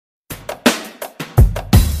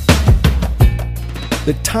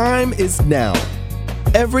The time is now.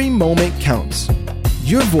 Every moment counts.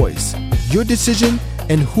 Your voice, your decision,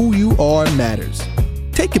 and who you are matters.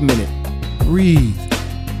 Take a minute. Breathe.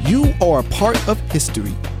 You are a part of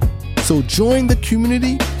history. So join the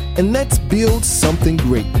community and let's build something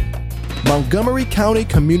great. Montgomery County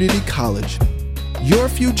Community College. Your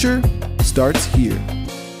future starts here.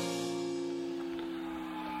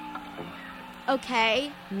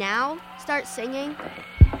 Okay, now start singing.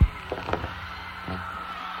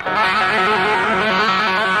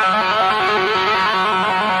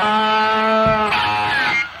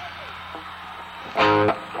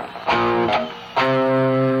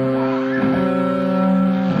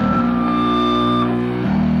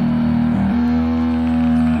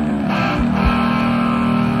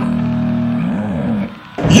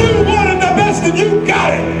 You wanted the best and you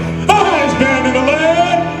got it. The highest band in the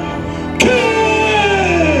land, Kiss!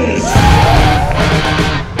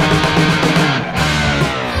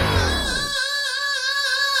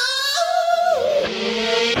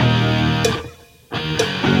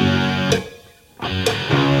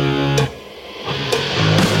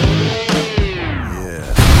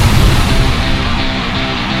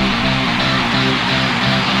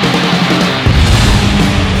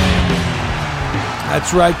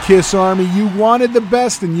 That's right, Kiss Army. You wanted the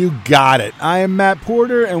best and you got it. I am Matt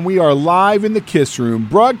Porter, and we are live in the Kiss Room,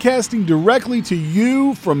 broadcasting directly to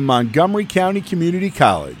you from Montgomery County Community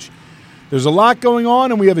College. There's a lot going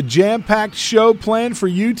on, and we have a jam-packed show planned for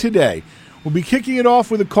you today. We'll be kicking it off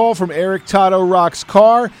with a call from Eric Toto Rock's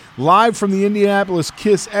Car, live from the Indianapolis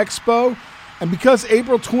Kiss Expo. And because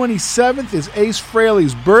April 27th is Ace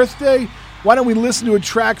Frehley's birthday, why don't we listen to a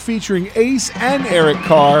track featuring Ace and Eric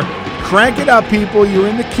Carr? Crank it up, people. You're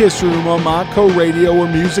in the Kiss Room on Montco Radio,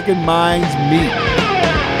 where music and minds meet.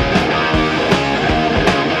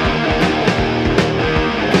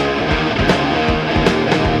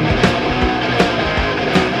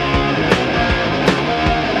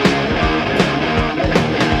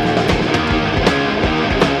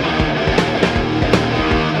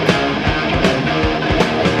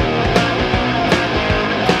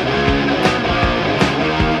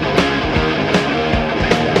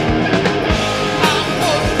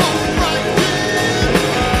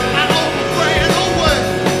 I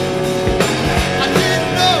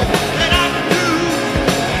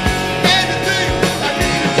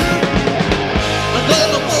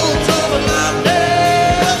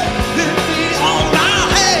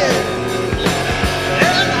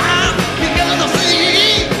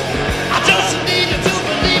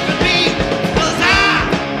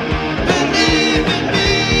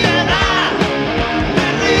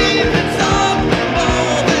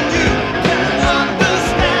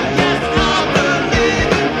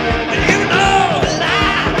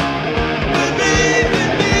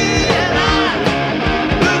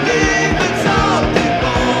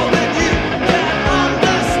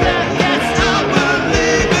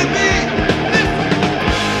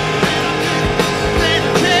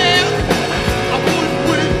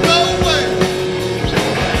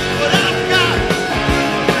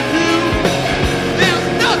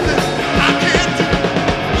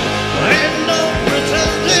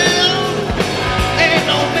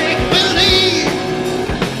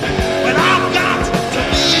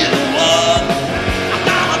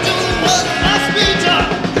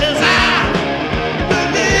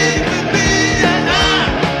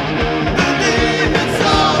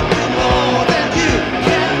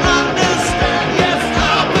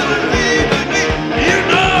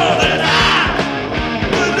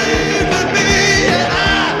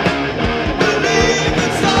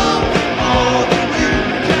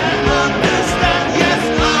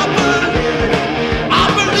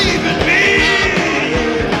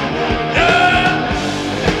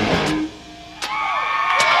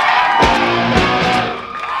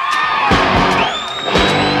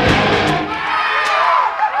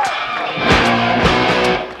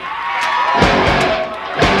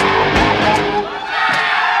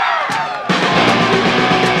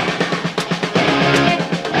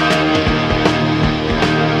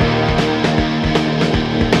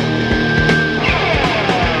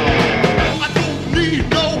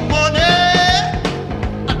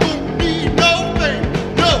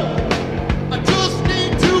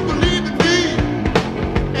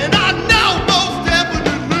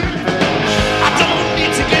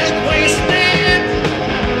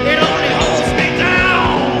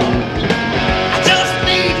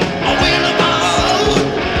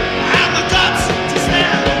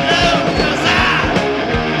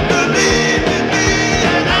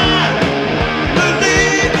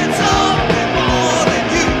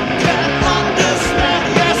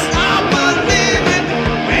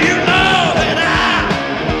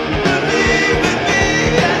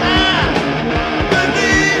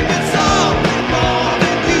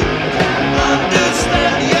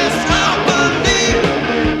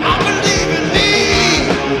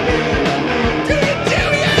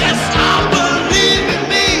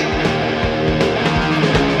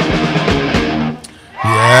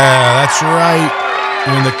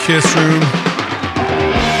Kiss Room.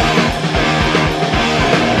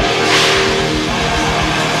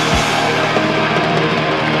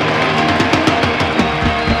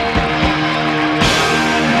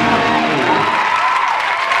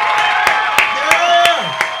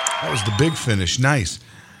 That was the big finish. Nice.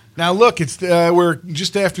 Now, look, it's we're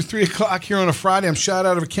just after 3 o'clock here on a Friday. I'm shot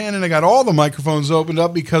out of a cannon. I got all the microphones opened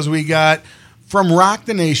up because we got, from Rock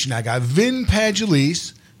the Nation, I got Vin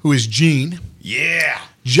Pagliese, who is Gene. Yeah.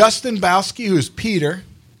 Justin Bowski, who is Peter.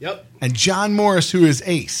 Yep. And John Morris, who is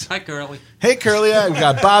Ace. Hi, Curly. Hey, Curly. We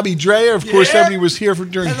got Bobby Dreyer. Of course, everybody was here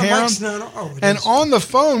during Harem. And on the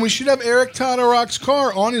phone, we should have Eric Todorock's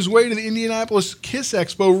car on his way to the Indianapolis Kiss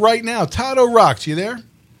Expo right now. Todo Rocks, you there?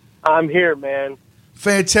 I'm here, man.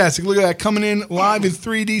 Fantastic. Look at that. Coming in live in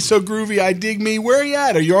 3D. So groovy. I dig me. Where are you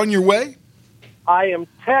at? Are you on your way? I am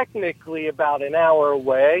technically about an hour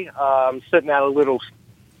away. I'm sitting at a little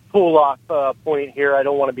pull-off point here. I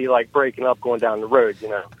don't want to be, like, breaking up going down the road, you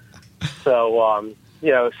know. So,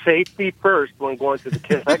 safety first when going to the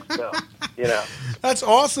Kiss Expo, you know. That's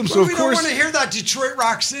awesome. Well, so, of we course, don't want to hear that Detroit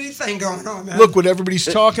Rock City thing going on, man. look, what everybody's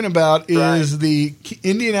talking about is the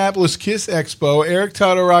Indianapolis Kiss Expo. Eric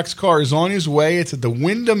Todorock's car is on his way. It's at the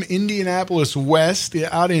Wyndham Indianapolis West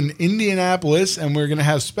out in Indianapolis, and we're going to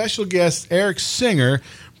have special guests Eric Singer,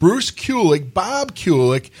 Bruce Kulick, Bob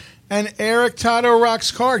Kulick, and Eric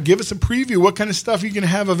Todorock's car. Give us a preview. What kind of stuff are you going to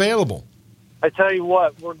have available? I tell you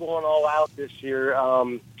what, we're going all out this year.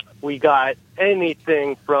 We got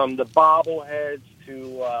anything from the bobbleheads to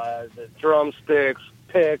the drumsticks,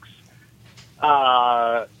 picks,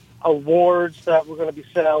 awards that we're going to be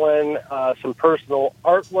selling, some personal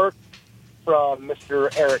artwork from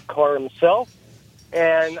Mr. Eric Carr himself.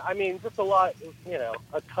 And, I mean, just a lot,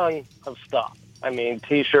 a ton of stuff. I mean,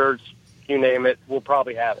 T-shirts, you name it, we'll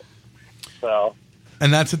probably have it. So...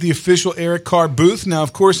 And that's at the official Eric Carr booth. Now,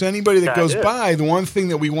 of course, anybody that goes by, the one thing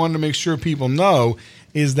that we wanted to make sure people know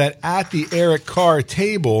is that at the Eric Carr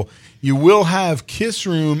table, you will have Kiss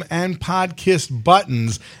Room and Podkiss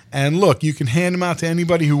buttons. And look, you can hand them out to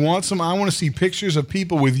anybody who wants them. I want to see pictures of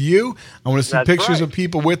people with you. I want to see pictures of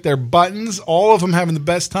people with their buttons. All of them having the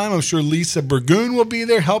best time. I'm sure Lisa Burgoon will be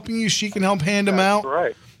there helping you. She can help hand them out.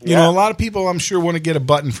 Right. You know, a lot of people, I'm sure, want to get a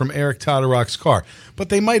button from Eric Todorock's car. But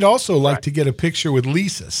they might also like to get a picture with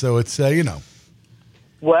Lisa. So it's,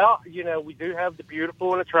 Well, we do have the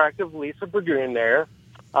beautiful and attractive Lisa Burgoon there.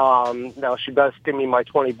 Now, she does give me my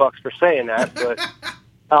 $20 for saying that. But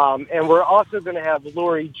and we're also going to have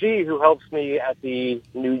Lori G., who helps me at the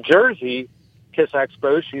New Jersey Kiss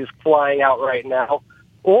Expo. She's flying out right now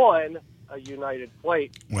on a United flight.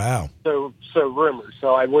 Wow. So rumored.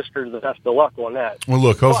 So I wish her the best of luck on that. Well,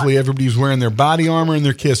 look, hopefully everybody's wearing their body armor and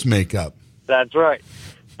their Kiss makeup. That's right.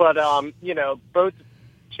 But, both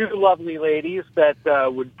two lovely ladies that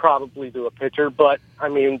would probably do a picture. But, I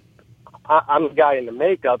mean, I'm a guy in the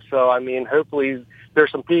makeup. So, I mean, hopefully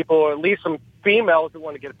there's some people, or at least some females that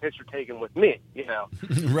want to get a picture taken with me,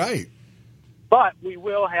 Right. But we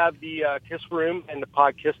will have the Kiss Room and the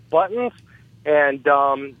Podkiss buttons. And,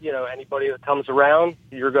 anybody that comes around,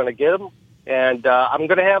 you're going to get them. And I'm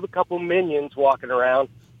going to have a couple minions walking around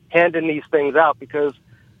handing these things out because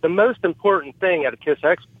the most important thing at a Kiss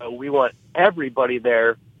Expo, we want everybody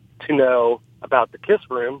there to know about the Kiss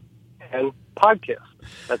Room and Podkiss.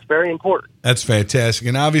 That's very important. That's fantastic.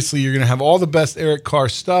 And obviously, you're going to have all the best Eric Carr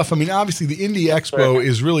stuff. I mean, obviously, the Indie Expo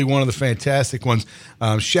is really one of the fantastic ones.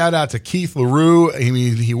 Shout out to Keith LaRue. I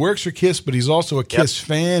mean, he works for Kiss, but he's also a Kiss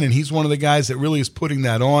fan, and he's one of the guys that really is putting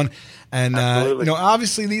that on. And,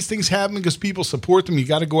 obviously, these things happen because people support them. You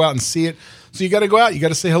got to go out and see it. So you got to go out. You got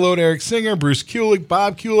to say hello to Eric Singer, Bruce Kulick,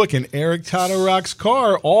 Bob Kulick, and Eric Todorock's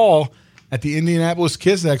car, all at the Indianapolis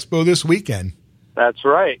Kiss Expo this weekend. That's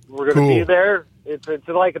right. We're going to be there. It's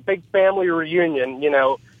like a big family reunion.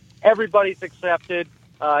 Everybody's accepted.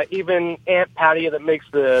 Even Aunt Patty that makes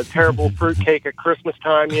the terrible fruitcake at Christmas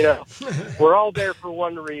time. We're all there for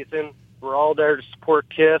one reason. We're all there to support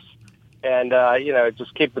Kiss, and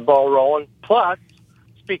just keep the ball rolling. Plus,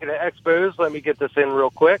 speaking of expos, let me get this in real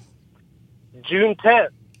quick. June 10th,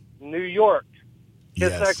 New York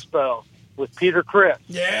Kiss Expo with Peter Criss.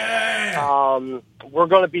 Yeah. We're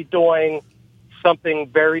going to be doing something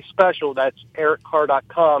very special. That's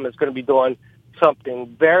ericcarr.com is going to be doing something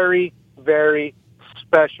very, very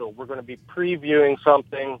special. We're going to be previewing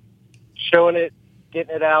something, showing it,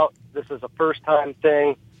 getting it out. This is a first-time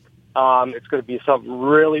thing. It's going to be something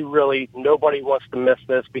really, really, nobody wants to miss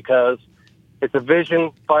this because it's a vision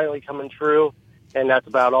finally coming true, and that's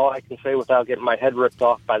about all I can say without getting my head ripped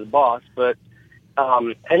off by the boss. But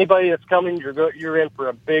anybody that's coming, you're in for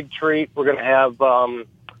a big treat. We're going to have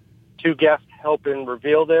two guest helping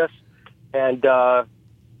reveal this, and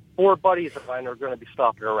 4 buddies of mine are going to be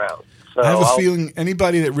stopping around. So I have a feeling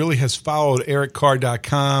anybody that really has followed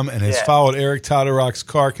ericcarr.com and has followed Eric Todorok's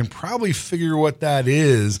Car can probably figure what that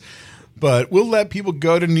is. But we'll let people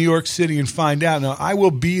go to New York City and find out. Now, I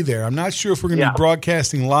will be there. I'm not sure if we're going to be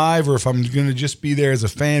broadcasting live or if I'm going to just be there as a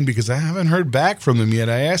fan because I haven't heard back from them yet.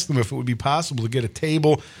 I asked them if it would be possible to get a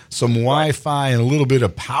table, some Wi-Fi, and a little bit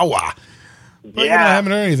of power. But I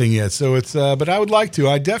haven't heard anything yet. So it's, but I would like to.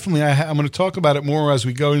 I'm going to talk about it more as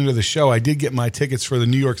we go into the show. I did get my tickets for the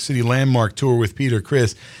New York City Landmark Tour with Peter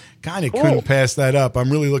Criss. Kind of couldn't pass that up.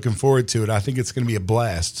 I'm really looking forward to it. I think it's going to be a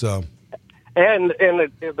blast. So. And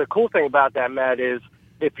the cool thing about that, Matt, is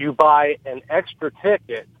if you buy an extra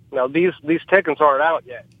ticket, now these tickets aren't out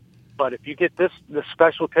yet, but if you get this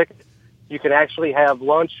special ticket, you can actually have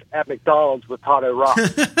lunch at McDonald's with Todorok.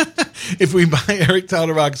 If we buy Eric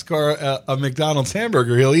Todorok's Car a McDonald's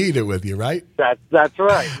hamburger, he'll eat it with you, right? That's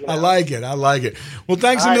right. You know? I like it. Well,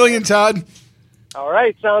 thanks a million, Todd. All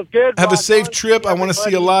right, sounds good. Have a safe trip. I want to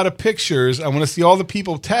see a lot of pictures. I want to see all the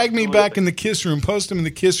people. Tag me back in the Kiss Room. Post them in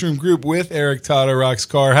the Kiss Room group with Eric Todorok's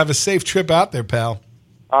Car. Have a safe trip out there, pal.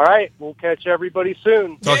 All right, we'll catch everybody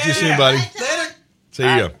soon. Talk to you soon, buddy. Later. See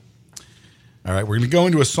ya. All right, we're going to go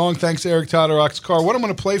into a song. Thanks to Eric Todorok's Car. What I'm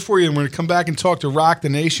going to play for you, and we're going to come back and talk to Rock the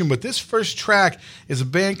Nation. But this first track is a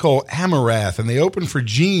band called Amarath, and they opened for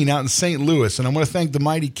Gene out in St. Louis. And I want to thank the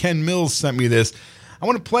mighty Ken Mills sent me this. I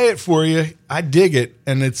want to play it for you. I dig it,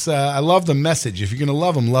 and it's. I love the message. If you're going to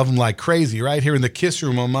love them like crazy. Right here in the Kiss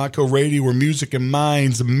Room on Mako Radio, where music and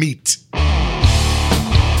minds meet.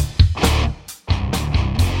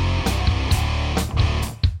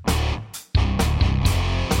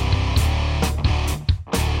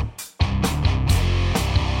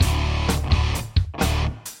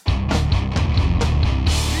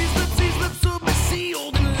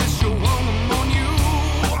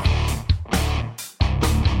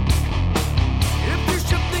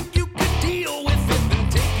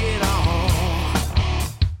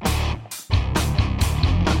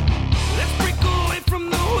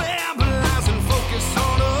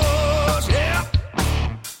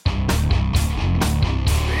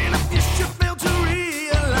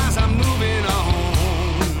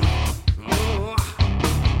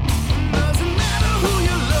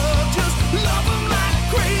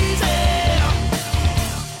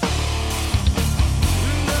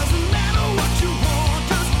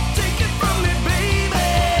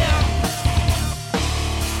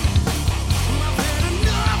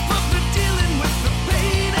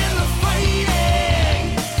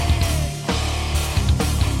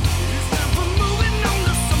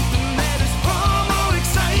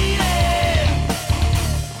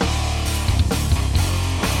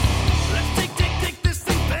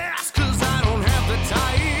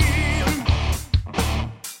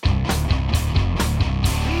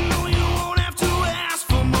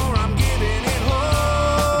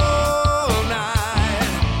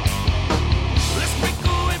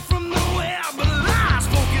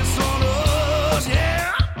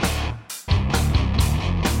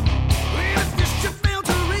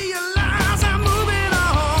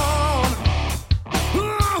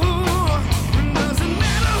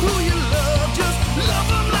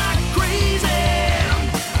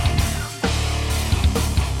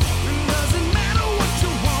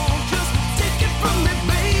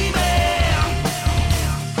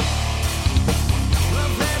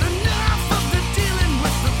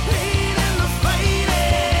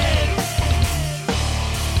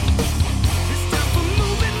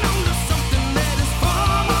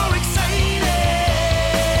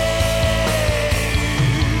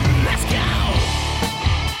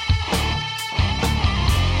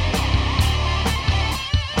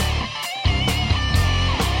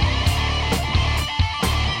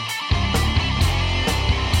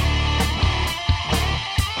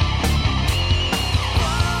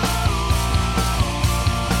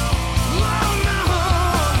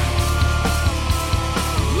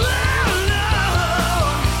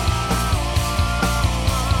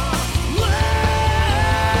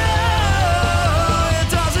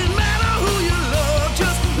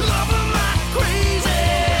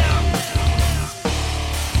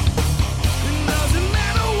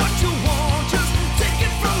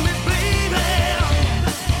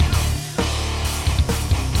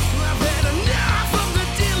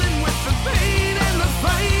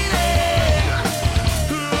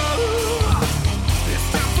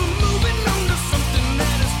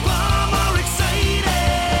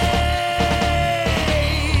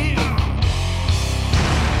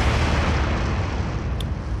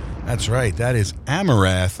 That's right. That is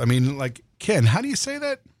Amarath. I mean, like, Ken, how do you say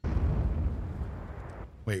that?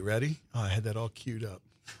 Wait, ready? Oh, I had that all queued up.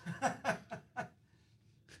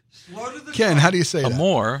 Ken, how do you say that?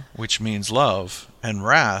 Amor, which means love, and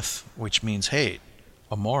wrath, which means hate.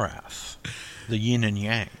 Amorath, the yin and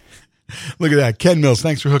yang. Look at that. Ken Mills,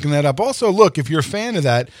 thanks for hooking that up. Also, look, if you're a fan of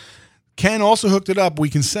that, Ken also hooked it up. We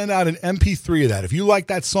can send out an MP3 of that. If you like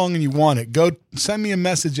that song and you want it, go send me a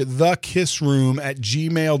message at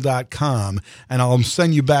thekissroom@gmail.com, and I'll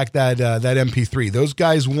send you back that MP3. Those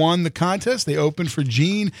guys won the contest. They opened for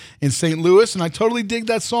Gene in St. Louis, and I totally dig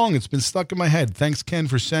that song. It's been stuck in my head. Thanks, Ken,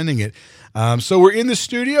 for sending it. So we're in the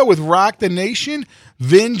studio with Rock the Nation,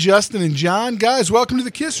 Vin, Justin, and John. Guys, welcome to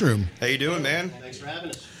the Kiss Room. How you doing, man? Thanks for having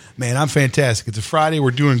us. Man, I'm fantastic. It's a Friday.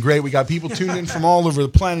 We're doing great. We got people tuned in from all over the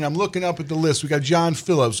planet. I'm looking up at the list. We got John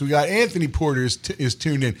Phillips. We got Anthony Porter is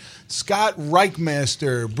tuned in. Scott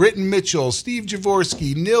Reichmaster, Britton Mitchell, Steve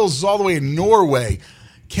Jaworski, Nils is all the way in Norway.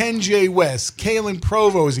 Ken J. West, Kalen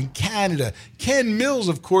Provo is in Canada. Ken Mills,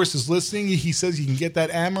 of course, is listening. He says you can get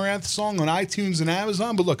that Amaranth song on iTunes and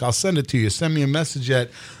Amazon. But look, I'll send it to you. Send me a message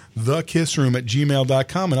at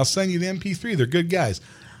thekissroom@gmail.com, and I'll send you the MP3. They're good guys.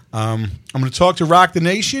 I'm going to talk to Rock the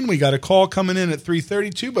Nation. We got a call coming in at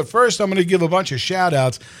 3:32, but first I'm going to give a bunch of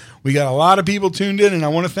shout-outs. We got a lot of people tuned in, and I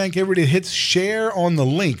want to thank everybody that hits share on the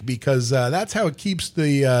link because that's how it keeps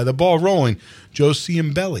the ball rolling. Josie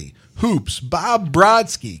and Belly, Hoops, Bob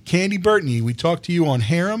Brodsky, Candy Burtney. We talked to you on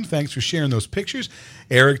Harem. Thanks for sharing those pictures.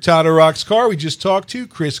 Eric Todorok's car we just talked to.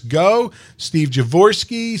 Chris Go, Steve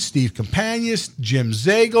Jaworski, Steve Campagnas, Jim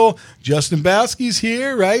Zagel, Justin Bowski's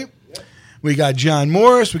here, right? We got John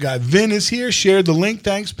Morris. We got Vin is here. Shared the link.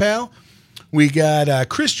 Thanks, pal. We got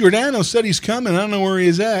Chris Giordano said he's coming. I don't know where he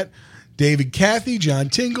is at. David Cathy, John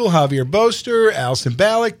Tingle, Javier Boster, Alison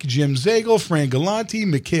Ballack, Jim Zagel, Fran Galanti,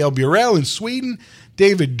 Mikhail Burrell in Sweden,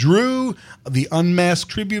 David Drew, the Unmasked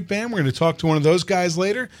Tribute Band. We're going to talk to one of those guys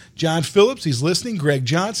later. John Phillips, he's listening. Greg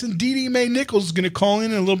Johnson. Dee Dee Mae Nichols is going to call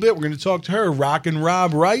in a little bit. We're going to talk to her. Rockin'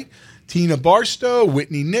 Rob Wright. Tina Barstow,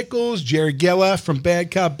 Whitney Nichols, Jerry Gelaf from Bad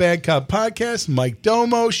Cop Podcast, Mike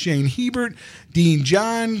Domo, Shane Hebert, Dean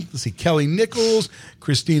John, Kelly Nichols,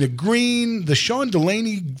 Christina Green, the Sean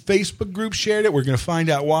Delaney Facebook group shared it. We're going to find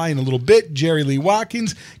out why in a little bit. Jerry Lee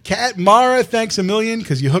Watkins, Kat Mara, thanks a million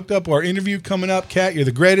because you hooked up our interview coming up. Kat, you're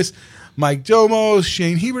the greatest. Mike Domo,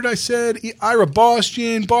 Shane Hebert, I said, Ira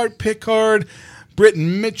Boston, Bart Pickard,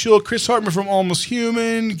 Britton Mitchell, Chris Hartman from Almost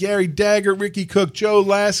Human, Gary Daggert, Ricky Cook, Joe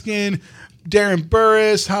Laskin, Darren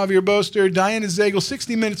Burris, Javier Boster, Diana Zagel,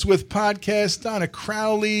 60 Minutes with Podcast, Donna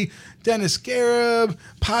Crowley, Dennis Garib,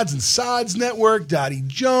 Pods and Sods Network, Dottie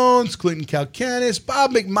Jones, Clinton Kalkanis,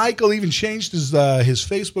 Bob McMichael even changed his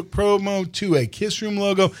Facebook promo to a Kiss Room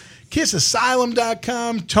logo,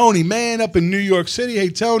 KissAsylum.com, Tony Mann up in New York City. Hey,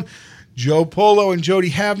 Tone. Joe Polo and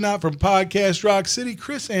Jody Havnot from Podcast Rock City.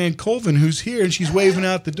 Chris Ann Colvin, who's here, and she's waving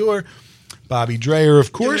out the door. Bobby Dreyer,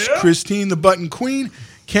 of course. Yeah. Christine, the Button Queen.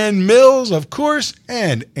 Ken Mills, of course.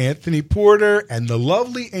 And Anthony Porter and the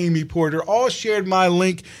lovely Amy Porter all shared my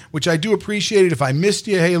link, which I do appreciate it. If I missed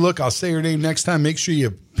you, hey, look, I'll say your name next time. Make sure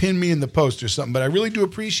you pin me in the post or something. But I really do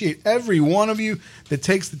appreciate every one of you that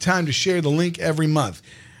takes the time to share the link every month.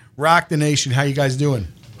 Rock the Nation. How you guys doing?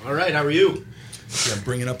 All right. How are you? Yeah, I'm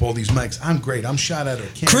bringing up all these mics. I'm great. I'm shot out of a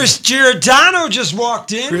camera. Chris Giordano just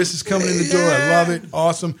walked in. Chris is coming in the door. I love it.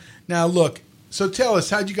 Awesome. Now, look, so tell us,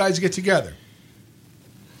 how'd you guys get together?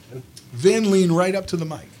 Vin, lean right up to the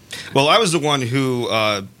mic. Well, I was the one who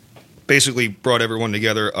basically brought everyone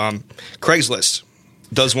together. Craigslist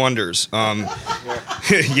does wonders.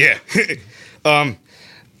 Yeah.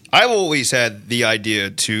 I've always had the idea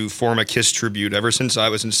to form a Kiss tribute ever since I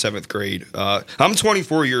was in 7th grade. I'm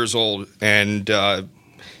 24 years old, and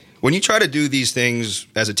when you try to do these things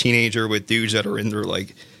as a teenager with dudes that are in their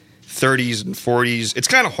like 30s and 40s, it's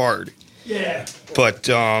kind of hard. Yeah. But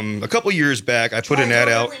a couple years back, I put an ad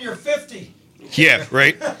out. When you're 50. Yeah,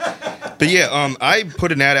 right. But yeah, I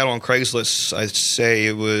put an ad out on Craigslist. I'd say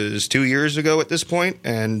it was 2 years ago at this point,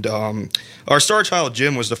 and our star child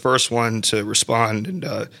Jim was the first one to respond,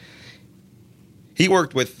 and he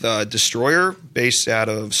worked with Destroyer, based out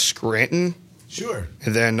of Scranton. Sure.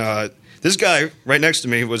 And then this guy right next to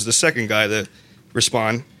me was the second guy to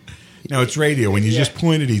respond. No, it's radio. When you just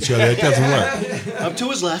point at each other, it doesn't work. Up to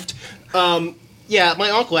his left. Yeah, my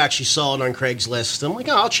uncle actually saw it on Craigslist. I'm like,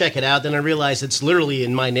 oh, I'll check it out. Then I realized it's literally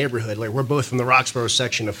in my neighborhood. Like, we're both from the Roxborough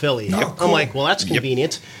section of Philly. Oh, cool. I'm like, well, that's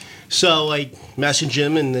convenient. Yep. So I messaged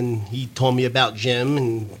him, and then he told me about Jim,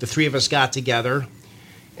 and the three of us got together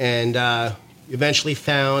and eventually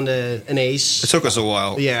found an ace. It took us a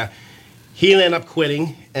while. Yeah. He ended up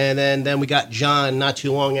quitting, and then we got John not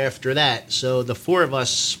too long after that. So the four of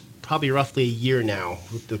us probably roughly a year now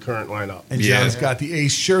with the current lineup. And John's got the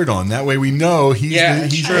Ace shirt on. That way we know he's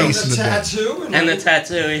Ace in the band. And the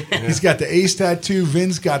tattoo. He's got the Ace tattoo.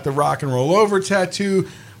 Vin's got the Rock and Roll Over tattoo.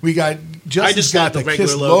 We got Justin's got the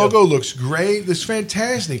KISS logo. Looks great. It's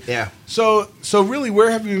fantastic. Yeah. So really, where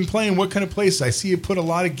have you been playing? What kind of places? I see you put a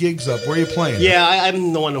lot of gigs up. Where are you playing? Yeah,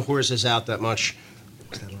 I'm the one who whores us out that much.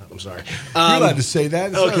 I'm sorry. You're allowed to say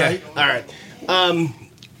that. It's okay. All right.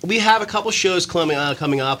 We have a couple shows coming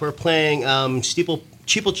up. We're playing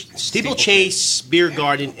Steeplechase Beer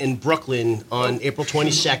Garden in Brooklyn on April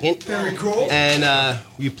 22nd. Very cool. And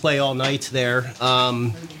we play all night there.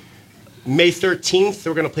 May 13th,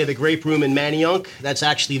 we're going to play the Grape Room in Manayunk. That's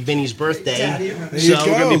actually Vinny's birthday. So we're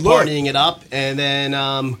going to be partying it up. And then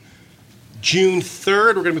June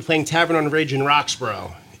 3rd, we're going to be playing Tavern on the Ridge in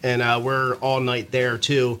Roxborough. And we're all night there,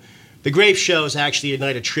 too. The Grape show is actually a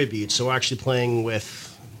night of tribute. So we're actually playing with...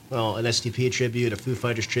 Well, an STP tribute, a Foo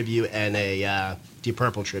Fighters tribute, and a Deep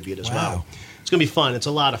Purple tribute as well. It's going to be fun. It's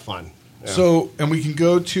a lot of fun. Yeah. So, and we can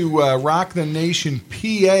go to Rock the Nation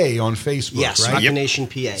PA on Facebook, yes, right? Rock the Nation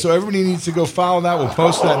PA. So everybody needs to go follow that. We'll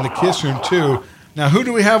post that in the KISS Room, too. Now, who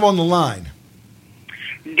do we have on the line?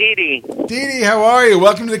 Dee Dee. Dee Dee, how are you?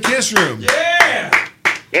 Welcome to the KISS Room.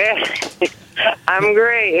 Yeah. I'm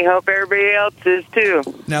great. I hope everybody else is too.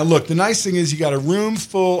 Now, look, the nice thing is you got a room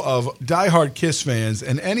full of diehard KISS fans,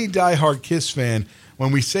 and any diehard KISS fan,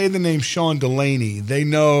 when we say the name Sean Delaney, they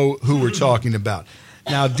know who we're talking about.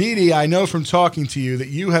 Now, Dee Dee, I know from talking to you that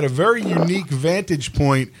you had a very unique vantage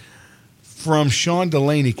point from Sean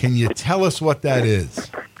Delaney. Can you tell us what that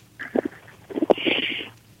is?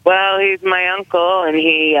 Well, he's my uncle, and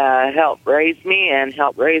he helped raise me and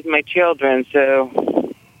helped raise my children, so...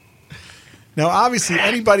 Now, obviously,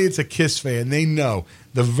 anybody that's a KISS fan, they know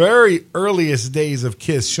the very earliest days of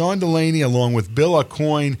KISS, Sean Delaney, along with Bill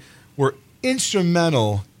Aucoin, were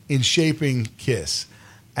instrumental in shaping KISS.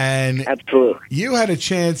 And absolutely, you had a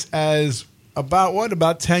chance as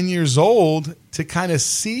about 10 years old to kind of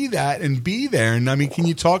see that and be there. And, I mean, can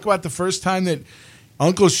you talk about the first time that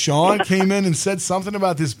Uncle Sean came in and said something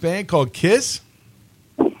about this band called KISS?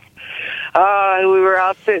 We were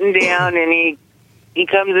all sitting down, and he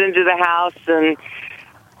comes into the house and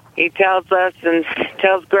he tells us and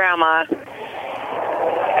tells Grandma,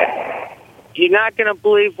 "You're not going to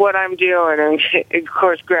believe what I'm doing." And of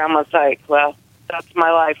course, Grandma's like, "Well, that's my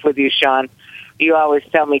life with you, Sean. You always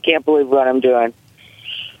tell me can't believe what I'm doing."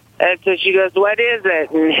 And so she goes, "What is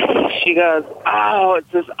it?" And she goes, "Oh, it's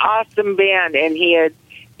this awesome band." And he had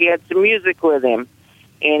some music with him.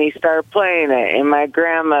 And he started playing it, and my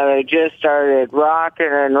grandmother just started rocking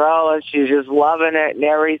and rolling. She was just loving it and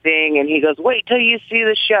everything. And he goes, "Wait till you see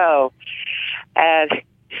the show." And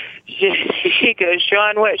she goes,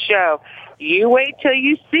 "Sean, what show?" "You wait till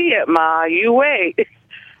you see it, Ma. You wait."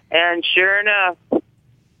 And sure enough,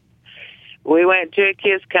 we went to a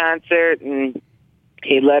KISS concert, and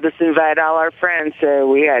he let us invite all our friends. So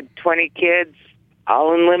we had 20 kids,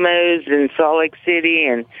 all in limos in Salt Lake City,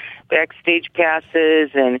 and backstage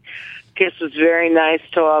passes, and KISS was very nice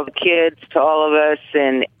to all the kids, to all of us,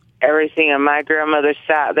 and everything. And my grandmother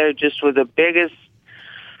sat there just with the biggest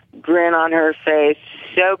grin on her face,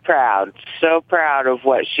 so proud of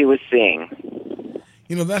what she was seeing.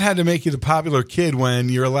 You know, that had to make you the popular kid when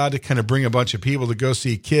you're allowed to kind of bring a bunch of people to go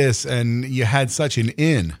see KISS, and you had such an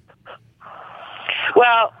in.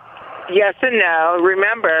 Well, yes and no.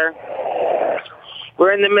 Remember,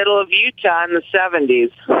 we're in the middle of Utah in the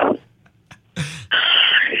 70s.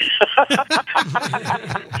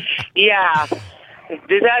 Yeah.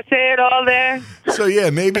 Did I say it all there? So, yeah,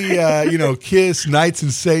 maybe, KISS, Knights in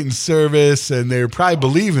Satan's Service, and they're probably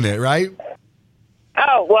believing it, right?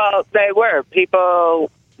 Oh, well, they were. People,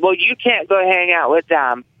 well, you can't go hang out with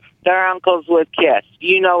them. They're uncles with KISS.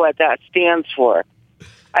 You know what that stands for.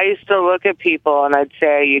 I used to look at people and I'd say,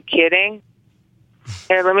 "Are you kidding?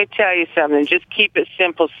 Here, let me tell you something. Just keep it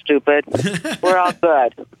simple, stupid. We're all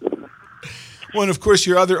good." Well, and of course,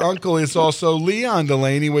 your other uncle is also Leon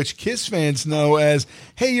Delaney, which KISS fans know as,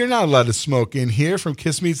 "Hey, you're not allowed to smoke in here," from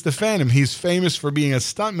Kiss Meets the Phantom. He's famous for being a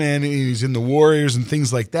stuntman, and he's in the Warriors and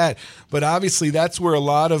things like that. But obviously, that's where a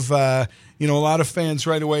lot of fans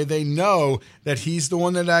right away, they know that he's the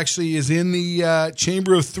one that actually is in the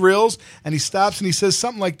Chamber of Thrills, and he stops and he says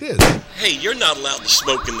something like this. "Hey, you're not allowed to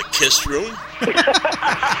smoke in the KISS room."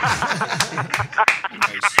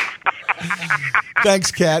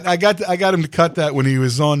 Thanks, Kat. I got him to cut that when he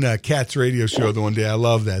was on Kat's radio show the one day. I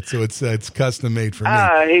love that, so it's custom made for me.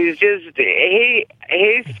 He's just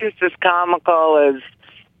as comical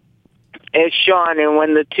as Sean. And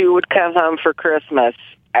when the two would come home for Christmas,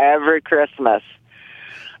 every Christmas,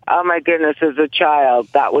 oh my goodness, as a child,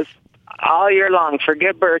 that was all year long.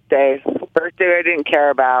 Forget birthday. Birthday I didn't care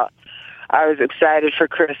about. I was excited for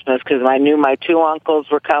Christmas because I knew my 2 uncles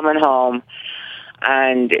were coming home.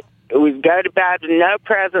 And we'd go to bed with no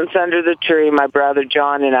presents under the tree, my brother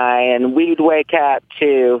John and I, and we'd wake up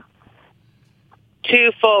to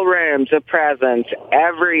 2 full rooms of presents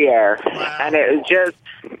every year. Wow. And it was just...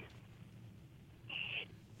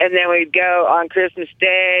 And then we'd go on Christmas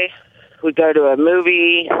Day, we'd go to a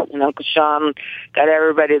movie, and Uncle Sean got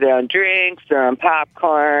everybody their own drinks, their own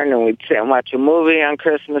popcorn, and we'd sit and watch a movie on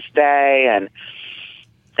Christmas Day. And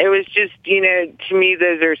it was just, you know, to me,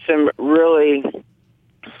 those are some really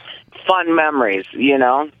fun memories, you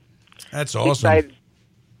know. That's awesome.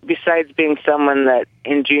 Besides being someone that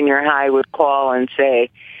in junior high would call and say,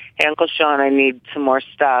 hey, Uncle Sean, I need some more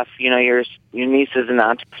stuff. You know, your niece is an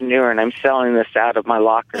entrepreneur, and I'm selling this out of my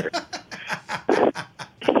locker.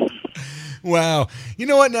 Wow. You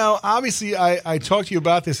know what? Now, obviously, I talked to you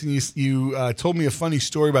about this, and you told me a funny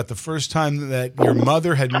story about the first time that your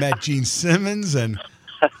mother had met Gene Simmons. And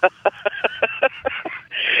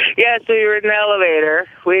yeah, so we were in the elevator.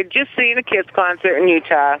 We had just seen a Kiss concert in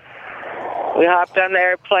Utah. We hopped on the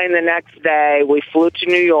airplane the next day. We flew to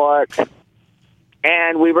New York,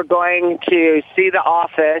 and we were going to see The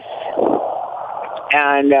Office,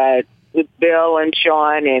 and with Bill and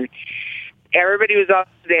Sean, and everybody was up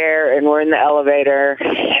there, and we're in the elevator,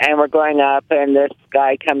 and we're going up, and this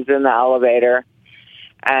guy comes in the elevator.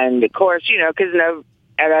 And, of course, you know, because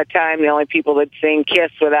at that time, the only people that sing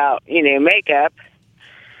Kiss without, you know, makeup,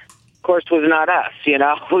 of course, was not us, you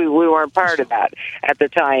know. We weren't part of that at the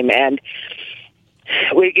time. And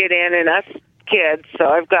we get in, and us kids, so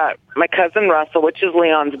I've got my cousin Russell, which is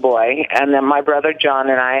Leon's boy, and then my brother John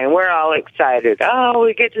and I, and we're all excited. Oh,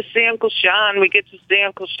 we get to see Uncle Sean. We get to see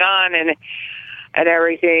Uncle Sean and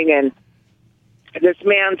everything. And this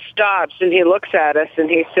man stops, and he looks at us, and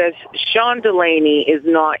he says, Sean Delaney is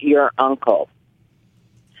not your uncle.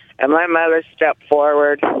 And my mother stepped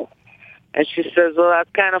forward, and she says, well, that's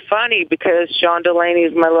kind of funny because Sean Delaney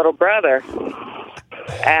is my little brother.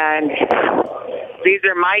 And these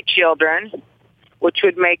are my children, which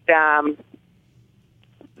would make them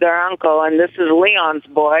their uncle. And this is Leon's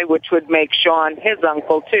boy, which would make Sean his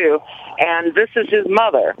uncle, too. And this is his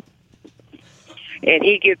mother. And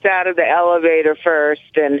he gets out of the elevator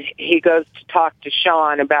first, and he goes to talk to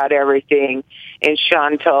Sean about everything. And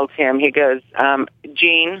Sean tells him, he goes,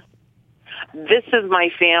 Gene, this is my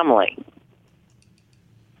family.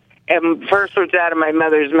 And first words out of my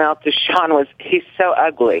mother's mouth to Sean was, he's so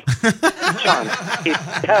ugly. Sean, he's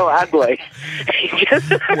so ugly. He just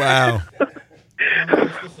wow.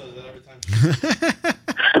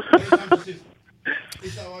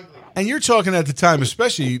 And you're talking at the time,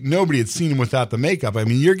 especially nobody had seen him without the makeup. I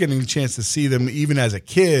mean, you're getting a chance to see them even as a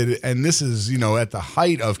kid, and this is, you know, at the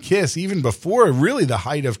height of Kiss, even before really the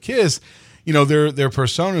height of Kiss. You know, their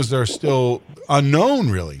personas are still unknown,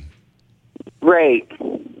 really. Right.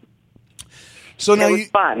 So now, it was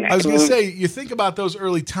fun. I was going to say, you think about those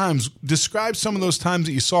early times. Describe some of those times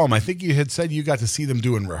that you saw them. I think you had said you got to see them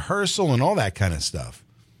doing rehearsal and all that kind of stuff.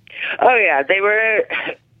 Oh, yeah.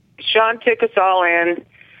 Sean took us all in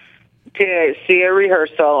to see a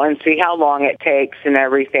rehearsal and see how long it takes and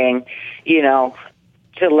everything, you know,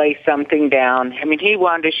 to lay something down. I mean, he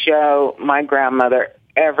wanted to show my grandmother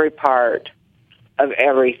every part of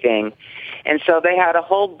everything. And so they had a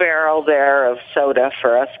whole barrel there of soda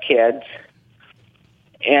for us kids.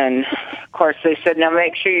 And, of course, they said, now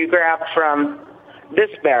make sure you grab from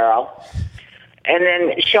this barrel. And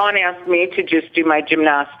then Sean asked me to just do my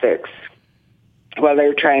gymnastics while they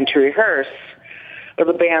were trying to rehearse. Well,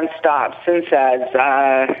 the band stops and says,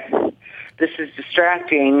 this is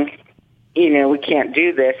distracting. You know, we can't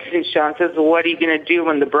do this. And Sean says, well, what are you going to do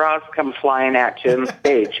when the bras come flying at you on the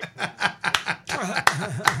stage?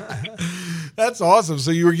 That's awesome.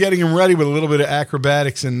 So you were getting them ready with a little bit of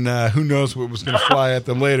acrobatics, and who knows what was going to fly at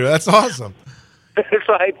them later. That's awesome. It's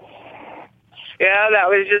like, yeah, that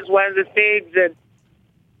was just one of the things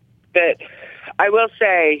that I will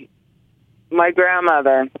say, my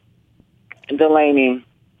grandmother, Delaney,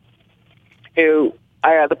 who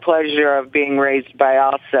I had the pleasure of being raised by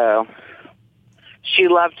also, she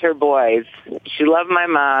loved her boys. She loved my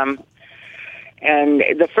mom. And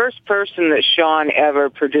the first person that Sean ever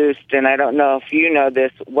produced, and I don't know if you know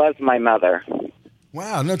this, was my mother.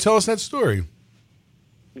 Wow. No, tell us that story.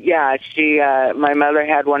 Yeah, my mother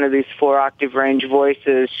had one of these 4-octave range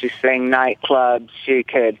voices. She sang nightclubs. She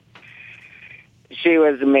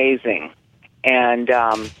was amazing. And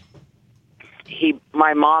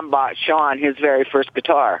my mom bought Sean his very first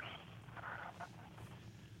guitar.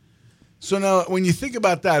 So now, when you think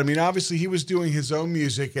about that, I mean, obviously he was doing his own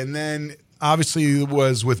music, and then obviously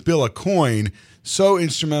was with Bill Aucoin, so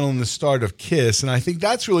instrumental in the start of KISS. And I think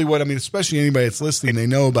that's really what, I mean, especially anybody that's listening, they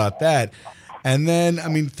know about that. And then, I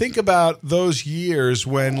mean, think about those years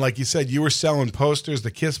when, like you said, you were selling posters,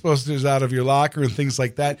 the KISS posters out of your locker and things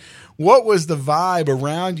like that. What was the vibe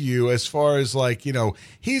around you as far as, like, you know,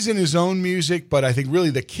 he's in his own music, but I think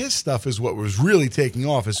really the KISS stuff is what was really taking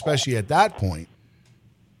off, especially at that point.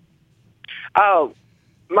 Oh,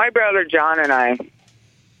 my brother John and I,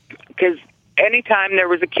 because anytime there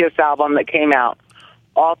was a KISS album that came out,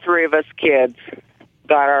 all three of us kids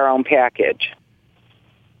got our own package.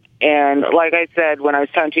 And like I said, when I was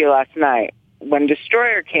talking to you last night, when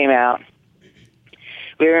Destroyer came out,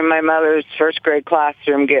 we were in my mother's first grade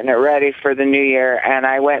classroom getting it ready for the new year, and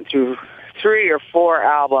I went through 3 or 4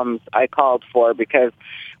 albums I called for because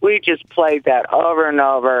we just played that over and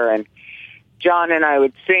over, and John and I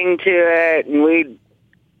would sing to it, and we'd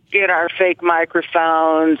get our fake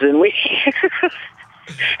microphones, and we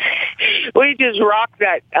we just rocked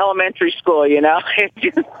that elementary school, you know.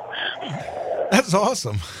 That's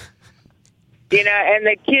awesome. You know, and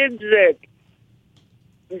the kids that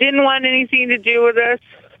didn't want anything to do with us,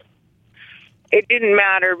 it didn't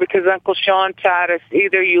matter because Uncle Sean taught us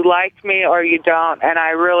either you like me or you don't, and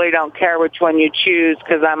I really don't care which one you choose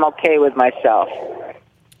because I'm okay with myself.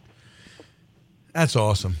 That's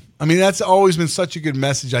awesome. I mean, that's always been such a good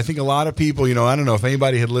message. I think a lot of people, you know, I don't know if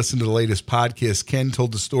anybody had listened to the latest podcast. Ken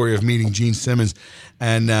told the story of meeting Gene Simmons.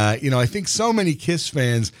 And, you know, I think so many KISS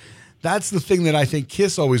fans, that's the thing that I think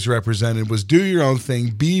KISS always represented was do your own thing,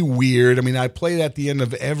 be weird. I mean, I played at the end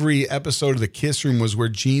of every episode of the KISS Room was where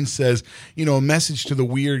Gene says, you know, a message to the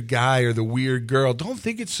weird guy or the weird girl. Don't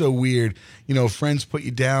think it's so weird. You know, friends put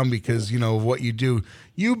you down because, you know, of what you do.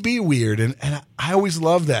 You be weird. And I always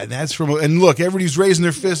love that. And that's from, and look, everybody's raising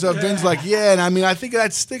their fists up. Vin's like, yeah. And I mean, I think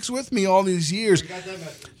that sticks with me all these years.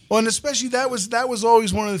 Well, and especially that was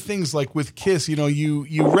always one of the things, like with KISS, you know, you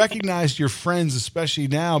recognized your friends, especially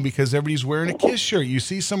now, because everybody's wearing a KISS shirt. You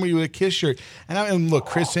see somebody with a KISS shirt. And look,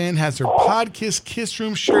 Chris Ann has her Podcast KISS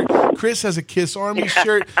Room shirt. Chris has a KISS Army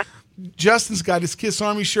shirt. Justin's got his KISS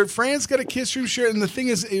Army shirt. Fran's got a KISS Room shirt. And the thing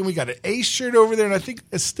is, we got an Ace shirt over there. And I think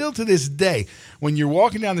still to this day, when you're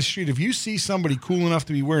walking down the street, if you see somebody cool enough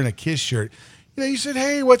to be wearing a KISS shirt, you know, you said,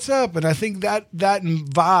 hey, what's up? And I think that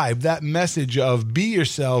vibe, that message of be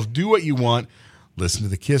yourself, do what you want, listen to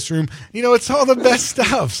the KISS Room, you know, it's all the best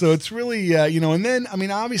stuff. So it's really, you know, and then, I mean,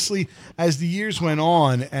 obviously, as the years went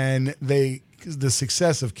on and the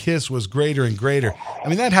success of KISS was greater and greater, I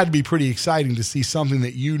mean, that had to be pretty exciting to see something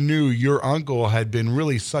that you knew your uncle had been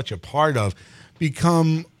really such a part of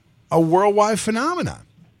become a worldwide phenomenon.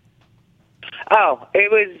 Oh, it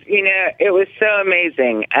was so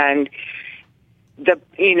amazing. And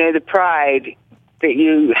the pride that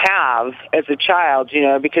you have as a child, you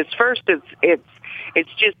know, because first it's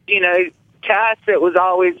just, you know, to us it was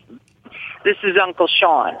always, this is Uncle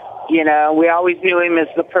Sean, you know, we always knew him as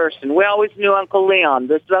the person. We always knew Uncle Leon,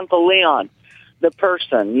 this is Uncle Leon, the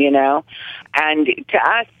person, you know, and to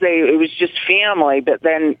us it was just family. But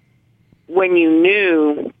then when you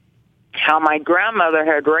knew how my grandmother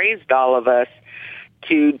had raised all of us,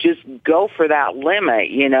 to just go for that limit,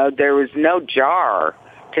 you know, there was no jar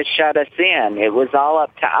to shut us in. It was all up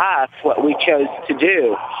to us what we chose to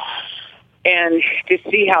do. And to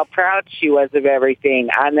see how proud she was of everything.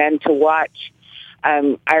 And then to watch,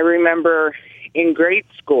 I remember in grade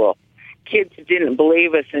school, kids didn't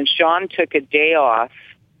believe us, and Sean took a day off.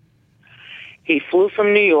 He flew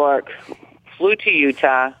from New York, flew to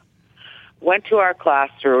Utah, went to our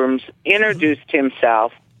classrooms, introduced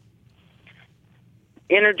himself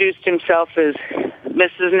as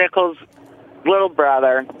Mrs. Nichols' little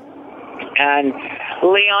brother, and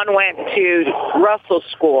Leon went to Russell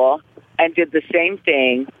School and did the same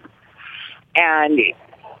thing, and,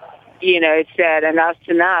 you know, it said, enough's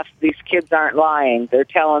enough, these kids aren't lying, they're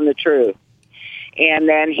telling the truth. And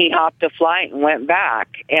then he hopped a flight and went back,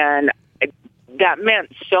 and that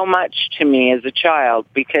meant so much to me as a child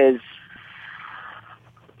because,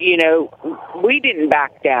 you know, we didn't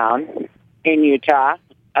back down in Utah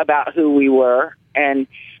about who we were and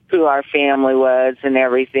who our family was and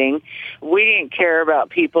everything. We didn't care about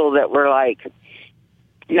people that were like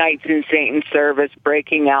Knights in Satan's service,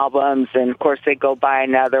 breaking albums, and of course they go buy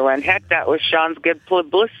another one. Heck, that was Sean's good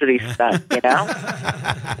publicity stunt, you know?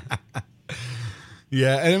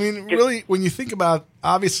 Yeah, and I mean, really, when you think about,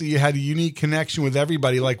 obviously you had a unique connection with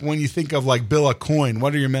everybody. Like when you think of like Bill Aucoin,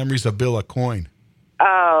 what are your memories of Bill Aucoin?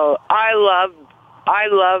 Oh, I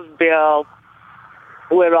love Bill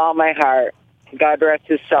with all my heart. God rest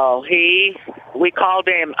his soul. He we called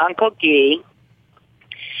him Uncle Gee.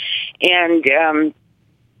 And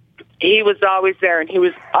he was always there, and he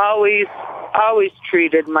was always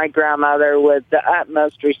treated my grandmother with the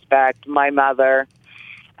utmost respect, my mother.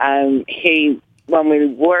 When we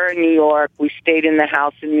were in New York, we stayed in the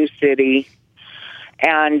house in New City,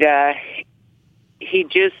 and he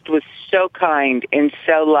just was so kind and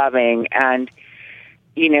so loving and,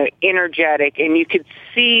 energetic, and you could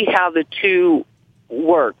see how the two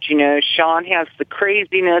worked. Sean has the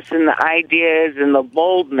craziness and the ideas and the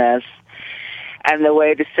boldness and the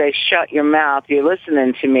way to say, shut your mouth, you're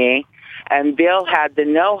listening to me. And Bill had the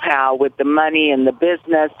know-how with the money and the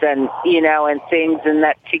business and, and things, and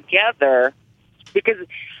that together, because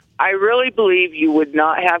I really believe you would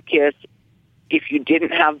not have Kiss if you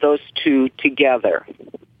didn't have those two together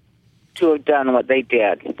to have done what they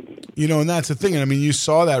did. And that's the thing. You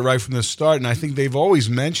saw that right from the start, and I think they've always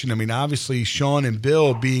mentioned, obviously Sean and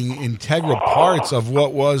Bill being integral parts of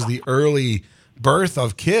what was the early birth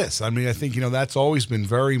of Kiss. I think, that's always been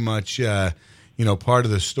very much, part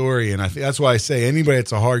of the story, and I think that's why I say anybody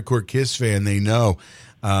that's a hardcore Kiss fan, they know.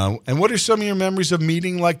 And what are some of your memories of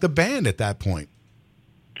meeting, the band at that point?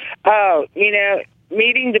 Oh,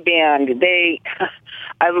 meeting the band,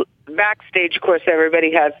 backstage, of course,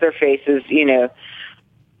 everybody has their faces,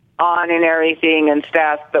 on and everything and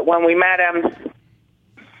stuff. But when we met them,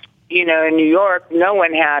 in New York, no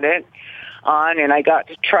one had it on, and I got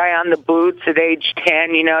to try on the boots at age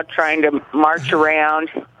 10, trying to march around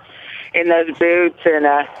in those boots. And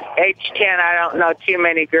age 10, I don't know too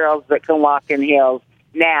many girls that can walk in heels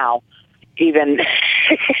now, even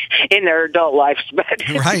in their adult lives. But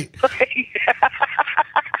right.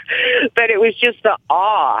 But it was just the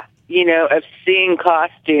awe, of seeing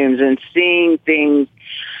costumes and seeing things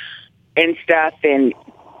and stuff, and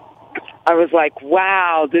I was like,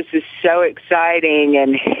 wow, this is so exciting.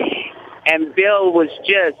 And Bill was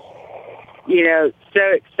just,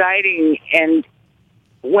 so exciting. And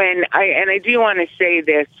I do want to say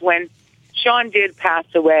this, when Sean did pass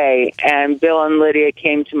away and Bill and Lydia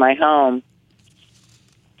came to my home,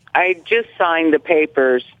 I just signed the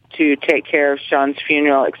papers to take care of Sean's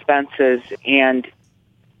funeral expenses, and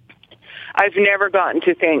I've never gotten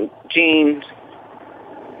to thank Gene,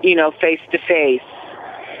 face to face.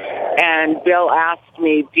 And Bill asked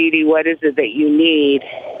me, Dee Dee, what is it that you need?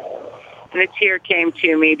 And a tear came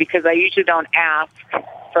to me because I usually don't ask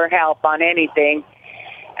for help on anything.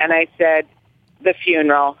 And I said, the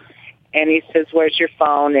funeral. And he says, where's your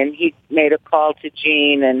phone? And he made a call to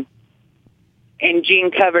Gene, and Gene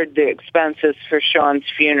covered the expenses for Sean's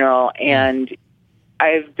funeral. And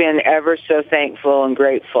I've been ever so thankful and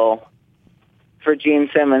grateful for Gene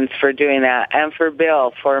Simmons for doing that, and for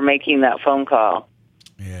Bill for making that phone call.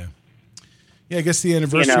 Yeah. Yeah, I guess the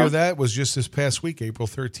anniversary of that was just this past week, April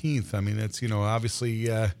 13th. That's, obviously,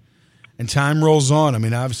 and time rolls on.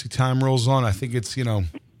 Obviously time rolls on. I think it's,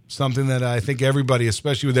 something that I think everybody,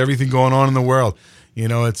 especially with everything going on in the world,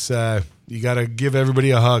 it's, you got to give everybody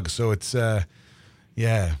a hug. So it's, yeah.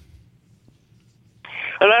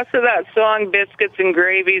 Well, that's what that song Biscuits and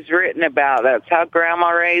Gravy's written about. That's how Grandma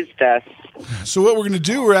raised us. So what we're going to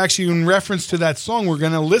do, we're actually in reference to that song. We're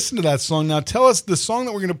going to listen to that song. Now tell us the song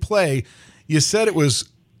that we're going to play. You said it was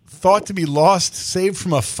thought to be lost, saved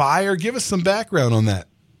from a fire. Give us some background on that.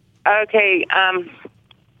 Okay. I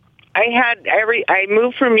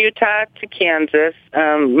moved from Utah to Kansas.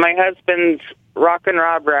 My husband's Rockin'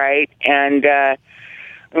 Rob Wright, and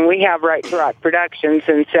we have Right to Rock Productions,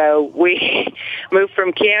 and so we moved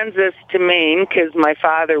from Kansas to Maine because my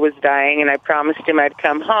father was dying, and I promised him I'd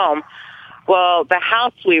come home. Well, the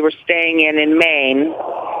house we were staying in Maine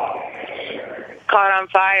caught on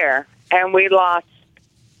fire, and we lost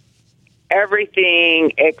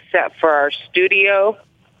everything except for our studio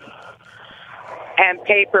and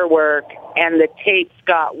paperwork, and the tapes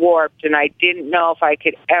got warped, and I didn't know if I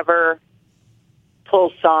could ever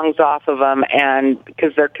pull songs off of them, and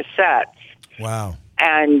because they're cassettes. Wow.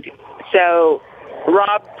 And so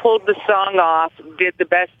Rob pulled the song off, did the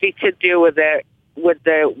best he could do with it, with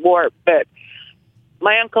the warp, but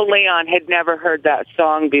my Uncle Leon had never heard that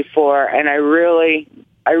song before, and I really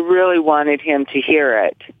wanted him to hear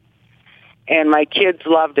it. And my kids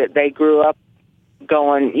loved it. They grew up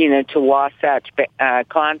going, to Wasatch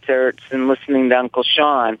concerts and listening to Uncle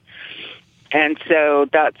Sean. And so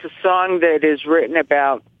that's a song that is written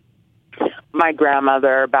about my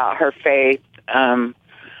grandmother, about her faith,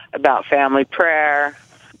 about family prayer,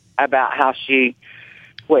 about how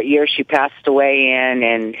what year she passed away in,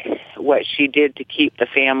 and what she did to keep the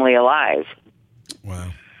family alive.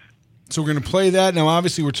 Wow. So we're going to play that. Now,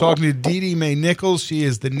 obviously, we're talking to Dee Dee Mae Nichols. She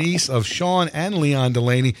is the niece of Sean and Leon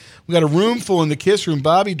Delaney. We got a room full in the Kiss Room.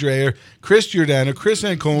 Bobby Dreyer, Chris Giordano, Chris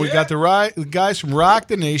Ancona. We got the guys from Rock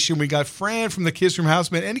the Nation. We got Fran from the Kiss Room House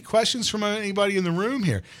Band. Any questions from anybody in the room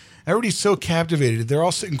here? Everybody's so captivated. They're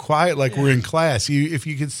all sitting quiet like we're in class. If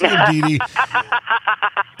you could see them, Dee Dee.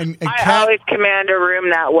 And I always command a room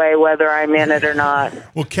that way, whether I'm in it or not.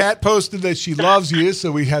 Well, Kat posted that she loves you,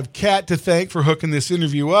 so we have Kat to thank for hooking this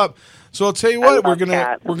interview up. So I'll tell you what, we're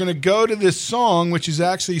gonna go to this song, which is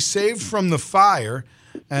actually Saved from the Fire,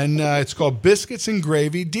 and it's called Biscuits and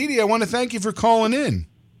Gravy. Dee Dee, I want to thank you for calling in.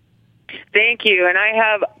 Thank you, and I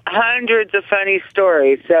have hundreds of funny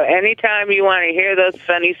stories, so anytime you want to hear those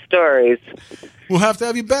funny stories. We'll have to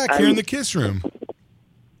have you back here in the Kiss Room.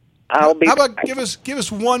 I'll be. How about give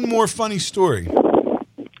us one more funny story?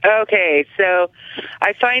 Okay, so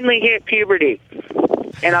I finally hit puberty,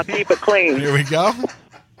 and I'll keep it clean. Here we go.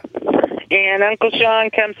 And Uncle Sean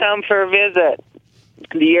comes home for a visit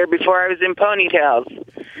the year before I was in ponytails.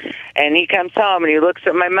 And he comes home and he looks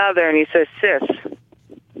at my mother and he says, "Sis,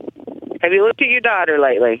 have you looked at your daughter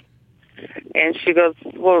lately?" And she goes,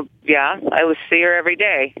 "Well, yeah, I see her every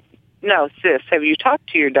day." "No, sis, have you talked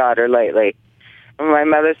to your daughter lately?" And my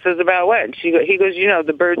mother says, "About what?" And he goes,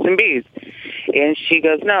 the birds and bees. And she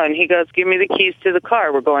goes, "No." And he goes, "Give me the keys to the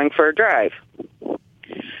car. We're going for a drive."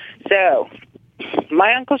 So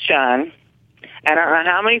my Uncle Sean, I don't know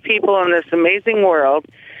how many people in this amazing world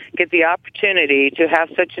get the opportunity to have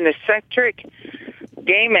such an eccentric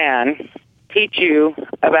gay man teach you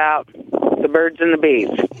about the birds and the bees.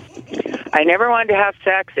 I never wanted to have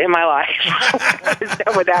sex in my life.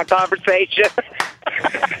 Done with that conversation.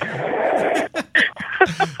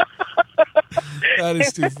 That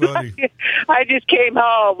is too funny. I just came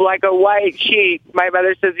home like a white sheet. My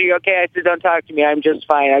mother says, "Are you okay?" I said, "Don't talk to me. I'm just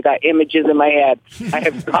fine. I got images in my head. I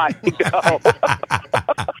have got to go."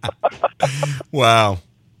 Wow.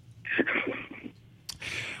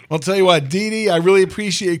 I'll tell you what, Dee Dee, I really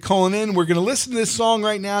appreciate calling in. We're going to listen to this song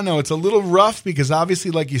right now. Now, it's a little rough because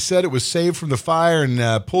obviously, like you said, it was saved from the fire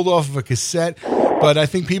and pulled off of a cassette. But I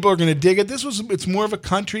think people are going to dig it. It's more of a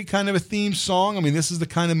country kind of a theme song. I mean, this is the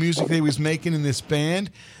kind of music they was making in this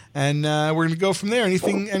band. And we're going to go from there.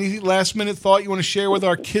 Any last-minute thought you want to share with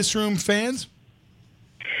our Kiss Room fans?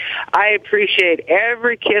 I appreciate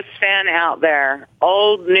every Kiss fan out there,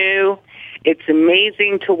 old, new. It's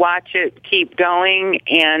amazing to watch it keep going,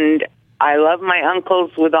 and I love my uncles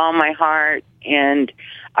with all my heart, and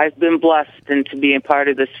I've been blessed to be a part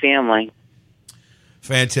of this family.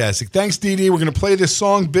 Fantastic. Thanks, Dee Dee. We're going to play this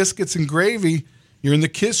song, Biscuits and Gravy. You're in the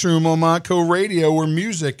Kiss Room on Montco Radio, where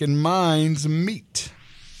music and minds meet.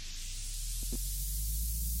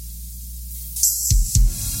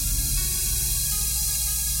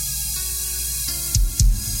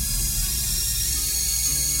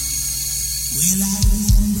 Well, I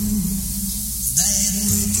remember that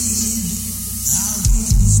wicked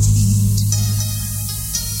August heat.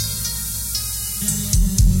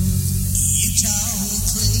 You tall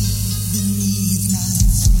clay beneath my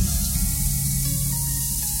feet,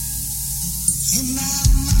 and my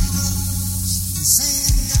mama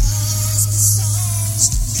sang gospel songs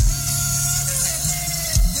to God.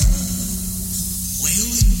 Well,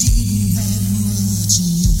 we didn't have much of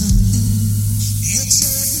nothing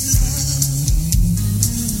except love.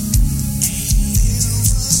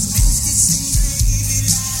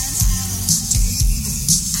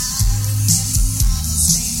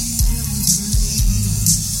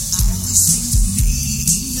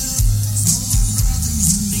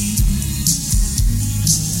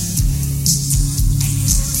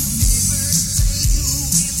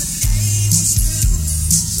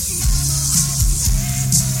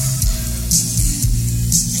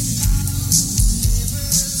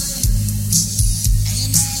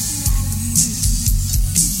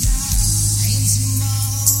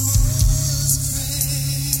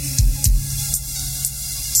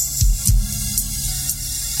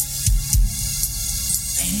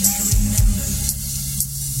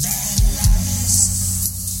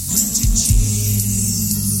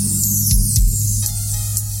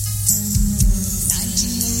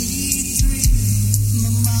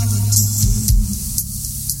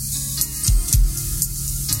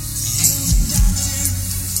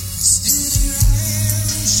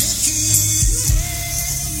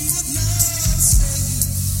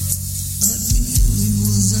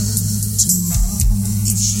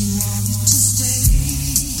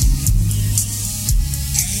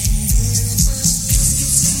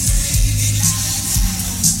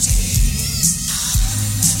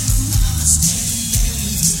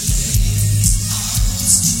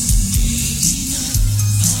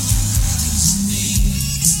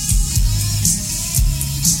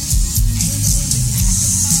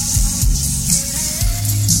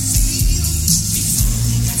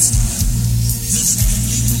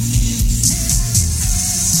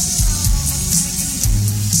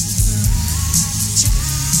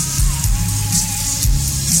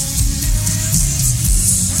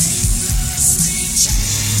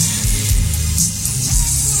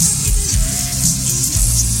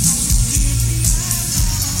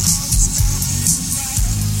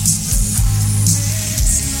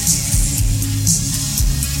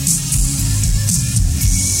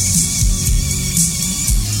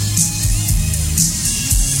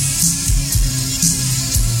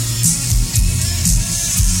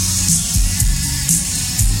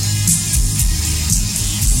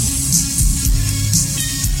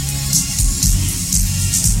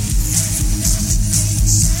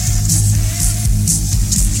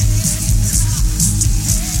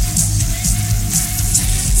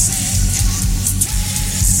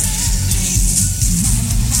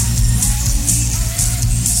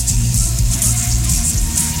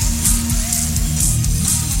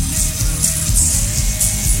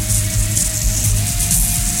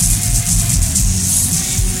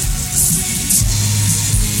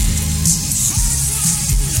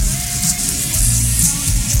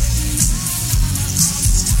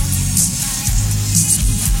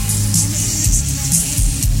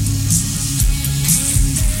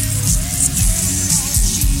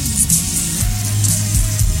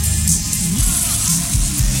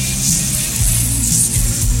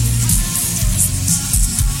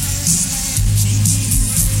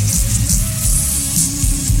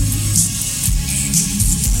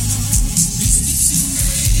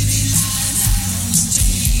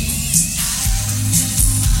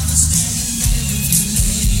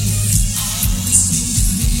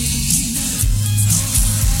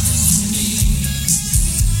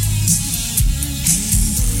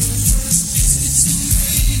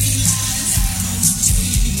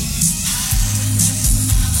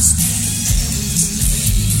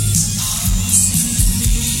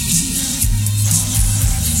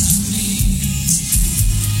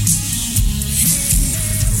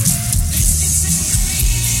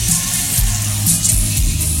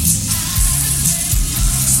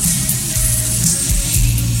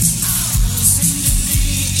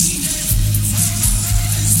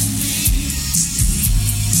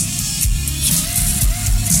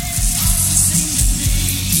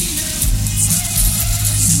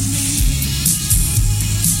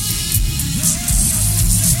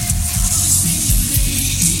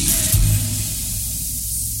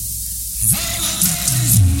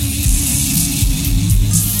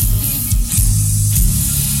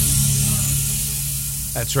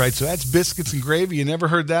 That's right. So that's Biscuits and Gravy. You never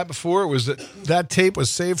heard that before. It was that tape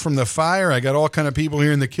was saved from the fire. I got all kind of people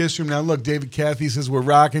here in the Kiss Room. Now, look, David Cathy says we're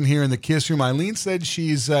rocking here in the Kiss Room. Eileen said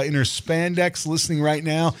she's in her spandex listening right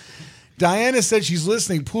now. Diana said she's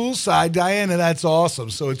listening poolside. Diana, that's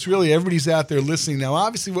awesome. So it's really everybody's out there listening. Now,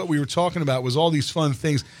 obviously, what we were talking about was all these fun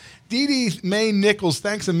things. Dee Dee May Nichols,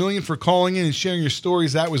 thanks a million for calling in and sharing your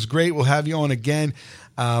stories. That was great. We'll have you on again.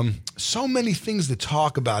 So many things to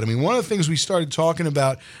talk about. I mean, one of the things we started talking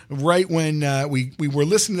about right when we were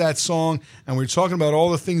listening to that song and we were talking about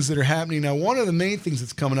all the things that are happening. Now, one of the main things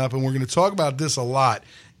that's coming up, and we're going to talk about this a lot,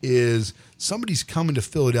 is somebody's coming to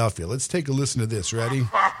Philadelphia. Let's take a listen to this. Ready?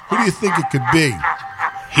 Who do you think it could be?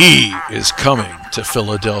 He is coming to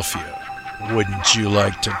Philadelphia. Wouldn't you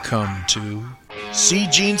like to come too? See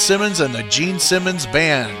Gene Simmons and the Gene Simmons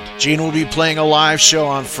Band. Gene will be playing a live show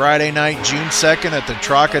on Friday night, June 2nd at the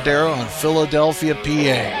Trocadero in Philadelphia, PA.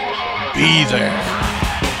 Be there.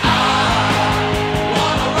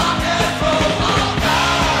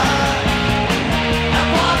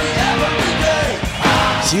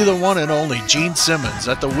 See the one and only Gene Simmons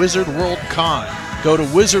at the Wizard World Con. Go to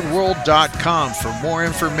wizardworld.com for more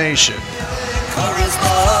information.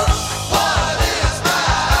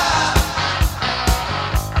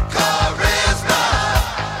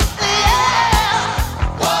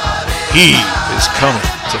 He is coming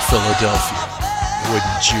to Philadelphia.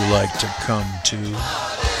 Wouldn't you like to come too?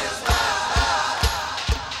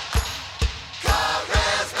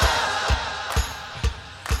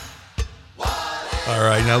 All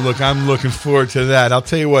right, now look, I'm looking forward to that. I'll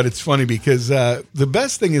tell you what, it's funny because the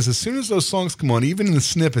best thing is as soon as those songs come on, even in the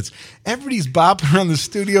snippets, everybody's bopping around the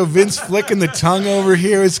studio, Vince flicking the tongue over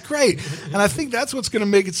here. It's great. And I think that's what's going to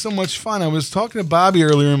make it so much fun. I was talking to Bobby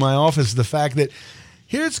earlier in my office, the fact that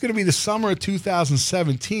here it's going to be the summer of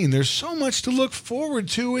 2017. There's so much to look forward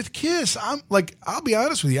to with Kiss. I'll be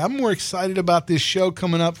honest with you, I'm more excited about this show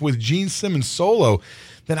coming up with Gene Simmons solo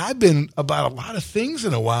than I've been about a lot of things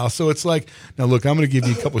in a while. So it's like, now look, I'm going to give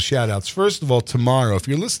you a couple shout outs. First of all, tomorrow, if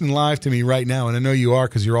you're listening live to me right now, and I know you are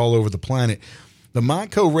because you're all over the planet, the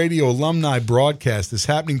Montco Radio alumni broadcast is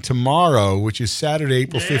happening tomorrow, which is Saturday,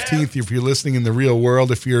 April 15th. If you're listening in the real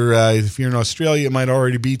world, if you're in Australia, it might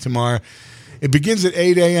already be tomorrow. It begins at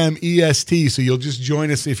 8 a.m. EST, so you'll just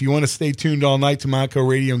join us if you want to stay tuned all night to Montco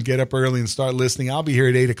Radio and get up early and start listening. I'll be here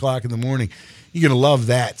at 8 o'clock in the morning. You're going to love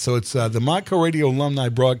that. So it's the Montco Radio alumni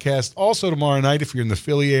broadcast. Also tomorrow night, if you're in the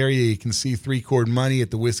Philly area, you can see 3 Chord Money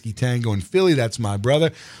at the Whiskey Tango in Philly. That's my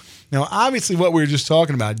brother. Now, obviously, what we were just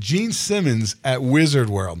talking about, Gene Simmons at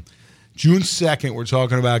Wizard World. June 2nd, we're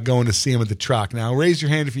talking about going to see him at the Troc. Now, raise your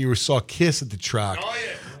hand if you saw Kiss at the Troc. Oh,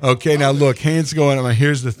 yeah. Okay, now look, hands going up.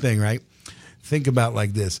 Here's the thing, right? Think about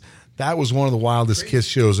like this. That was one of the wildest Kiss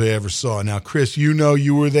shows I ever saw. Now, Chris, you know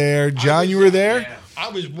you were there. John, you were there? Yeah. I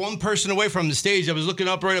was one person away from the stage. I was looking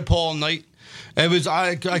up right at Paul all night.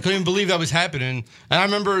 I couldn't believe that was happening. And I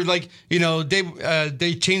remember, they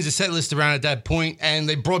changed the set list around at that point, and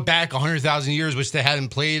they brought back 100,000 Years, which they hadn't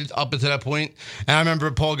played up until that point. And I remember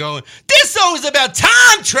Paul going, "This song is about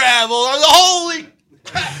time travel." Holy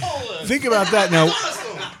crap! Think about that now.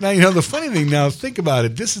 Now, the funny thing, now think about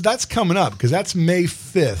it. That's coming up because that's May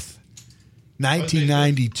 5th,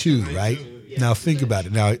 1992, right? Yeah. Now, think about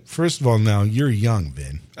it. Now, first of all, now, you're young,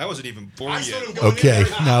 Vin. I wasn't even born yet. Okay,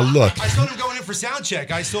 now look. I saw him going in for sound check.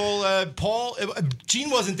 I saw Paul. Gene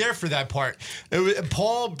wasn't there for that part.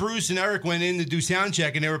 Paul, Bruce, and Eric went in to do sound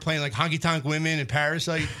check, and they were playing like Honky Tonk Women and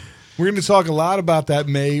Parasite. We're going to talk a lot about that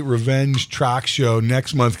May Revenge Troc show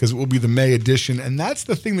next month because it will be the May edition. And that's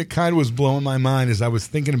the thing that kind of was blowing my mind as I was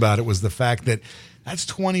thinking about it was the fact that that's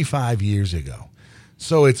 25 years ago.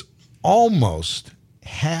 So it's almost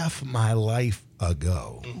half my life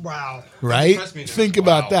ago. Wow. Right? Think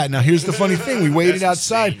about that. Now, here's the funny thing. We waited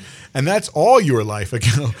outside, and that's all your life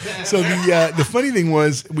ago. So the funny thing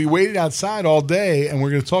was we waited outside all day, and we're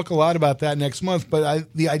going to talk a lot about that next month. But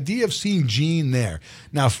the idea of seeing Gene there.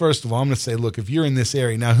 Now, first of all, I'm going to say, look, if you're in this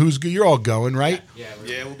area, now you're all going, right? Yeah,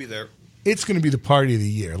 we'll be there. It's going to be the party of the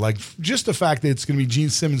year. Like, just the fact that it's going to be Gene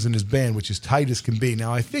Simmons and his band, which is tight as can be.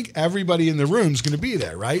 Now, I think everybody in the room is going to be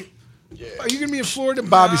there, right? Yeah. Are you going to be in Florida?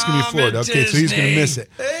 Bobby's going to be in Florida. Okay, so he's going to miss it.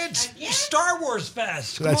 It's Star Wars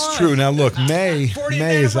Fest. So that's true. Now, look, May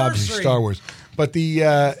is obviously Star Wars. But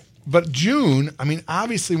but June, I mean,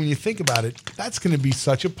 obviously, when you think about it, that's going to be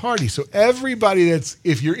such a party. So everybody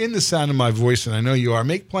if you're in the sound of my voice, and I know you are,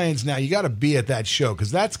 make plans now. You got to be at that show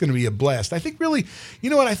because that's going to be a blast. I think really, you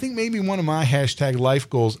know what? I think maybe one of my hashtag life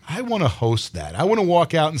goals, I want to host that. I want to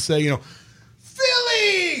walk out and say,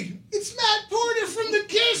 Philly, it's Matt Porter from the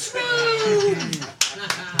Kiss Room.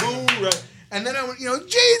 Boom, right. And then I went,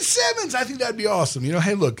 Gene Simmons. Simmons. I think that'd be awesome.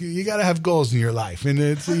 Hey, look, you got to have goals in your life, and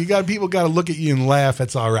people got to look at you and laugh.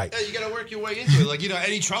 That's all right. Yeah, you got to work your way into it. Like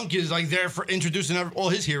Eddie Trunk is like there for introducing all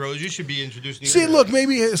his heroes. You should be introducing. See, look,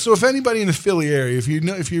 maybe so. If anybody in the Philly area,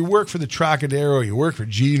 if you work for the Trocadero, or you work for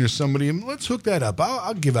Gene or somebody, let's hook that up.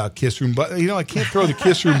 I'll give out Kiss Room buttons. I can't throw the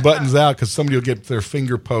Kiss Room buttons out because somebody will get their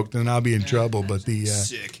finger poked and I'll be in trouble. But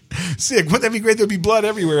sick. Wouldn't that be great? There'd be blood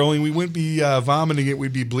everywhere. Only we wouldn't be vomiting it.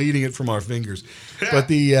 We'd be bleeding it from our fingers. But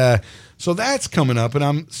so that's coming up, and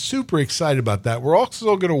I'm super excited about that. We're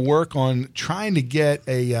also going to work on trying to get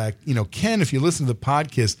a, Ken, if you listen to the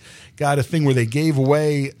podcast, got a thing where they gave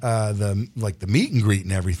away the meet and greet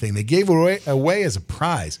and everything. They gave away as a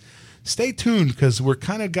prize. Stay tuned because we're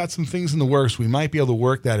kind of got some things in the works. We might be able to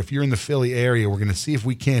work that. If you're in the Philly area, we're going to see if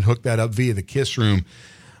we can't hook that up via the Kiss Room.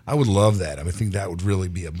 I would love that. I think that would really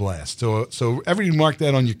be a blast. So everybody mark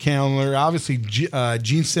that on your calendar. Obviously,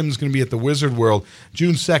 Gene Simmons is going to be at the Wizard World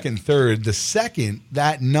June 2nd and 3rd. The 2nd,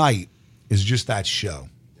 that night, is just that show.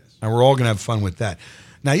 And we're all going to have fun with that.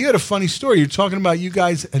 Now, you had a funny story. You're talking about you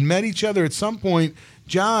guys had met each other at some point.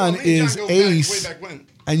 John is Ace. Way back when.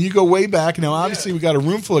 And you go way back. Now, obviously, we got a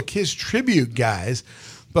room full of Kiss tribute guys.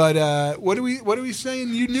 But what are we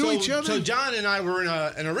saying? You knew each other? So John and I were in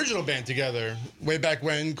an original band together way back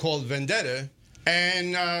when called Vendetta.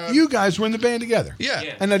 And you guys were in the band together?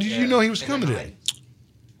 Yeah. And now, did you know he was coming today?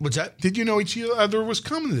 What's that? Did you know each other was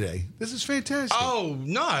coming today? This is fantastic. Oh,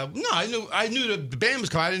 no. I knew the band was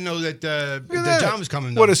coming. I didn't know that John was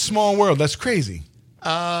coming. What a small world. That's crazy.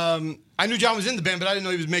 I knew John was in the band, but I didn't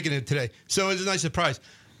know he was making it today. So it was a nice surprise.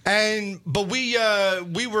 But we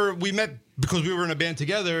met because we were in a band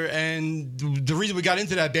together, and the reason we got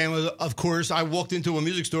into that band was, of course, I walked into a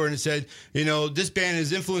music store and it said, this band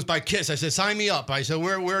is influenced by Kiss. I said, sign me up. I said,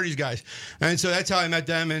 where are these guys? And so that's how I met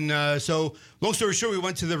them. And so, long story short, we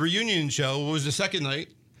went to the reunion show. It was the second night.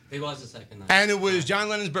 It was the second night. And it was John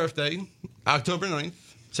Lennon's birthday, October 9th.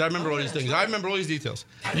 So I remember all these things. I remember all these details.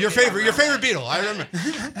 Your favorite Beatle. I remember.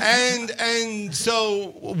 And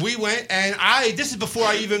so we went, and this is before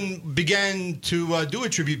I even began to do a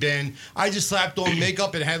tribute band. I just slapped on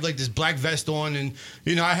makeup and had like this black vest on, and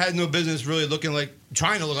I had no business really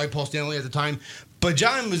trying to look like Paul Stanley at the time. But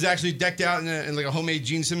John was actually decked out in like a homemade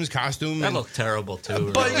Gene Simmons costume. That looked terrible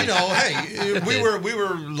too. But hey, we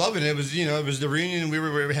were loving it. It was it was the reunion.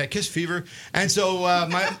 We had Kiss fever, and so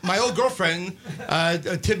my old girlfriend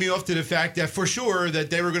tipped me off to the fact that for sure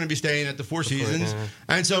that they were going to be staying at the Four Seasons.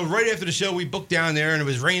 And so right after the show, we booked down there, and it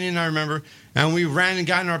was raining. I remember, and we ran and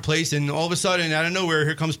got in our place, and all of a sudden, out of nowhere,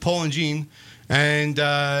 here comes Paul and Gene. And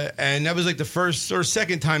that was like the first or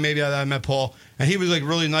second time maybe that I met Paul, and he was like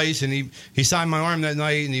really nice, and he signed my arm that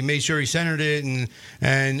night, and he made sure he centered it,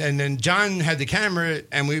 and then John had the camera,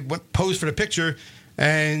 and we posed for the picture,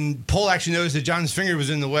 and Paul actually noticed that John's finger was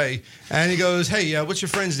in the way, and he goes, hey, what's your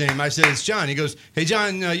friend's name? I said, it's John. He goes, hey,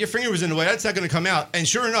 John, your finger was in the way. That's not going to come out. And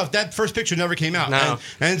sure enough, that first picture never came out. No.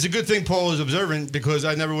 And it's a good thing Paul was observant because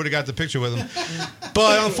I never would have got the picture with him.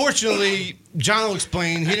 But unfortunately, John will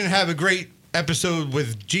explain, he didn't have a great episode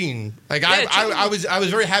with Gene. Like I was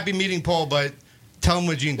very happy meeting Paul, but tell him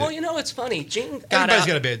what Gene did. Well, it's funny. Gene got Everybody's out.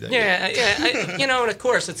 got a bad day. Yeah. And of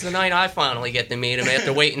course, it's the night I finally get to meet him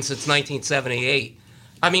after waiting since 1978.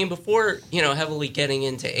 I mean, before heavily getting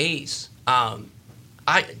into Ace,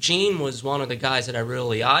 Gene was one of the guys that I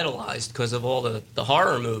really idolized because of all the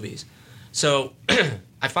horror movies. So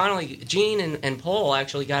I finally, Gene and Paul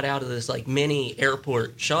actually got out of this like mini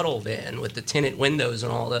airport shuttle van with the tinted windows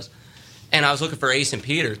and all this. And I was looking for Ace and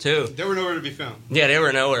Peter, too. They were nowhere to be found. Yeah, they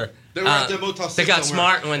were nowhere. They were at the Motel 6 They got somewhere.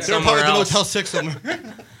 smart and went somewhere else. They were probably at the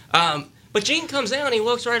Motel 6 somewhere. But Gene comes out and he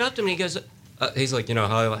walks right up to me. He goes, he's like,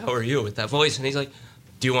 how are you with that voice? And he's like,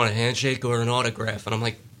 do you want a handshake or an autograph? And I'm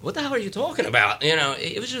like, what the hell are you talking about?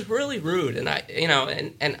 It was just really rude. And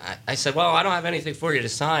I said, well, I don't have anything for you to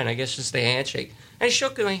sign. I guess just a handshake. And he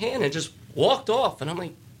shook my hand and just walked off. And I'm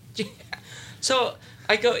like, yeah. So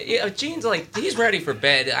I go, Gene's like, he's ready for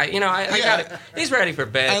bed. He's ready for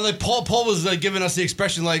bed. And like Paul was giving us the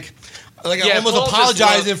expression like Yeah, almost Paul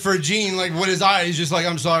apologizing for Gene, like with his eyes, just like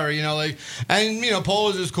I'm sorry, and Paul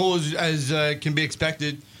is as cool as can be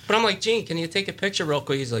expected. But I'm like, Gene, can you take a picture real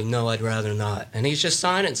quick? He's like, no, I'd rather not. And he's just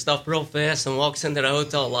signing stuff real fast and walks into the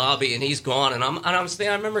hotel lobby and he's gone. And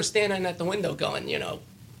I remember standing at the window going,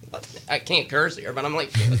 I can't curse here, but I'm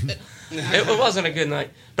like, it wasn't a good night.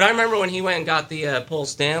 But I remember when he went and got the Paul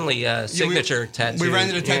Stanley signature tattoo. We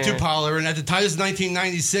rented a tattoo parlor, and at the time, this is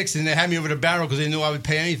 1996, and they had me over the barrel because they knew I would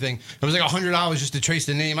pay anything. It was like $100 just to trace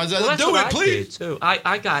the name. I was like, do it, please. Too.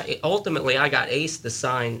 I got Ace to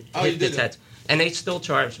sign the tattoo. And they still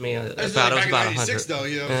charged me about $100.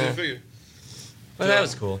 Though, figure. Well, that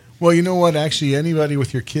was cool. Well, you know what? Actually, anybody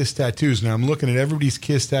with your Kiss tattoos. Now, I'm looking at everybody's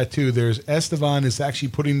Kiss tattoo. There's Estevan is actually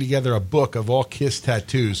putting together a book of all Kiss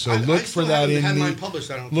tattoos. So look for that in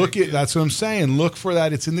the. That's what I'm saying. Look for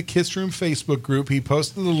that. It's in the Kiss Room Facebook group. He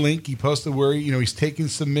posted the link. He posted where he's taking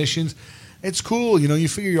submissions. It's cool. You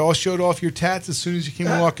figure you all showed off your tats as soon as you came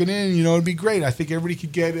walking in. It'd be great. I think everybody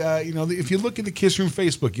could get, if you look at the Kiss Room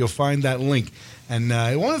Facebook, you'll find that link. And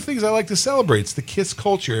one of the things I like to celebrate is the Kiss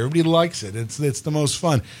culture. Everybody likes it. It's the most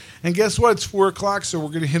fun. And guess what? It's 4 o'clock, so we're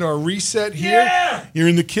going to hit our reset here. Yeah! You're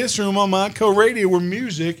in the Kiss Room on Monco Radio, where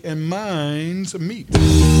music and minds meet.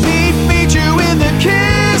 Meet you in the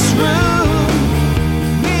Kiss Room.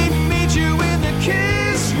 Meet you in the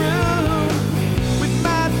Kiss Room with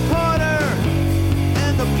Matt Porter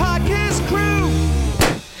and the podcast crew.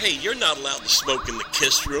 Hey, you're not allowed to smoke in the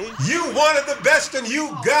Kiss Room. You wanted the best and you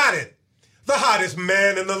got it. The hottest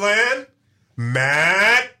man in the land,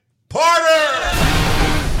 Matt Porter.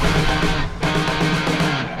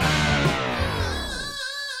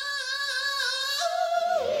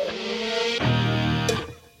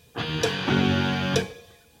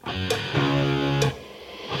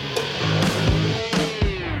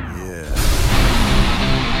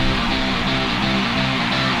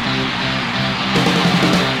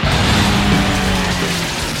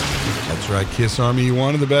 Right, Kiss Army, you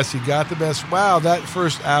wanted the best, you got the best. Wow, that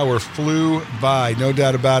first hour flew by, no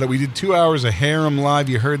doubt about it. We did 2 hours of Harem Live.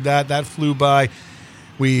 You heard that flew by.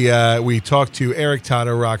 We talked to Eric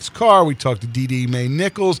Toto Rock's Car. We talked to Dee Mae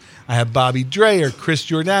Nichols. I have Bobby Dreyer, Chris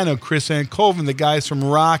Giordano, Chris Ann Colvin. The guys from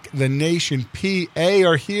Rock the Nation PA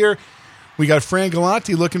are here. We got Fran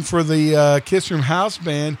Galante looking for the Kiss Room House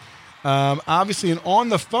Band. Obviously, and on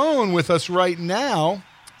the phone with us right now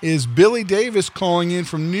is Billy Davis calling in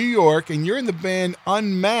from New York, and you're in the band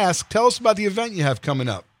Unmasked. Tell us about the event you have coming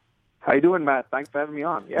up. How you doing, Matt? Thanks for having me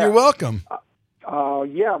on. Yeah. You're welcome.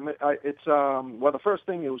 It's the first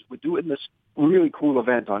thing is we're doing this really cool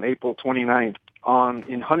event on April 29th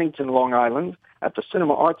in Huntington, Long Island, at the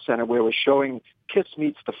Cinema Arts Center, where we're showing Kiss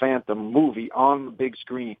Meets the Phantom movie on the big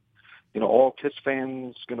screen. All Kiss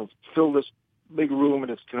fans going to fill this big room,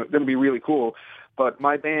 and it's going to be really cool. But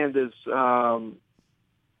my band is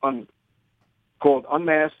called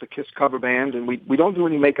Unmasked, the Kiss cover band, and we don't do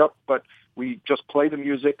any makeup, but we just play the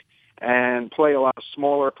music and play a lot of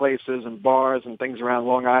smaller places and bars and things around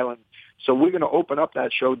Long Island. So we're going to open up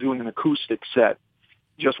that show doing an acoustic set,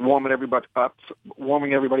 just warming everybody up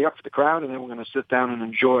for the crowd, and then we're going to sit down and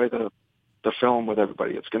enjoy the film with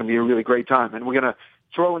everybody. It's going to be a really great time, and we're going to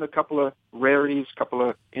throw in a couple of rarities, a couple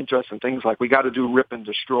of interesting things, like we got to do Rip and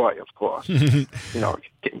Destroy, of course. You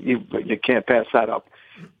can't pass that up.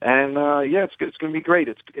 And it's going to be great.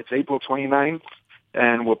 It's April 29th,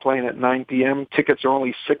 and we're playing at 9 p.m. Tickets are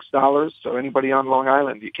only $6, so anybody on Long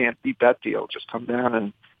Island, you can't beat that deal. Just come down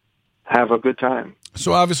and have a good time.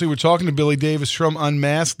 So obviously we're talking to Billy Davis from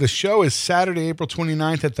Unmasked. The show is Saturday, April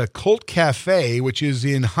 29th at the Colt Cafe, which is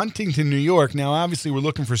in Huntington, New York. Now, obviously, we're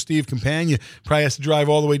looking for Steve Campagna. Probably has to drive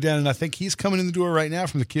all the way down, and I think he's coming in the door right now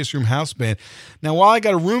from the Kiss Room House Band. Now, while I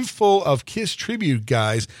got a room full of Kiss tribute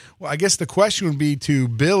guys, well, I guess the question would be to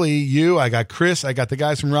Billy, you, I got Chris, I got the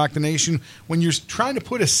guys from Rock the Nation. When you're trying to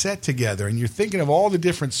put a set together and you're thinking of all the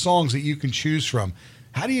different songs that you can choose from,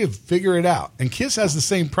 how do you figure it out? And Kiss has the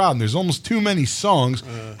same problem. There's almost too many songs.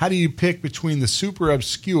 How do you pick between the super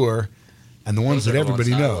obscure and the ones that everybody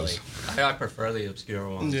knows? I prefer the obscure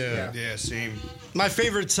ones. Yeah, same. My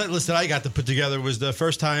favorite set list that I got to put together was the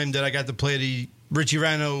first time that I got to play the Richie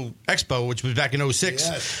Rano Expo, which was back in 06.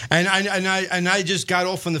 Yes. And I just got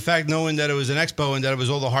off on the fact knowing that it was an expo and that it was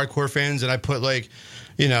all the hardcore fans, and I put we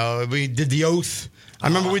did The Oath. I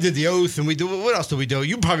remember we did The Oath, and what else did we do?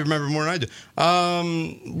 You probably remember more than I do.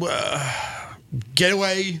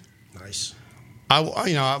 Getaway. Nice. I Want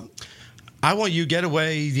You,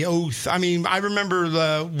 Getaway, The Oath. I mean, I remember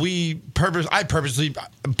I purposely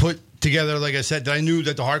put together, like I said, that I knew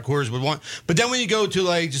that the hardcores would want. But then when you go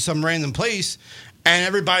to just some random place and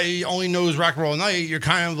everybody only knows Rock and Roll Night, you're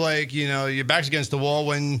kind of your back's against the wall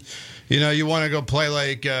when you want to go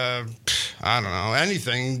play I don't know,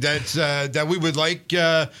 anything that's that we would like.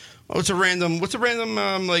 What's a random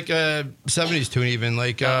 70s tune even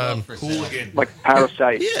Hooligan, like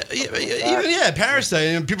Parasite. Yeah,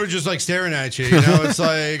 Parasite, and people are just staring at you. It's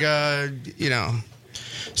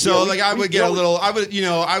So I would get a little.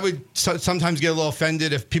 I would sometimes get a little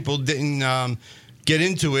offended if people didn't get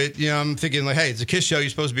into it. I'm thinking hey, it's a Kiss show. You're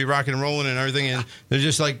supposed to be rocking and rolling and everything, and they're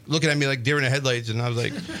just looking at me like deer in the headlights. And I was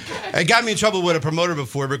like, it got me in trouble with a promoter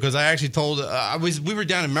before because I actually told we were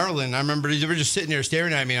down in Maryland. I remember they were just sitting there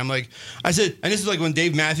staring at me. And I said, and this is when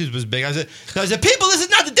Dave Matthews was big. I said, people, this is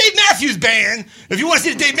not the Dave Matthews Matthews Band. If you want to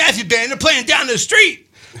see the Dave Matthews Band, they're playing down the street.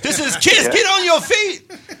 This is Kiss. Get on your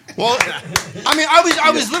feet. Well, I mean,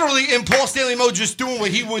 I was literally in Paul Stanley mode, just doing what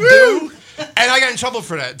he would do, and I got in trouble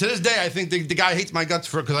for that. To this day, I think the guy hates my guts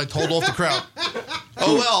for it because I told off the crowd.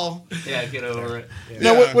 Oh well. Yeah, get over it.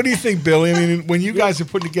 Now, what do you think, Billy? I mean, when you guys are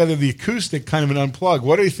putting together the acoustic, kind of an unplug,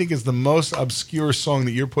 what do you think is the most obscure song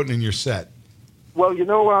that you're putting in your set? Well, we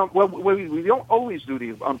don't always do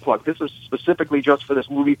the unplugged. This is specifically just for this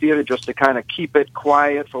movie theater, just to kind of keep it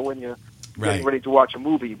quiet for when you're getting ready to watch a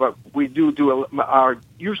movie. But we do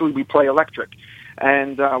usually we play electric.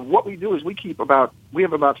 And what we do is we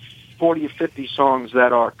have about 40 or 50 songs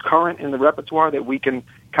that are current in the repertoire that we can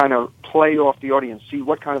kind of play off the audience, see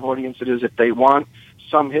what kind of audience it is if they want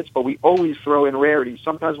some hits, but we always throw in rarities.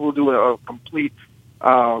 Sometimes we'll do a complete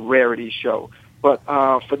rarity show. But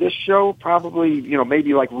for this show, probably,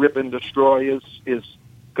 maybe like Rip and Destroy is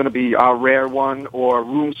going to be our rare one, or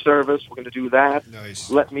Room Service. We're going to do that. Nice.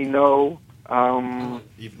 Let Me Know.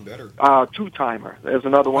 Even better. Two-Timer. There's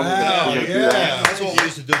another one. Wow, we're gonna do that. That's what we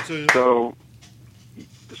used to do too.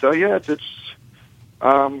 So yeah, it's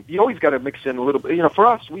you always got to mix in a little bit. For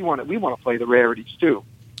us, we want to play the rarities too,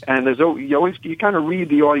 and you kind of read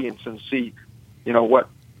the audience and see,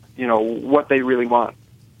 what they really want.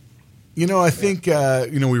 I think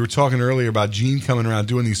we were talking earlier about Gene coming around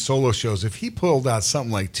doing these solo shows. If he pulled out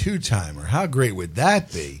something like Two-Timer, how great would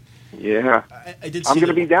that be? Yeah, I'm going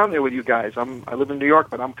to be down there with you guys. I live in New York,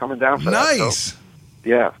 but I'm coming down for that. Nice. So,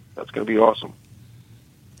 yeah, that's going to be awesome.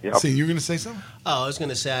 Yep. See, you were going to say something? Oh, I was going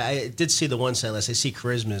to say, I did see the one set list. I see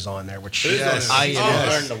Charisma's on there, which I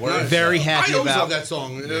am very happy I always about. love that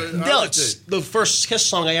song. No, it's the first Kiss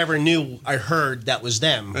song I ever knew I heard that was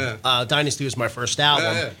them. Yeah. Dynasty was my first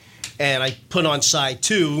album. Yeah. And I put on side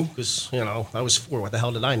 2, because, I was 4. What the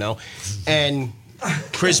hell did I know? And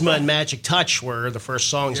Charisma and Magic Touch were the first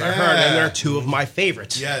songs I heard, and they're 2 of my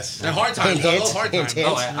favorites. Yes. And Hard Times. I love Hard Times.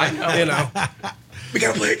 I know. We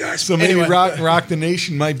got to play it, guys. So maybe Rock the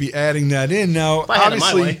Nation might be adding that in. Now,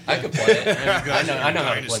 obviously, I could play it. I know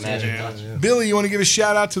how to play Magic Touch. Billy, you want to give a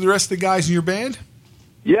shout-out to the rest of the guys in your band?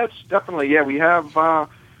 Yes, definitely. Yeah, we have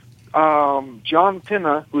John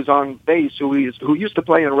Pinna, who's on bass, who used to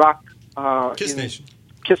play in rock. Kiss Nation.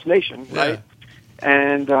 Kiss Nation, right?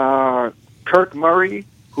 And Kirk Murray,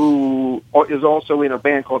 who is also in a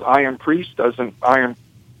band called Iron Priest, does an Iron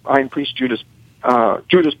Priest Judas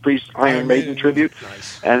Priest Iron Maiden tribute.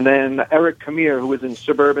 Nice. And then Eric Camille, who is in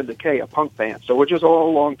Suburban Decay, a punk band. So we're just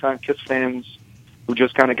all longtime Kiss fans who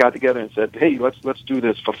just kind of got together and said, "Hey, let's do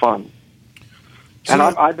this for fun." So and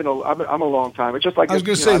I'm a long time. It's just like I was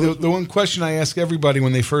going to say the one question I ask everybody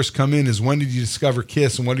when they first come in is, when did you discover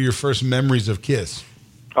Kiss, and what are your first memories of Kiss?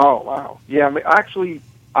 Oh wow, yeah. I mean, actually,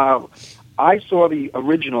 I saw the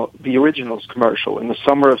originals commercial in the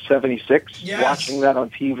summer of '76. Yes. Watching that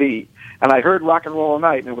on TV, and I heard Rock and Roll All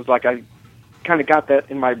Night, and it was like I kind of got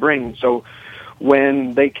that in my brain. So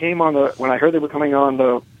when they came on when I heard they were coming on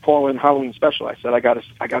the Paul and Halloween special, I said I got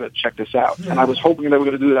to check this out. And I was hoping they were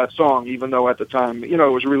going to do that song, even though at the time, it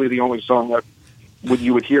was really the only song that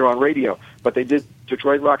you would hear on radio. But they did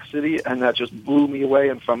Detroit Rock City, and that just blew me away.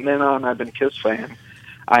 And from then on, I've been a Kiss fan.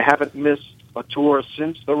 I haven't missed a tour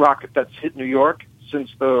since the rock that's hit New York, since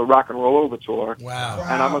the Rock and Roll Over tour. Wow.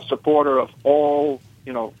 And I'm a supporter of all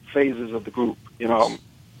phases of the group.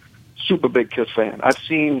 Super big Kiss fan. I've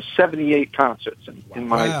seen 78 concerts in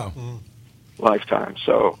my lifetime.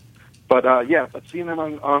 So, but I've seen them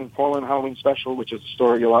on Paul and Halloween special, which is a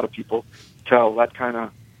story a lot of people tell. That kind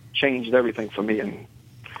of changed everything for me, and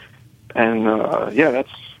that's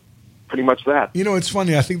pretty much that. It's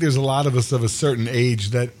funny. I think there's a lot of us of a certain age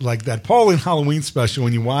that like that Paul and Halloween special.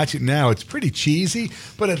 When you watch it now, it's pretty cheesy,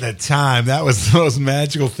 but at the time, that was the most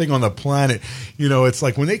magical thing on the planet. It's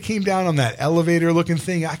like when they came down on that elevator-looking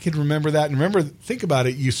thing. I could remember that, and think about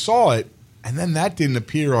it. You saw it, and then that didn't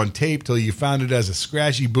appear on tape till you found it as a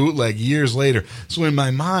scratchy bootleg years later. So in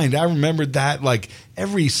my mind, I remembered that like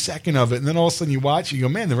every second of it, and then all of a sudden you watch it, you go,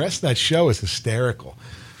 man, the rest of that show is hysterical.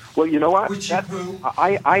 Well, you know what?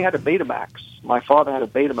 I had a Betamax. My father had a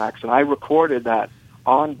Betamax, and I recorded that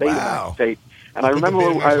on Betamax tape. And I remember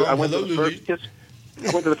I went to the first Kiss.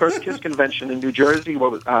 I went to the first Kiss convention in New Jersey.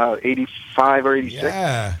 What was 85 or 86?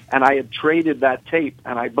 Yeah. And I had traded that tape,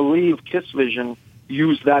 and I believe Kiss Vision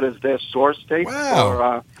used that as their source tape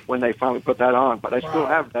for when they finally put that on. But I still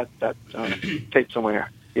have that tape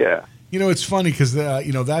somewhere. Yeah. It's funny because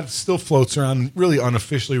that still floats around, really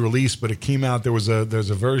unofficially released, but it came out. There's a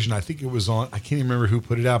version. I think it was on. I can't even remember who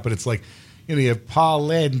put it out, but it's like you have Paul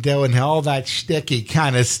Lynde doing all that sticky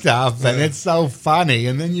kind of stuff, and it's so funny.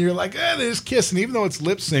 And then you're like, there's Kiss. And even though it's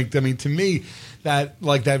lip synced, I mean, to me,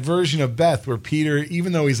 that version of Beth where Peter,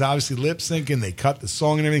 even though he's obviously lip syncing, they cut the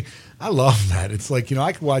song and everything. I love that. It's like,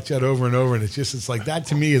 I could watch that over and over, and it's like that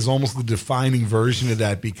to me is almost the defining version of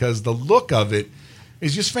that, because the look of it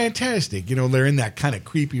is just fantastic. They're in that kind of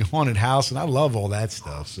creepy haunted house, and I love all that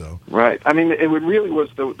stuff. So right. I mean, it really was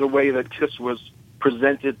the way that Kiss was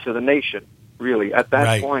presented to the nation. Really, at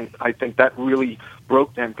that point, I think that really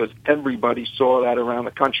broke them, because everybody saw that around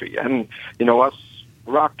the country, and us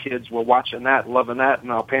rock kids were watching that, loving that,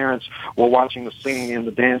 and our parents were watching the singing and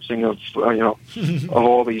the dancing of of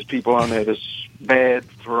all these people on there. This bad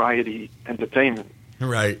variety entertainment.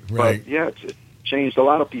 Right. But yeah, it changed a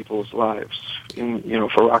lot of people's lives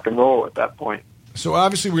for rock and roll at that point. So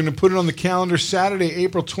obviously we're going to put it on the calendar Saturday,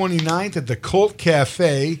 April 29th at the Colt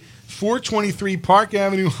Cafe, 423 Park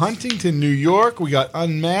Avenue, Huntington, New York. We got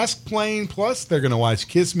Unmasked playing, plus they're going to watch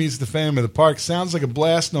Kiss Meets the Phantom of the Park. Sounds like a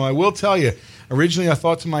blast. No, I will tell you, originally I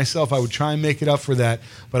thought to myself I would try and make it up for that,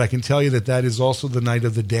 but I can tell you that is also the night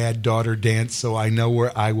of the dad-daughter dance, so I know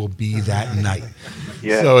where I will be that night.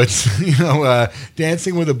 Yeah. So it's,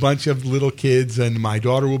 dancing with a bunch of little kids, and my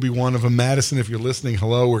daughter will be one of them. Madison, if you're listening,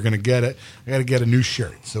 hello, we're going to get it. I got to get a new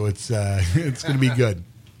shirt, so it's going to be good.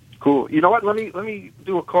 Cool. You know what? Let me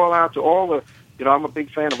do a call out to all the. I'm a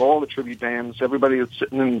big fan of all the tribute bands. Everybody that's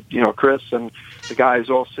sitting in, Chris and the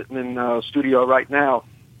guys all sitting in studio right now.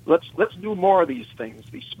 Let's do more of these things,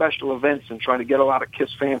 these special events, and trying to get a lot of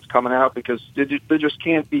Kiss fans coming out, because there just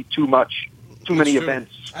can't be too many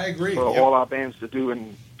events. I agree. For all our bands to do,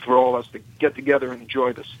 and for all of us to get together and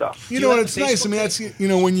enjoy this stuff. It's nice. I mean, that's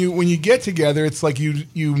when you get together, it's like you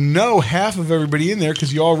know half of everybody in there,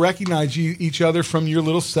 because you all recognize each other from your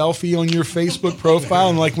little selfie on your Facebook profile,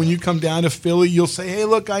 and like when you come down to Philly, you'll say, "Hey,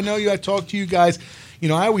 look, I know you. I talked to you guys."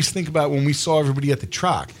 I always think about when we saw everybody at the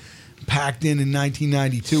Troc, packed in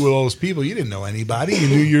 1992 with all those people. You didn't know anybody. You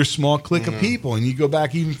knew your small clique of people. And you go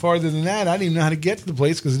back even farther than that. I didn't even know how to get to the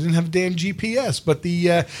place because I didn't have a damn GPS. But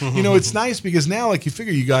it's nice because now, like, you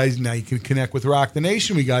figure you guys, now you can connect with Rock the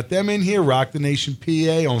Nation. We got them in here, Rock the Nation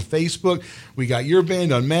PA on Facebook. We got your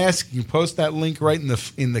band Unmasked. You can post that link right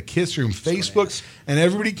in the Kiss Room Facebook, and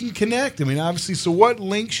everybody can connect. I mean, obviously. So what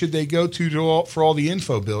link should they go to for all the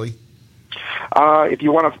info, Billy? If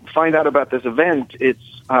you want to find out about this event, it's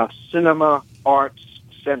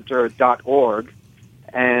cinemaartscenter.org.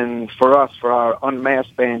 And for us, for our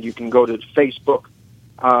Unmasked band, you can go to Facebook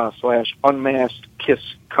 /Unmasked Kiss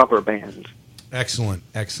Cover Band. Excellent.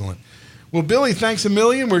 Well, Billy, thanks a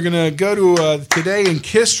million. We're going to go to Today in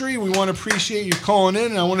History. We want to appreciate you calling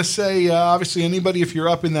in. And I want to say, obviously, anybody, if you're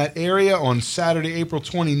up in that area on Saturday, April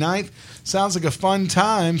 29th, sounds like a fun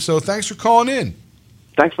time. So thanks for calling in.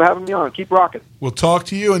 Thanks for having me on. Keep rocking. We'll talk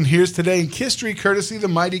to you. And here's Today in History, courtesy of the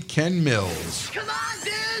mighty Ken Mills. Come on,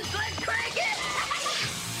 dudes. Let's crank it.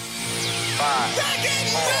 5, 4,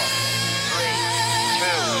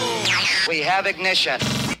 3, 2. We have ignition.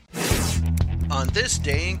 On This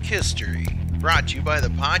Day in History, brought to you by the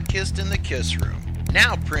Podkist in the Kiss Room.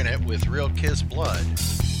 Now print it with real Kiss blood.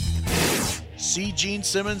 See Gene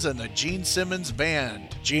Simmons and the Gene Simmons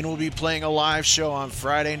Band. Gene will be playing a live show on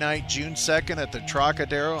Friday night, June 2nd at the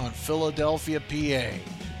Trocadero in Philadelphia, PA.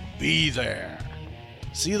 Be there.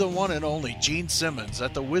 See the one and only Gene Simmons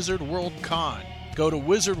at the Wizard World Con. Go to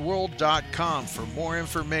wizardworld.com for more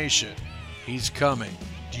information. He's coming.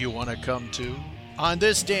 Do you want to come too? On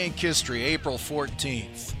This Day in History, April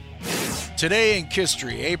 14th. Today in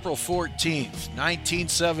History, April 14th,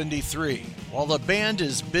 1973. While the band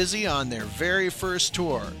is busy on their very first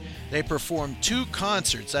tour, they performed 2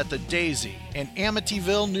 concerts at the Daisy in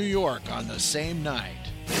Amityville, New York on the same night.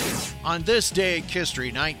 On This Day in History,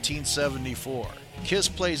 1974, Kiss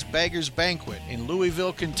plays Beggar's Banquet in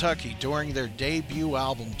Louisville, Kentucky during their debut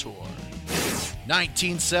album tour.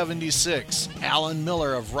 1976, Alan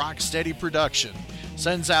Miller of Rocksteady Production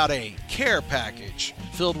sends out a care package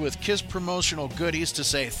filled with Kiss promotional goodies to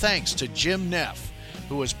say thanks to Jim Neff,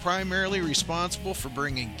 who was primarily responsible for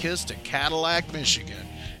bringing Kiss to Cadillac, Michigan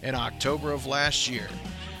in October of last year.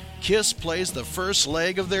 Kiss plays the first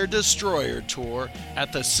leg of their Destroyer tour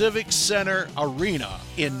at the Civic Center Arena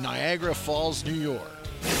in Niagara Falls, New York.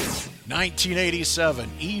 1987,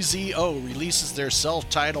 EZO releases their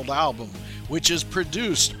self-titled album, which is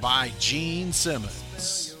produced by Gene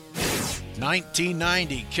Simmons.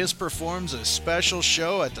 1990, Kiss performs a special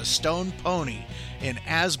show at the Stone Pony in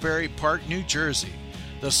Asbury Park, New Jersey.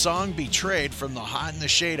 The song Betrayed from the Hot in the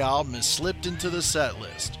Shade album is slipped into the set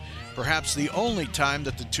list, perhaps the only time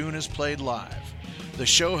that the tune is played live. The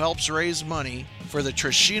show helps raise money for the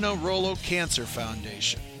Trishino Rollo Cancer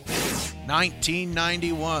Foundation.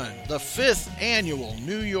 1991, the 5th annual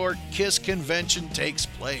New York KISS Convention takes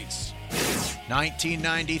place.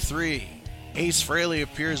 1993, Ace Frehley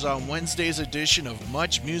appears on Wednesday's edition of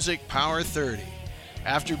Much Music Power 30.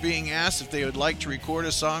 After being asked if they would like to record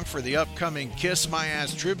a song for the upcoming Kiss My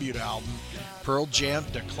Ass tribute album, Pearl Jam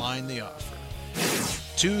declined the offer.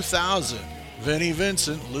 2000, Vinnie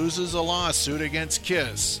Vincent loses a lawsuit against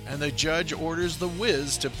Kiss, and the judge orders The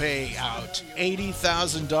Wiz to pay out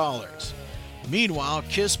 $80,000. Meanwhile,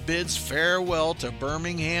 Kiss bids farewell to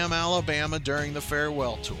Birmingham, Alabama during the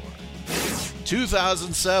farewell tour.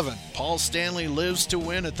 2007, Paul Stanley lives to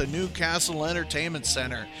win at the Newcastle Entertainment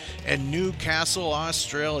Centre in Newcastle,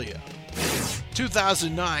 Australia.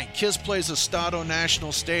 2009, Kiss plays Estado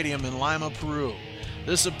National Stadium in Lima, Peru.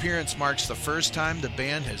 This appearance marks the first time the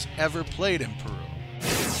band has ever played in Peru.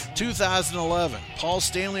 2011, Paul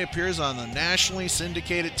Stanley appears on the nationally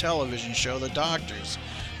syndicated television show The Doctors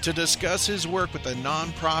to discuss his work with the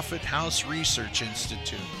non-profit House Research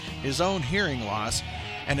Institute, his own hearing loss,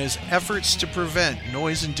 and his efforts to prevent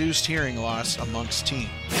noise-induced hearing loss amongst teens.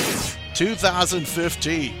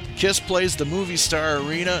 2015, Kiss plays the Movie Star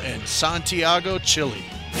Arena in Santiago, Chile.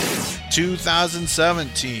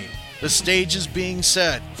 2017, the stage is being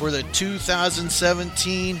set for the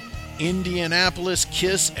 2017 Indianapolis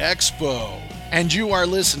Kiss Expo. And you are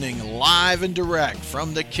listening live and direct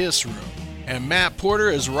from the Kiss Room. And Matt Porter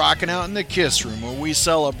is rocking out in the Kiss Room, where we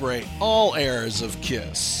celebrate all eras of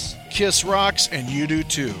Kiss. Kiss rocks, and you do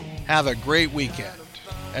too. Have a great weekend.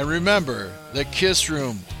 And remember, the Kiss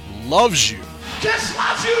Room loves you. Kiss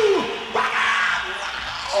loves you! Rock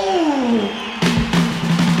on!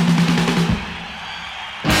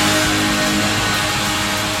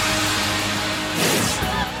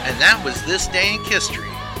 And that was This Day in History,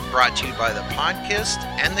 brought to you by the Podkiss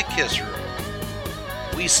and the Kiss Room.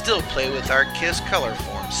 We still play with our Kiss color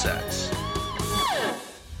form sets.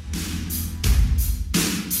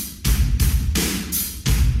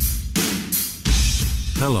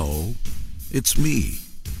 Hello, it's me.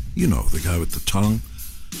 You know, the guy with the tongue.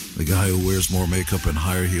 The guy who wears more makeup and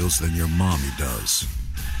higher heels than your mommy does.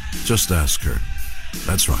 Just ask her.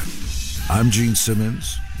 That's right. I'm Gene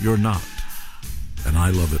Simmons, you're not. And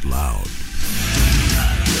I love it loud.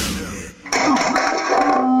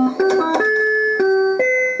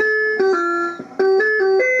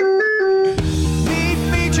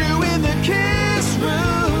 Meet you in the Kiss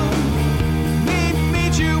Room.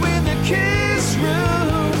 Meet you in the Kiss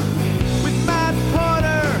Room with Matt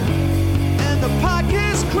Porter and the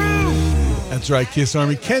Podkiss crew. That's right, Kiss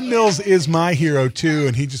Army. Ken Mills is my hero, too,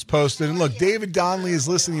 and he just posted. And look, David Donnelly is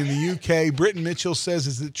listening in the UK. Britton Mitchell says,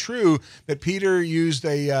 is it true that Peter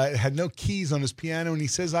had no keys on his piano? And he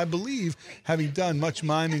says, I believe, having done much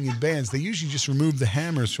miming in bands, they usually just remove the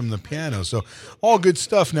hammers from the piano. So all good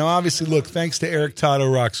stuff. Now, obviously, look, thanks to Eric Toto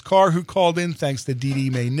Rocks Carr, who called in. Thanks to Dee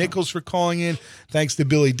Dee Mae Nichols for calling in. Thanks to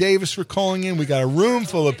Billy Davis for calling in. We got a room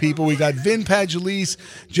full of people. We got Vin Pagelis,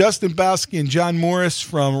 Justin Bowski, and John Morris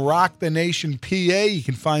from Rock the Nation PA. You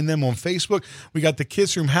can find them on Facebook. We got the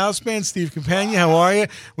Kiss Room House Band, Steve Campagna. How are you?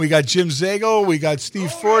 We got Jim Zago. We got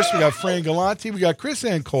Steve Force. We got Fran Galante. We got Chris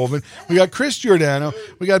Ann Colvin. We got Chris Giordano.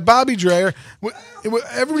 We got Bobby Dreyer.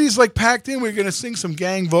 Everybody's like packed in. We're going to sing some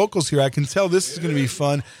gang vocals here. I can tell this is going to be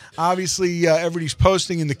fun. Obviously, everybody's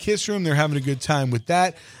posting in the Kiss Room. They're having a good time with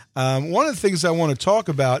that. One of the things I want to talk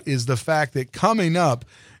about is the fact that coming up,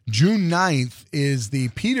 June 9th is the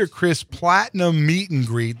Peter Criss Platinum Meet and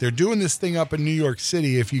Greet. They're doing this thing up in New York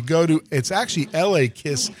City. If you go to, it's actually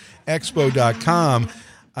lakissexpo.com.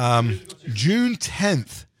 June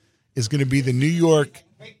 10th is going to be the New York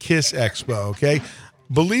Kiss Expo, okay?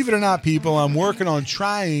 Believe it or not, people, I'm working on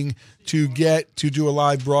trying to get to do a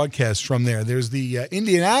live broadcast from there. There's the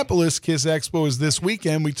Indianapolis Kiss Expo is this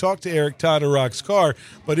weekend. We talked to Eric Toto Rocks Carr,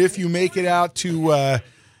 but if you make it out to...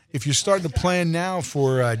 if you're starting to plan now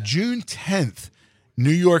for June 10th, New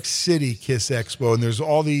York City Kiss Expo, and there's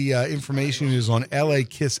all the information is on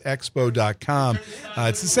lakissexpo.com.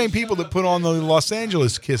 It's the same people that put on the Los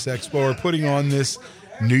Angeles Kiss Expo are putting on this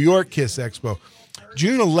New York Kiss Expo.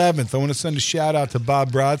 June 11th, I want to send a shout-out to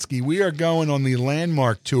Bob Brodsky. We are going on the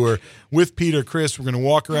Landmark Tour with Peter Criss. We're going to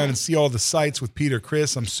walk around and see all the sites with Peter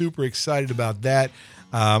Criss. I'm super excited about that.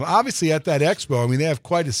 Obviously, at that expo, I mean, they have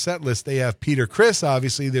quite a set list. They have Peter Criss,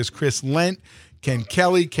 obviously. There's Chris Lent, Ken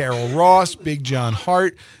Kelly, Carol Ross, Big John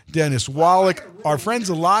Hart, Dennis Wallach. Our friends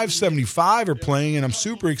Alive 75 are playing, and I'm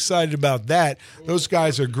super excited about that. Those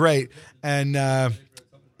guys are great. And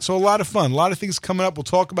so a lot of fun. A lot of things coming up. We'll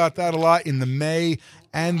talk about that a lot in the May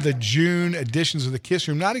and the June editions of the Kiss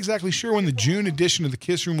Room. Not exactly sure when the June edition of the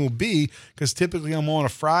Kiss Room will be, because typically I'm on a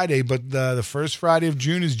Friday, but the first Friday of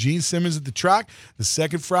June is Gene Simmons at the Troc. The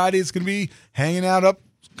second Friday it's going to be hanging out up,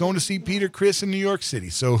 going to see Peter Criss in New York City.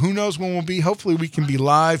 So who knows when we'll be. Hopefully we can be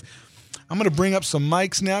live. I'm going to bring up some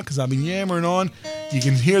mics now because I've been yammering on. You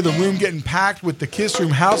can hear the room getting packed with the Kiss Room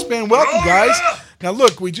house band. Welcome, guys. Now,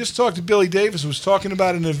 look, we just talked to Billy Davis, who was talking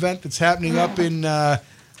about an event that's happening up in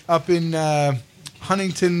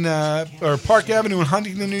Huntington, or Park Avenue in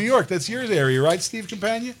Huntington, New York. That's your area, right, Steve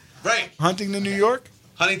Campagna? Right. Huntington, New York?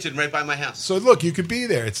 Huntington, right by my house. So, look, you could be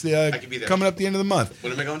there. It's I could be there. Coming up the end of the month.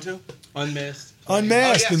 What am I going to? Unmasked.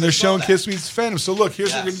 Unmasked, yes, and they're I saw showing that. Kiss Meets Phantom. So look,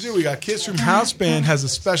 here's what we're going to do. We got Kiss Room House Band has a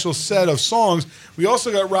special set of songs. We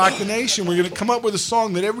also got Rock the Nation. We're going to come up with a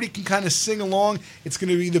song that everybody can kind of sing along. It's going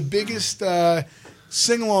to be the biggest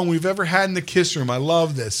sing-along we've ever had in the Kiss Room. I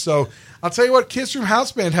love this. So I'll tell you what, Kiss Room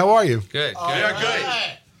House Band, how are you? Good. We are good.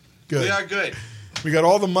 Good. We are good. We got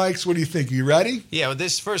all the mics. What do you think? Are you ready? Yeah, well,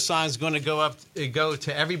 this first song is going to go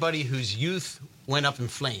to everybody whose youth went up in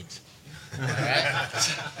flames. All right?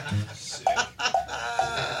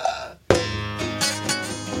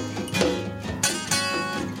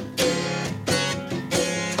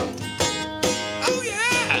 Oh,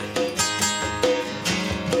 yeah.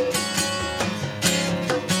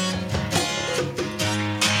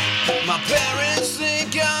 My parents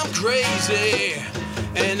think I'm crazy,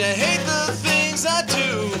 and they hate the things I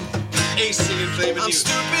do. I'm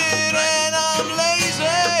stupid and I'm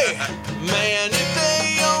lazy. Man, if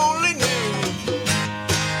they only knew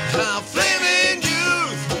how flaming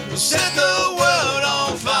youth will set the world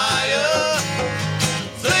on fire.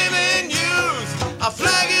 Flaming youth, our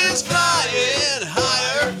flag is flying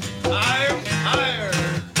higher, higher, higher.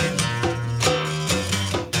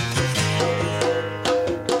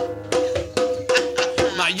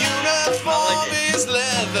 My uniform is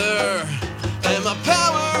leather, and my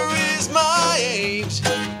power is my age.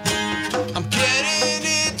 I'm getting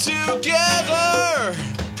it together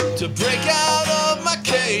to break out of my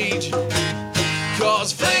cage.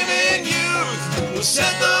 'Cause flaming youth will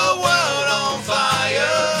set the world on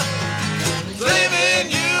fire.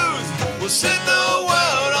 Flaming youth will set the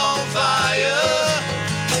world on fire.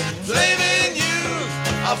 Flaming youth,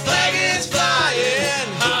 our flag is flying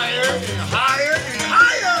higher and higher and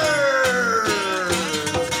higher.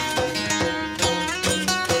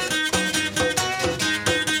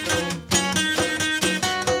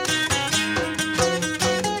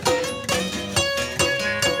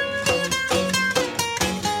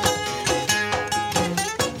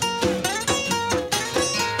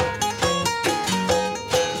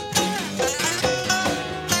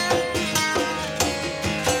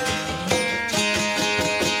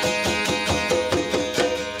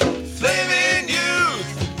 Flaming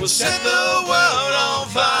youth will set the world on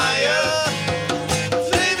fire.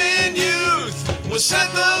 Flaming youth will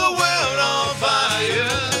set the world on fire.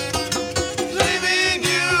 Flaming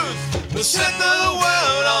youth will set the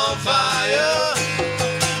world on fire.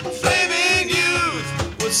 Flaming youth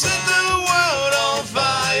will set the world on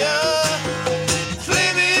fire.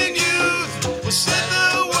 Flaming youth will set the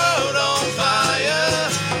world on fire.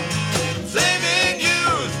 Flaming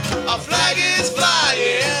youth, our flag is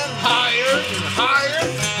flying higher and higher,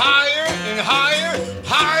 higher and higher,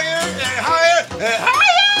 higher and higher and higher.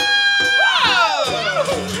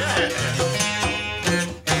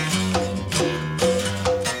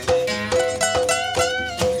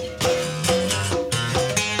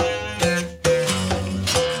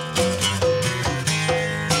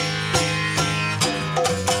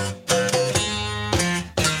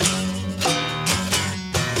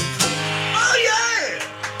 Oh yeah!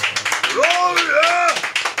 Oh yeah!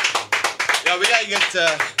 Yeah, we gotta get.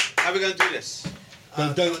 How we gonna do this?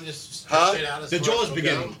 Dun, dun. Huh? The jaw's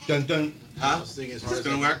beginning. Dun, dun. Huh? Is this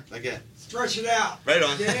gonna work? Like that? Stretch it out. Right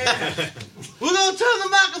on. Yeah. We're gonna turn the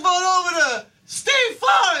microphone over to Steve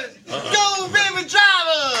Forrest. Go, baby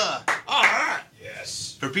driver. All right.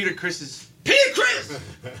 Yes. For Peter Criss's. Peter Criss.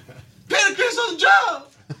 Peter Criss on the drum.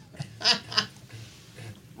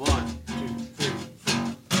 1, 2, 3.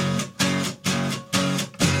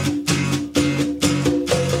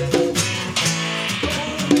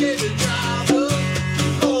 Baby driver,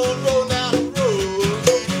 Lord, roll down the road.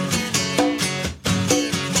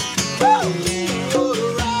 Woo!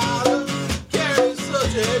 Rider, carrying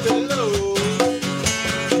such a heavy load.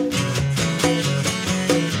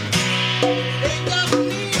 Ain't got no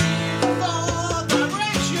need for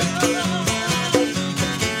direction.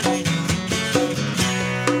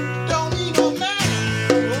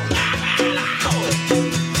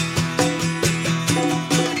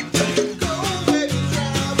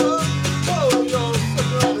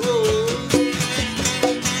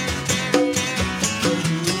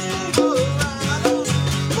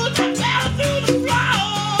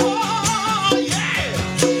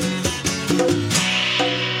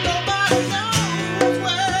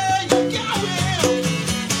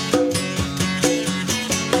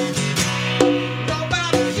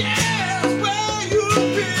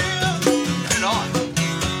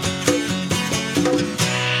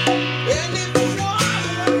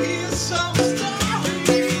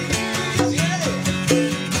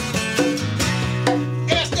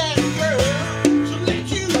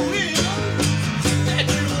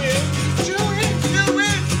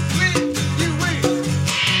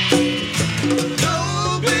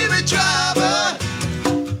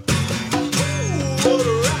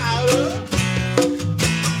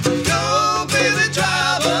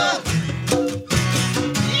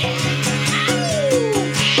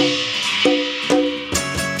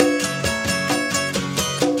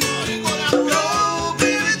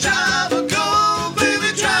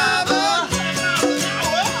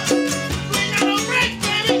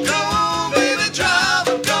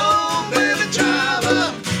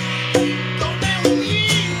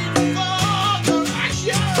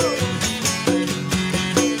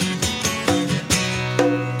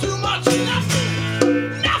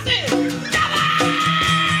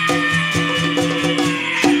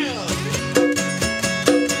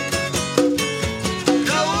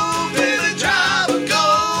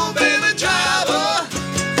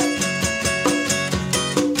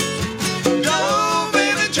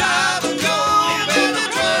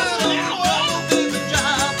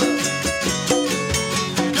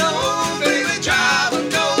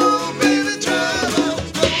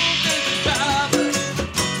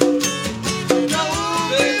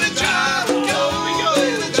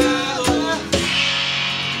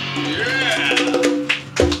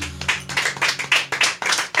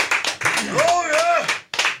 Oh, yeah.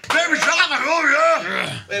 Baby Driver, oh,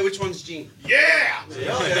 yeah. Hey, which one's Gene? Yeah. Oh,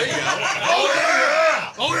 there you go. Oh,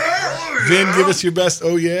 yeah. Oh, yeah. Vin, give us your best.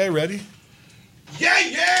 Oh yeah, ready? Yeah,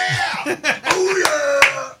 yeah. Oh,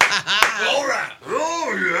 yeah. All right.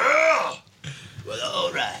 Oh, yeah. Well,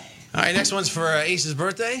 all right. All right, next one's for Ace's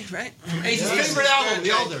birthday, right? Ace's favorite album,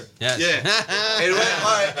 The Elder. Yes. Yeah. And all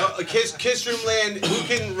right, Kiss Room Land. Who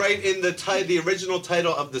can write in the original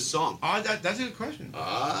title of the song? That's a good question.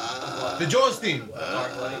 The Jaws theme.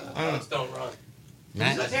 Don't run.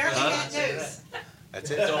 That's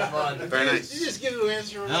it. Don't run. Very nice. Did you just give it an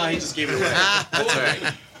answer? No, he just gave it away. That's all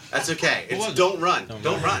right. That's okay. It's Don't Run.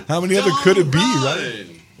 Don't Run. How many other could it be, right?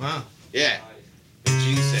 Wow. Yeah. And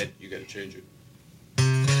Gene said, you got to change it.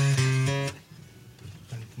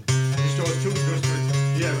 Jaws 2 goes first.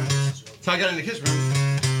 Yeah, right. So I got in the Kiss Room.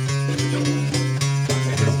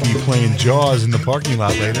 We'll be playing Jaws in the parking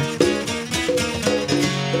lot later.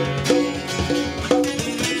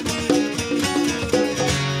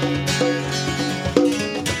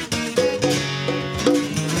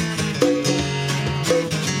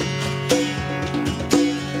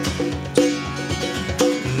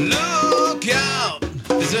 Look out,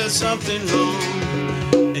 is there something wrong?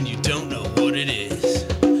 And you don't know what it is.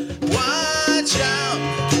 Watch out,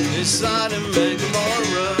 it's Sodom and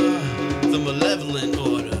Gomorrah, the malevolent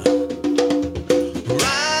order.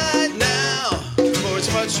 Right now, before it's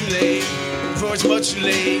much too late, before it's much too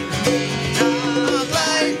late. Dark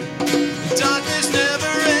light, darkness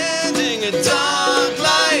never ending, a dark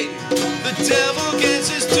light. The devil gets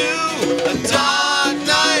his due, a dark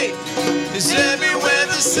night is everywhere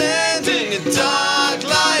descending, a dark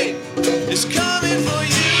light is coming for you.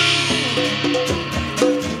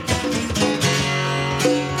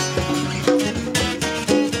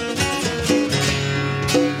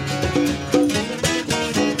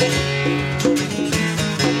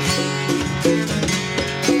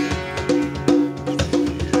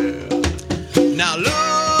 Now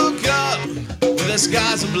look up, where the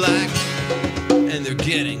skies are black and they're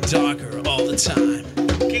getting darker all the time.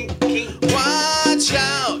 Watch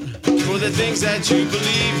out for the things that you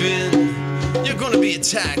believe in. You're gonna be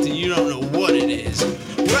attacked and you don't know what it is.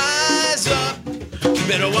 Rise up, you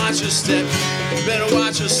better watch your step, you better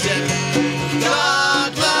watch your step.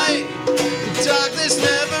 Dark light, darkness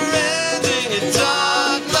never ending, a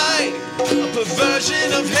dark light, a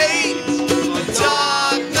perversion of hate. A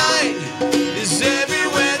dark night is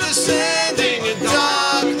everywhere descending, a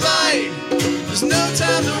dark light, there's no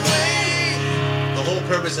time to wait. The whole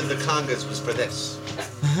purpose of the congas was for this.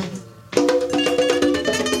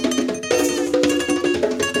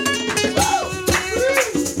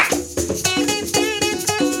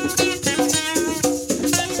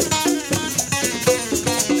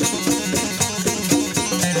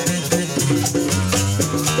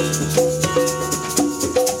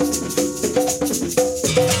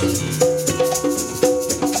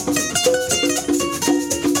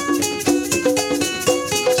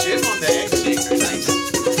 Jim on the egg shaker, nice.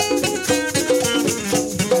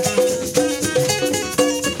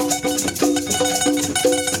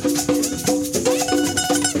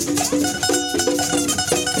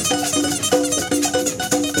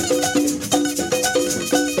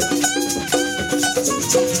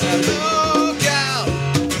 Look out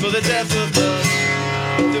for the death of love.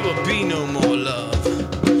 There will be no more love.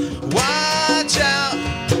 Watch out,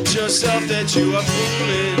 yourself that you are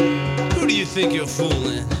fooling. Who do you think you're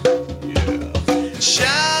fooling?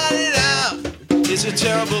 Shout it out. It's a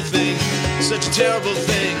terrible thing, such a terrible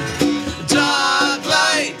thing. Dark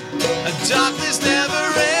light, a darkness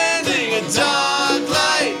never ending, a dark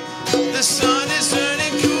light. The sun is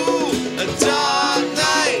turning cool, a dark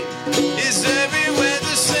night is everywhere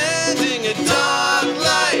descending, a dark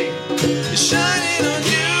light is shining on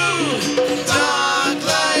you. Dark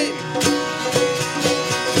light,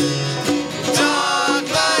 dark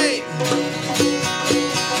light,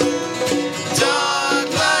 dark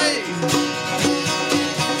light,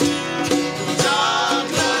 dark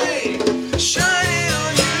light, shining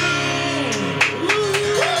on you.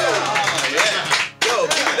 Yo,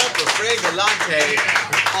 give it up for Frank Galante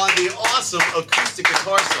on the awesome acoustic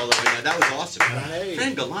guitar solo. Man, that was awesome.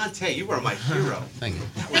 Frank Galante, you are my hero. Thank you.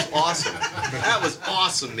 That was awesome. That was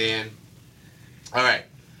awesome, man. All right.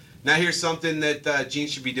 Now here's something that Gene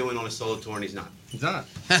should be doing on a solo tour, and he's not. He's not.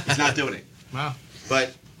 He's not doing it. Wow.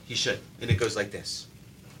 But he should. And it goes like this.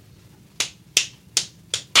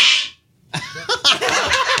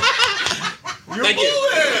 You're Thank you.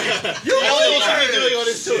 You're That's what he's moving. doing on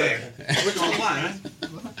his tour. We're going blind, right?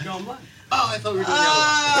 Going blind. Oh, I thought we were doing the other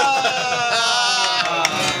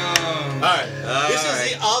one. right. This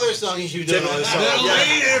is the other song you should do on this song. Little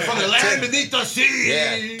lady from the land beneath the sea.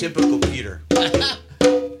 Yeah, typical Peter.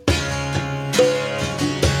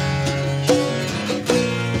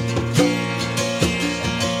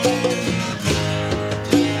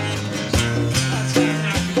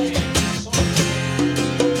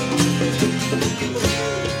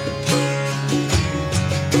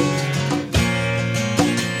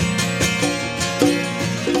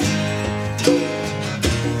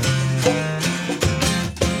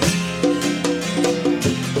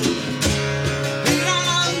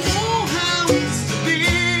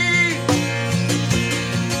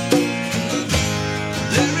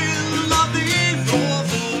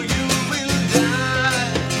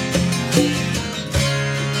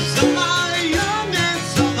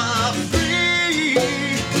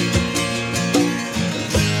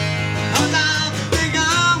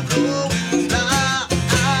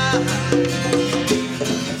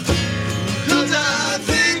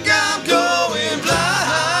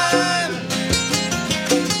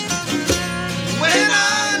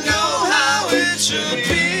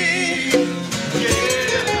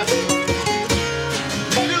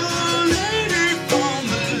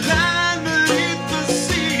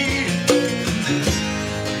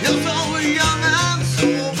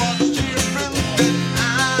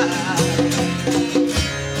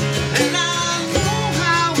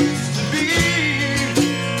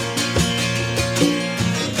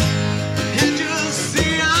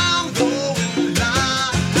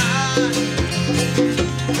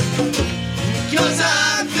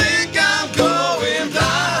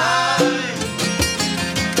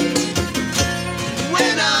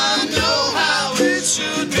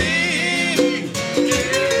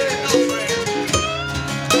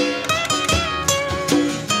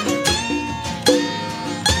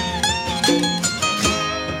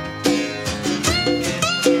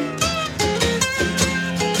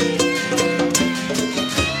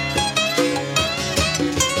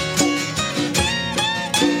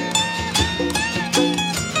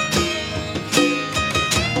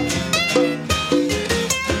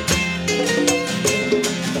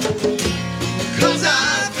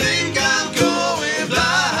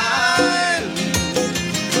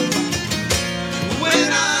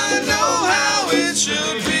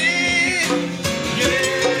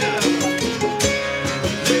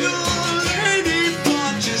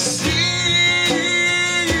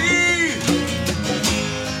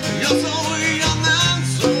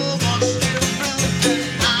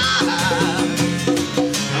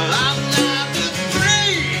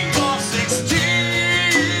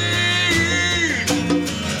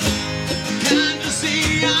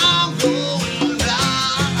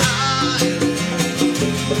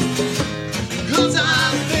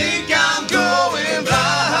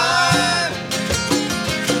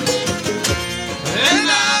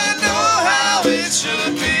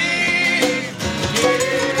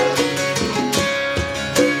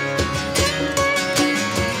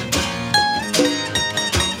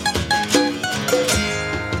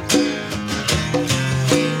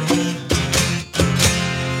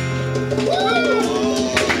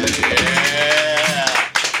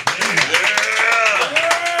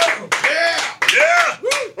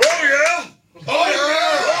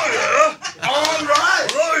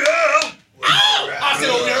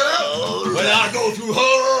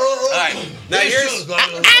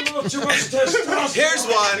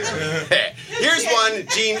 Here's one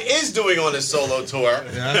Gene is doing on his solo tour.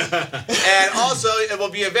 And also, it will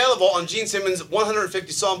be available on Gene Simmons'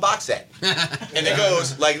 150 song box set. And it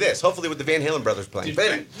goes like this, hopefully with the Van Halen brothers playing.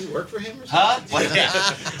 Do you work for him or something?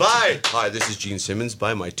 Bye. Hi, this is Gene Simmons.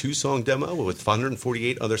 Buy my 2-song demo with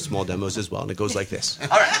 148 other small demos as well. And it goes like this.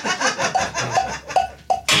 All right.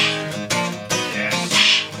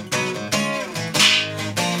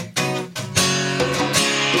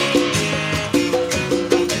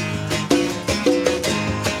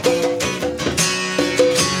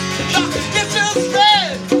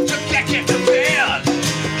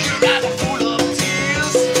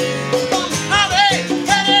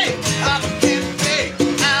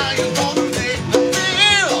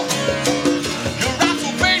 Your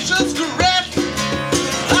observations correct.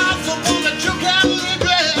 I'm so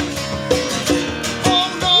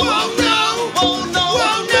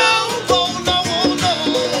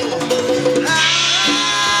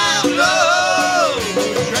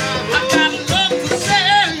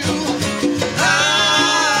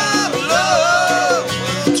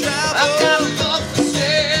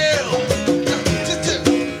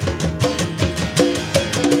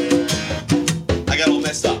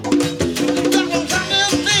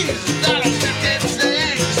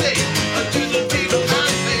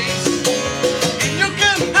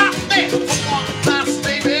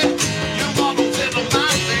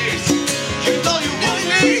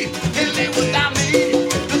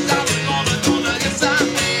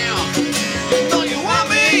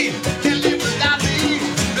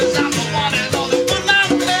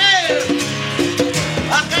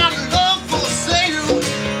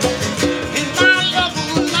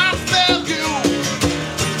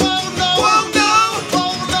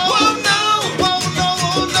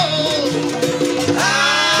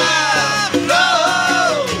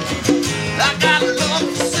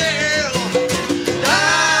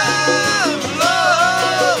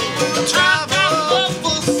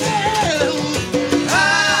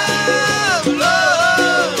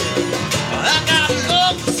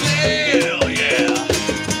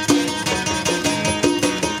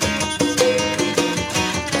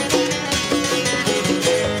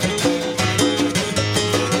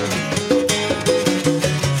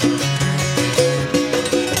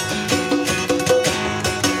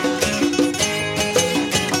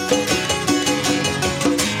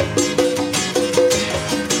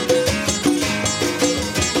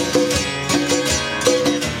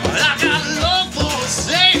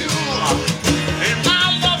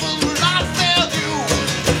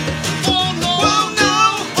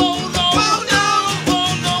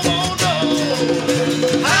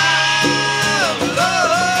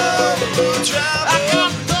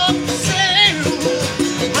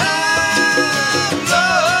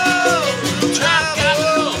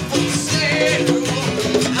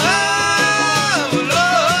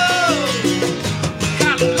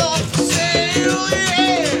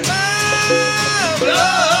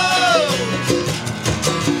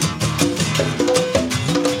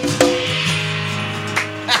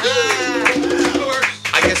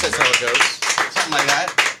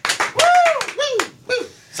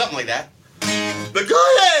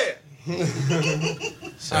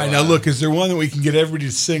All right, now look, is there one that we can get everybody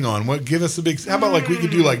to sing on? What? Give us a big. How about like we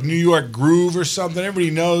could do like New York Groove or something?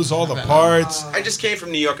 Everybody knows all the parts. I just came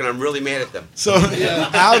from New York and I'm really mad at them. So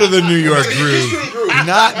out of the New York Groove,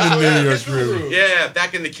 not in the New York Groove. Yeah,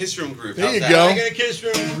 back in the Kiss Room groove. There How's you that? go. Back in the Kiss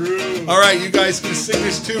Room groove. All right, you guys can sing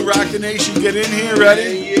this too. Rock the Nation, get in here, ready?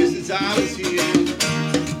 Many years since I was here.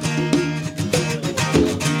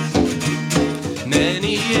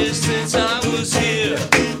 Many years since I was here.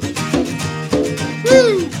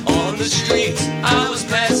 Woo! On the streets, I was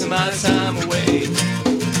passing my time away.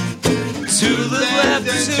 To the left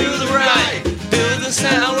and to the right, buildings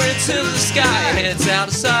towering to the sky, heads out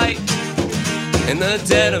of sight in the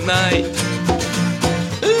dead of night.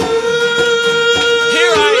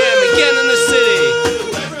 Here I am again in the city,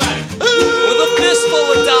 with a fistful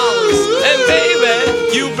of dollars, and baby,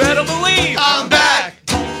 you better believe I'm back,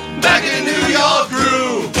 back in New York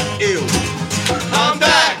groove. Ew. I'm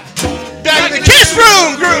back in the Kiss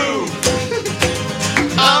Room groove.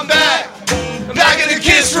 I'm back in the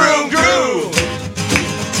Kiss Room groove.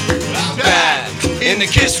 I'm back in the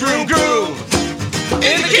Kiss Room groove.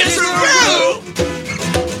 In the Kiss Room groove.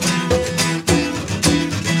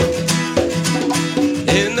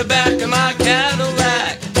 In the back of my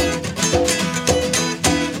Cadillac,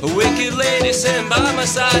 a wicked lady sitting by my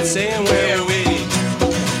side saying, where are we?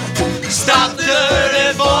 Stop the dirt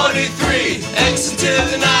at 43, exit to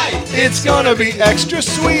the night. It's gonna be extra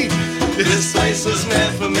sweet. This place was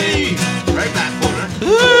meant for me. Right back, Porter.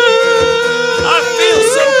 I feel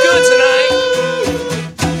so good tonight.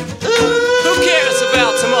 Who cares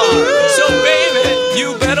about tomorrow? So baby,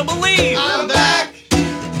 you better believe I'm back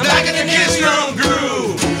in the Kiss Room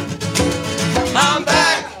groove. I'm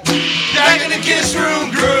back in the Kiss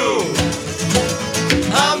Room groove.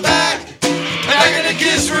 I'm back in the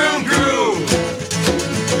Kiss Room groove.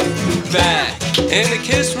 Back in the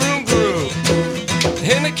Kiss Room groove.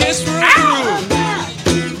 In the Kiss Room groove.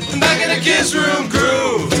 Back in the Kiss Room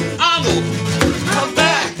groove. I'm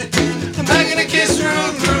back in the Kiss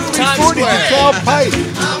Room groove. Times 40 Square. Cal Pipe.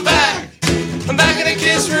 I'm back in the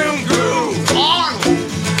Kiss Room groove.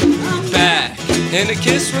 Back in the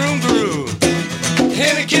Kiss Room groove.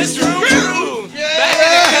 In the Kiss Room groove. Back in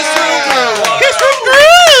the Kiss Room groove. Kiss Room groove.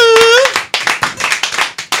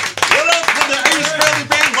 What up for the Ace Family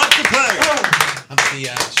Band? What's the play? Up the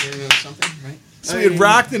stereo or something, right? So we had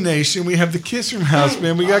Rock the Nation, we have the Kiss Room House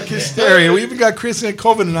Band, we got Kiss Stereo, we even got Chris and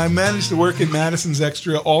Colvin, and I managed to work in Madison's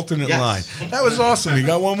extra alternate line. That was awesome. You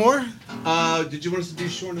got one more? Did you want us to do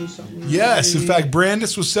short news something? Yes. In fact,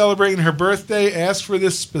 Brandis was celebrating her birthday, asked for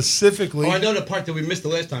this specifically. Oh, I know the part that we missed the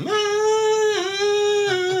last time.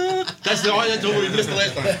 That's what we missed the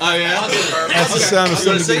last time. Oh, yeah? That's the sound of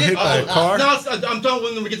somebody getting hit by a car. No, I'm done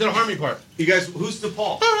when we get to the harmony part. You guys, who's the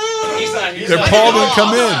Paul? He's not here. Their Paul didn't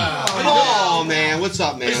come in. Oh, man. What's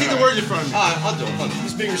up, man? I just need the words in front of me. I'll do it.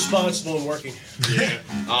 He's being responsible and working. Yeah.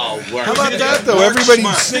 Oh, work. How about that, though? Everybody's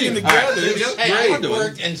Smart. singing All right, together. there we go. Hey, Great. I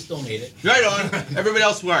worked and still made it. Right on. Everybody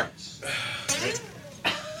else works.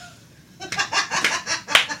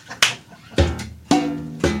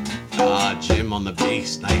 Jim on the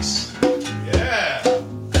bass. Nice. Yeah.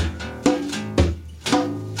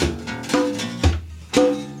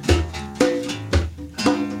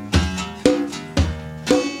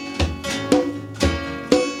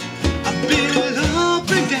 I've been up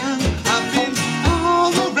and down, I've been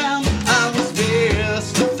all around. I was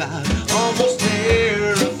mystified, almost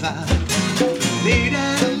terrified. Late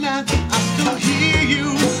at night, I still hear you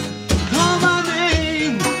call my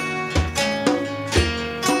name.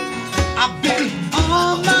 I've been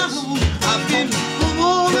on my own, I've been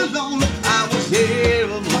all alone. I was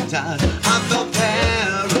hypnotized, I felt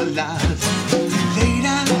paralyzed. Late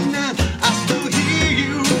at night, I still hear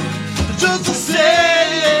you just the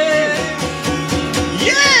same.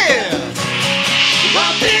 Yeah!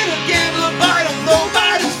 I've been a gambler, but I'm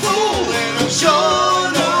nobody's fool. And I'm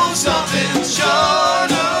sure know something, sure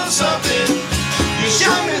know something. You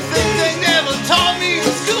show me things they never taught me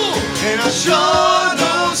in school. And I sure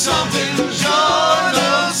know something, sure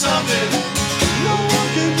know something. No one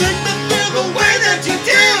can make me feel the way that you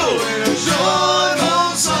do. And I sure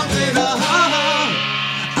know something.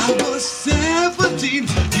 I was 17,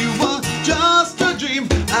 you were just a dream.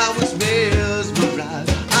 I was mesmerized,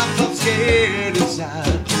 I felt scared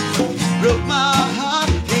inside. Broke my heart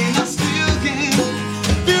and I still can't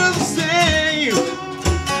feel the same.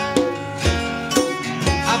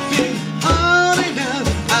 I've been on and on,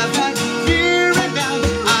 I've had fear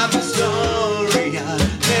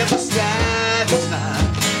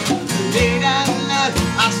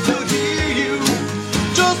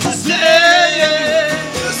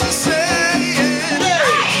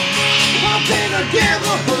been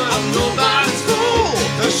together, but I'm nobody's fool.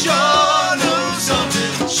 Sure know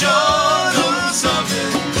something, sure know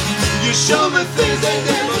something. You show me things they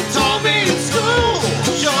never taught me in school.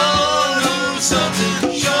 Sure know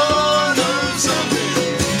something, sure know something.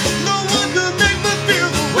 No one could make me feel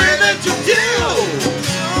the way that you do.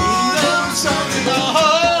 Sure know something, oh.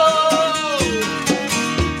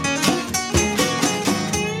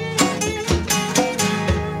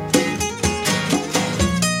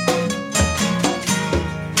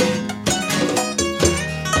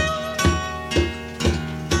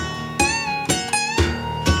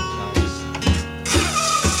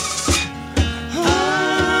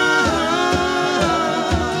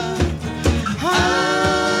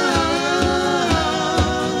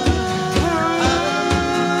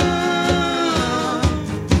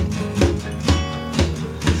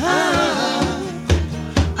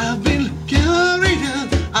 I've been carried out,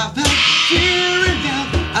 I've been tearing out,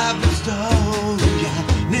 I've been stolen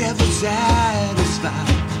out, never satisfied.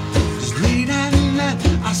 Just late at night,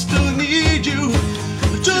 I still need you,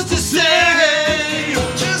 just to say,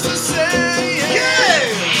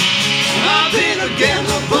 yeah. I've been a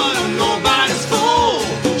gambler, but I'm nobody's fool.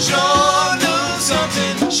 Sure know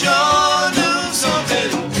something, sure know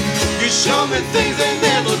something. You show me things they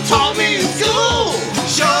never taught me in school.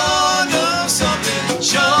 Sure know something,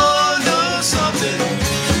 sure know something.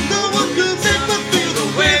 No one could make me feel the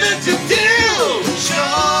way that you do.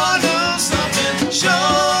 Sure know something,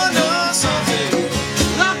 sure know something.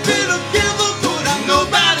 I've been a giver, but I'm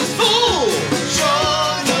nobody's fool.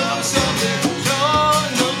 Sure know something, sure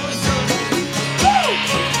know something.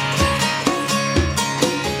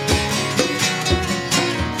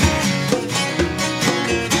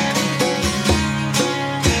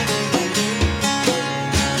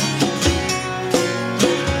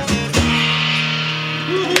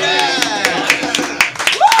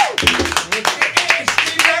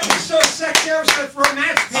 So sexy, I was like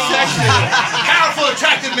romance. Powerful,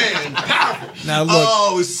 attractive man. Powerful. Now look.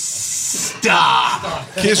 Oh, stop.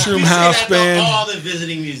 Kiss Room You say House that to Band. all the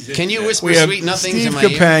visiting musicians. Can you whisper We have sweet nothings Steve in my ear?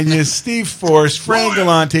 Campagna, Steve Forrest, Frank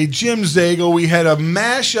Galante, Jim Zagel. We had a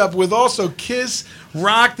mashup with also Kiss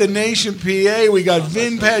Rock the Nation PA. We got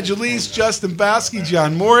Vin Pagelis, Justin Bowski,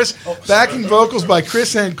 John Morris. Backing vocals by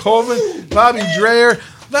Chris Ann Colvin, Bobby Dreyer.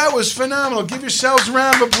 That was phenomenal. Give yourselves a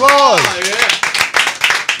round of applause.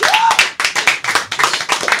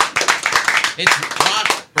 It's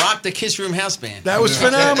rock the Kiss Room House Band. That was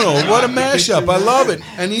phenomenal. What a mashup. I love it.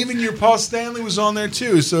 And even your Paul Stanley was on there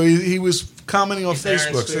too. So he was commenting on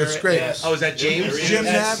Facebook. So that's great. Yes. Oh, is that James? Jim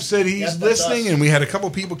Knapp said he's listening, and we had a couple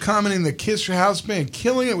people commenting the Kiss House Band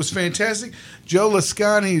killing it. It was fantastic. Joe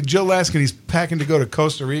Laskin, he's packing to go to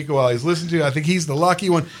Costa Rica while he's listening to it. I think he's the lucky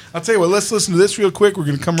one. I'll tell you what, let's listen to this real quick. We're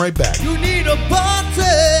going to come right back. You need a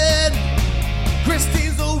button.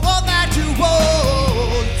 Christine's the one that you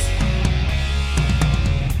want.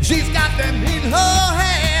 She's got them in her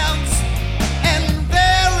hands, and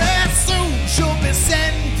very soon she'll be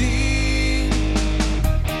sending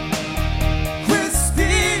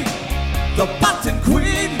Christine, the button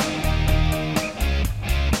queen.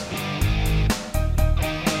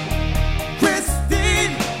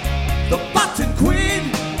 Christine, the button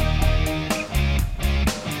queen.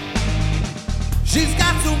 She's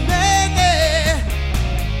got so many.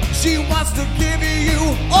 She wants to give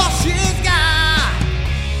you all she's got.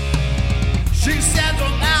 She sends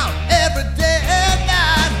them out every day and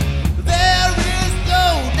night. There is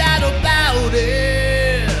no doubt about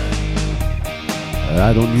it.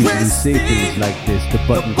 I don't usually say things like this to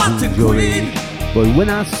Button Queen your age, but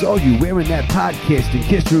when I saw you wearing that podcast and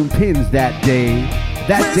Kiss Room pins that day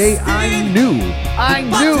I knew I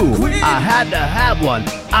had to have one.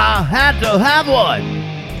 I had to have one.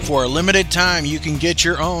 For a limited time, you can get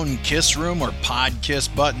your own Kiss Room or Podkiss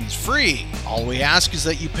buttons free. All we ask is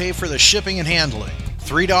that you pay for the shipping and handling.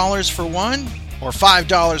 $3 for one or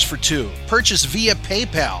 $5 for two. Purchase via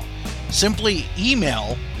PayPal. Simply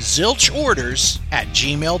email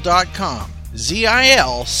zilchorders@gmail.com.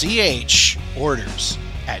 ZILCH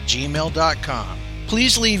orders@gmail.com.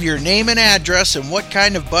 Please leave your name and address and what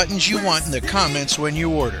kind of buttons you want in the comments when you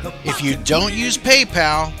order. If you don't use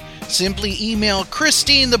PayPal, simply email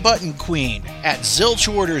Christine the Button Queen at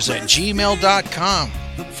zilchorders@gmail.com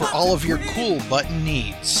for all of your cool button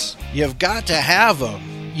needs. You've got to have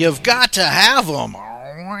them. You've got to have them.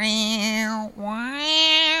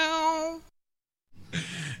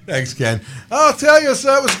 Thanks, Ken. I'll tell you, so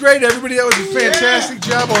that was great, everybody. That was a fantastic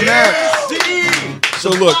job on that. So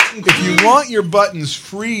look, if you want your buttons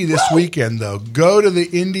free this weekend, though, go to the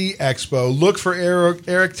Indie Expo. Look for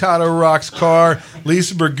Eric Tato Rock's car,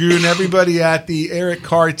 Lisa Burgoon, everybody at the Eric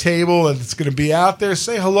Carr table that's going to be out there.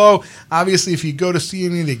 Say hello. Obviously, if you go to see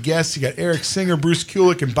any of the guests, you got Eric Singer, Bruce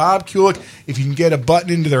Kulick, and Bob Kulick. If you can get a button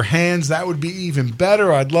into their hands, that would be even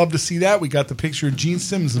better. I'd love to see that. We got the picture of Gene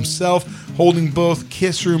Simmons himself holding both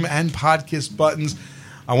Kiss Room and Podkiss buttons.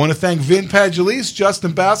 I want to thank Vin Pagelis,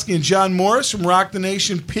 Justin Bowski, and John Morris from Rock the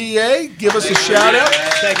Nation, PA. Give us a shout out.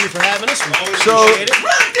 Thank you for having us. We So, appreciate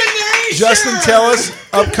it. Justin, tell us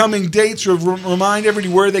upcoming dates. Remind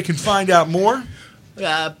everybody where they can find out more.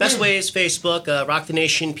 Best way is Facebook, Rock the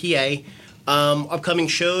Nation PA. Upcoming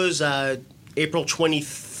shows, April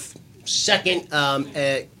 22nd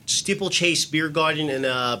at Steeplechase Beer Garden in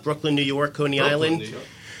Brooklyn, New York, Coney Island.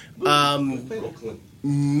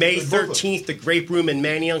 May 13th, the Grape Room in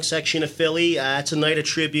Manayunk section of Philly. It's a night of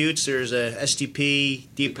tributes. There's a STP,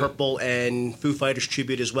 Deep Purple, and Foo Fighters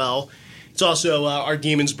tribute as well. It's also our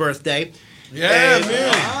Demon's birthday.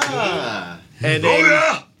 Yeah, And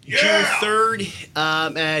then June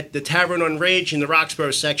 3rd at the Tavern on Rage in the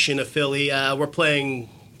Roxborough section of Philly. We're playing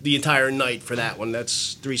the entire night for that one.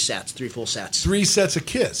 That's 3 full sets. 3 sets of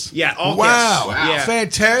Kiss. Yeah, all wow. Kiss. Yeah.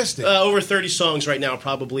 Fantastic. Over 30 songs right now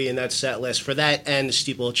probably in that set list for that and the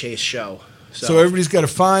Steeplechase show. So everybody's got to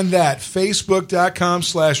find that.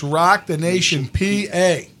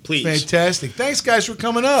 Facebook.com/RockTheNationPA. Please. Fantastic. Thanks, guys, for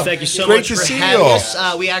coming up. Thank you so Great much to for see having you all.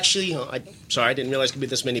 us. We actually, I didn't realize it could be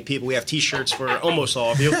this many people. We have T-shirts for almost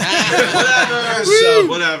all of you.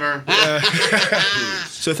 Whatever.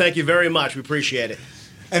 So thank you very much. We appreciate it.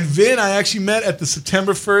 And Vin, I actually met at the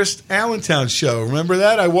September 1st Allentown show. Remember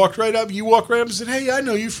that? I walked right up. You walked right up and said, "Hey, I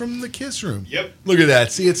know you from the Kiss Room." Yep. Look at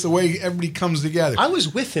that. See, it's the way everybody comes together. I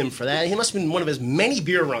was with him for that. He must have been one of his many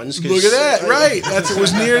beer runs. Look at that. Right. It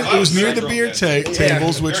was near the beer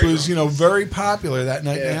tables, which was very popular that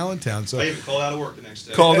night in Allentown. So I even called out of work the next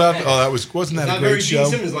day. Called up. Oh, wasn't that a great show?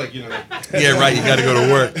 Gene Simmons, Yeah, right. You got to go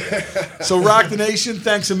to work. So, Rock the Nation.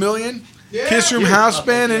 Thanks a million. Yeah, Kiss Room House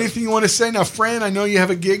Band. Anything you want to say? Now, Fran, I know you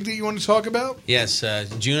have a gig that you want to talk about. Yes,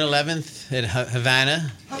 June 11th at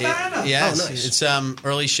Havana. Yes, Oh, nice. it's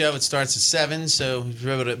early show. It starts at 7, so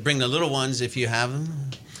you're able to bring the little ones if you have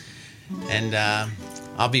them. And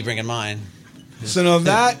I'll be bringing mine. So now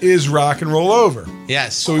that is Rock and Roll Over.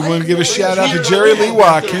 Yes. So we want to give a shout out to Jerry Lee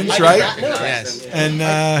Watkins, right? Yes. And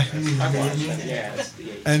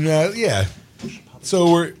yeah.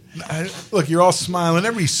 So look, you're all smiling.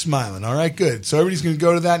 Everybody's smiling. All right, good. So everybody's going to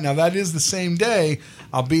go to that. Now, that is the same day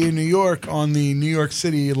I'll be in New York on the New York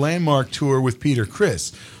City Landmark Tour with Peter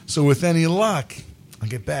Criss. So with any luck, I'll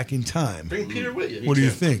get back in time. Bring Peter with you. What do you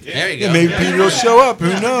think? There you go. Yeah, maybe Peter will show up.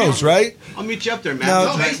 Who knows, right? I'll meet you up there, man.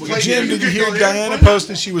 Now, Jim, did you hear Diana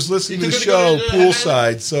posted she was listening to the show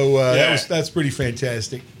poolside? So that's pretty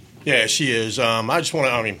fantastic. Yeah, she is. I just want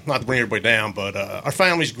to, not to bring everybody down, but our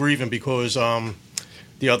family's grieving because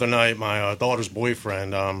the other night my daughter's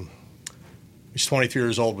boyfriend, he's 23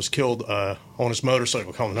 years old, was killed on his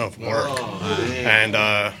motorcycle coming home from work.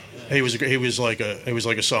 And he was like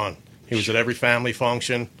a son. He was at every family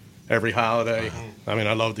function, every holiday. I mean,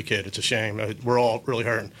 I love the kid. It's a shame. We're all really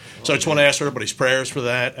hurting. So I just want to ask everybody's prayers for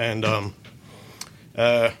that. And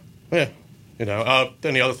yeah.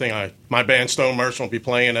 Then the other thing, my band Stone Merchant will be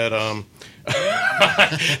playing at not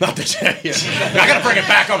the I got to bring it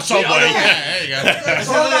back up some way. There you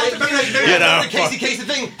go. Casey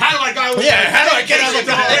thing. How do I go? How do I get out of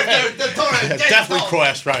the door? Definitely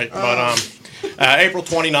Quest, right? But April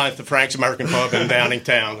 29th, the Frank's American Pub in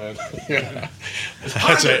Downingtown.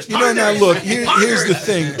 That's it. Now look, here's the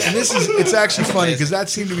thing, and it's actually funny because that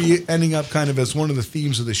seemed to be ending up kind of as one of the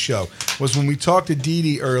themes of the show, was when we talked to Dee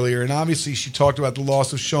Dee earlier, and obviously she talked about the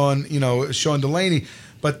loss of Sean Delaney,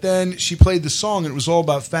 but then she played the song and it was all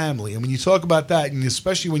about family. And when you talk about that, and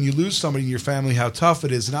especially when you lose somebody in your family, how tough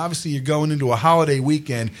it is, and obviously you're going into a holiday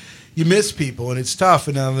weekend, you miss people, and it's tough.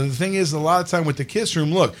 And the thing is, a lot of time with the Kiss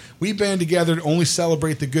Room, look, we band together to only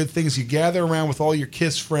celebrate the good things. You gather around with all your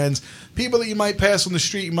Kiss friends, people that you might pass on the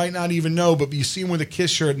street, you might not even know, but you see them with a Kiss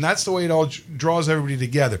shirt, and that's the way it all draws everybody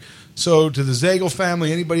together. So to the Zagel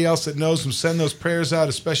family, anybody else that knows them, send those prayers out,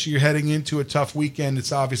 especially you're heading into a tough weekend.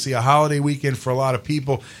 It's obviously a holiday weekend for a lot of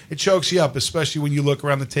people. It chokes you up, especially when you look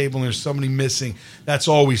around the table and there's somebody missing. That's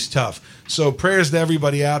always tough. So prayers to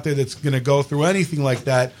everybody out there that's going to go through anything like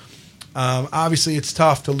that. Obviously, it's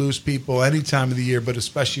tough to lose people any time of the year, but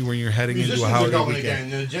especially when you're heading into a holiday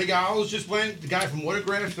weekend. Jay Giles just went. The guy from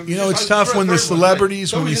Watergrass. It's tough when the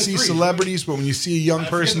celebrities, when you see celebrities, but when you see a young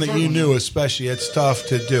person that you knew, especially, it's tough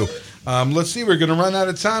to do. Let's see, we're going to run out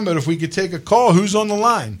of time, but if we could take a call, who's on the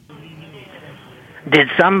line? Did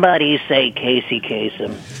somebody say Casey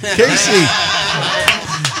Kasem?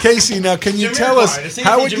 Casey, now can you tell us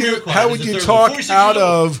how would you talk out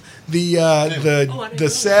of the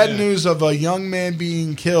sad news of a young man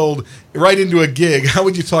being killed right into a gig? How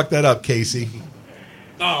would you talk that up, Casey?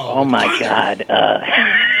 Oh my God!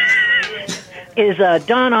 Is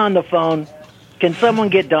Don on the phone? Can someone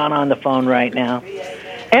get Don on the phone right now?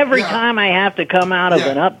 Every time I have to come out of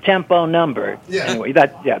an up-tempo number. Anyway,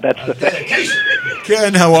 that's the thing.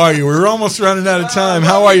 Ken, how are you? We're almost running out of time.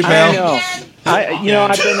 How are you, pal? I know.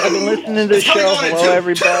 I've been listening to the show. Hello,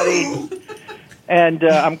 everybody. And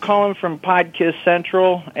I'm calling from Podkiss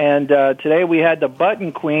Central. And today we had the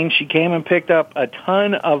Button Queen. She came and picked up a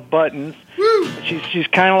ton of buttons. She's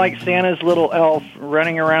kind of like Santa's little elf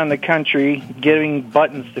running around the country giving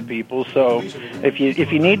buttons to people. So if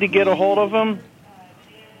you need to get a hold of them,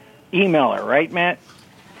 email her, right, Matt?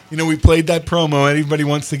 You know, we played that promo. Anybody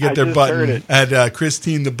wants to get their button at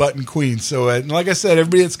Christine the Button Queen. So, like I said,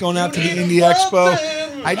 everybody that's going out to the Indie Expo,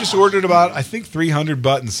 I just ordered about, I think, 300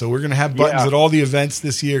 buttons. So we're going to have buttons at all the events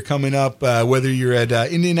this year coming up, whether you're at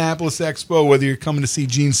Indianapolis Expo, whether you're coming to see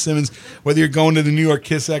Gene Simmons, whether you're going to the New York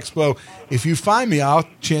Kiss Expo. If you find me,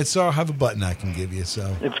 chances are I'll have a button I can give you.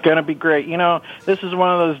 So it's going to be great. You know, this is one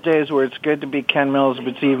of those days where it's good to be Ken Mills, but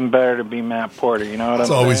it's even better to be Matt Porter. You know what I'm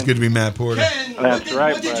saying? It's always good to be Matt Porter. That's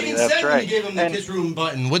right, buddy. That's right. When he gave him the Kiss Room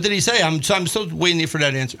button, what did he say? I'm still waiting for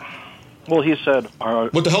that answer. Well, he said,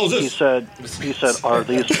 "What the hell is this?" He said, "Are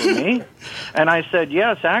these for me?" And I said,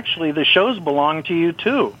 "Yes, actually, the shows belong to you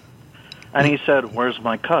too." And he said, "Where's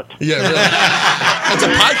my cut?" Yeah, really. That's a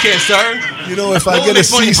podcast, sir. You know, if I get a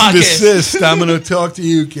cease and desist, I'm going to talk to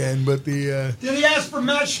you, Ken. But Did he ask for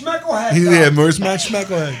Matt Schmeckelhead? Yeah, where's Matt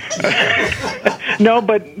Schmeckelhead? No,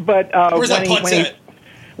 but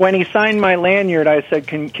when he signed my lanyard, I said,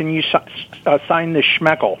 "Can you sign the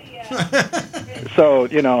Schmeckel?" So,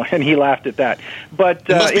 you know, and he laughed at that. But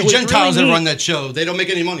it must be Gentiles really that run that show. They don't make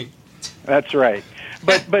any money. That's right.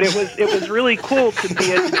 But it was really cool to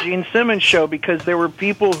be at the Gene Simmons show because there were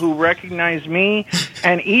people who recognized me,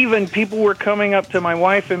 and even people were coming up to my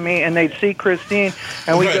wife and me, and they'd see Christine,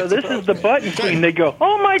 and we go, "This is the Button Queen." They go,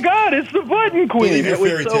 "Oh my God, it's the Button Queen!" It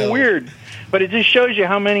was so weird. But it just shows you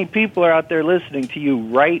how many people are out there listening to you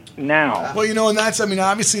right now. Well, you know, and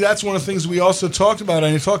obviously that's one of the things we also talked about,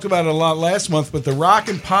 and I talked about it a lot last month, but the Rock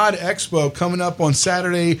and Pod Expo coming up on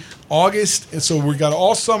Saturday, August, and so we got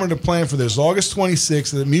all summer to plan for this, August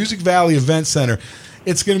 26th at the Music Valley Event Center.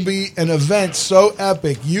 It's going to be an event so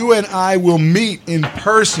epic. You and I will meet in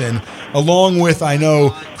person, along with, I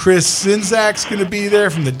know, Chris Sinzak's going to be there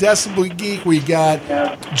from the Decibel Geek. We got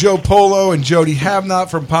Joe Polo and Jody Havnot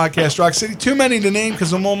from Podcast Rock City. Too many to name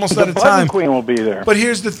because I'm almost out of time. The Queen will be there. But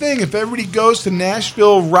here's the thing. If everybody goes to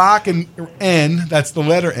Nashville Rock and N, that's the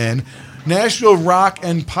letter N,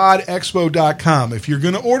 NashvilleRockandPodExpo.com. If you're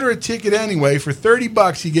going to order a ticket anyway, for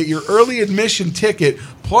 $30, you get your early admission ticket,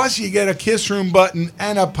 plus you get a Kiss Room button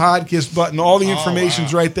and a Podkiss button. All the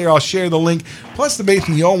information's right there. I'll share the link. Plus, the main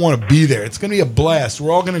thing, you all want to be there. It's going to be a blast.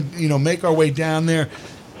 We're all going to, make our way down there.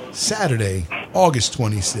 Saturday, August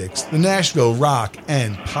 26th, the Nashville Rock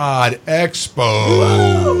and Pod Expo.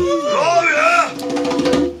 Oh, yeah!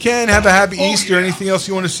 Ken, have a happy Easter. Anything else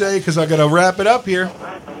you want to say? Because I got to wrap it up here.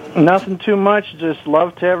 Nothing too much. Just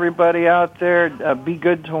love to everybody out there. Be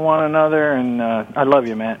good to one another, and I love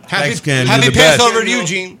you, man. Thanks, Ken. Happy Passover to you,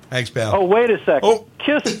 Gene. Thanks, pal. Oh, wait a second. Oh.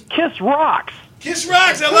 Kiss rocks. Kiss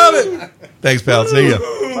rocks. I love it. Thanks, pal. See ya.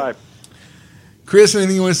 Bye. Chris,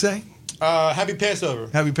 anything you want to say? Happy Passover.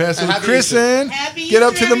 Happy Passover. Happy Chris, Easter. and Happy get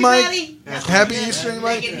up Easter, to the everybody. mic. Happy Easter,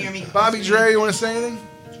 anybody? Bobby Dre, you want to say anything?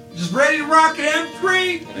 Just ready to rock at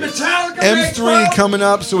M3, Metallica. M3 coming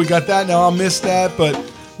up, so we got that. Now I'll miss that, but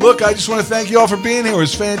look, I just want to thank you all for being here. It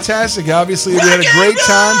was fantastic. Obviously, we had a great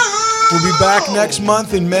time. We'll be back next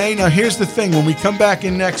month in May. Now, here's the thing. When we come back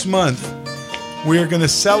in next month, we are going to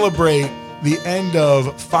celebrate the end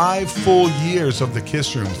of 5 full years of the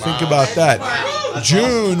Kiss Room. Think about that.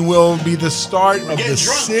 June will be the start of the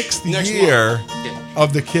 6th year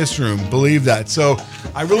of the Kiss Room. Believe that. So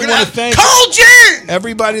I really want to thank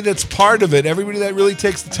everybody that's part of it, everybody that really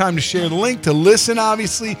takes the time to share the link, to listen,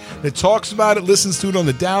 obviously, that talks about it, listens to it on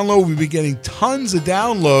the download. We'll be getting tons of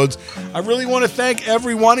downloads. I really want to thank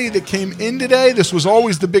every one of you that came in today. This was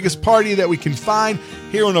always the biggest party that we can find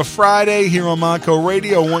here on a Friday here on Monco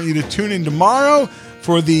Radio. I want you to tune in tomorrow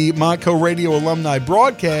for the Monco Radio alumni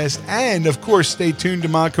broadcast. And, of course, stay tuned to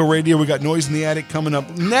Monco Radio. We got Noise in the Attic coming up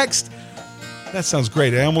next. That sounds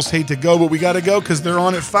great. I almost hate to go, but we got to go because they're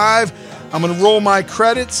on at 5. I'm going to roll my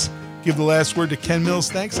credits, give the last word to Ken Mills.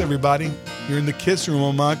 Thanks, everybody. You're in the Kiss Room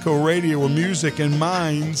on Monco Radio, where music and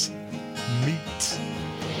minds meet.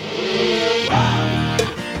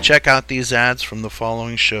 Check out these ads from the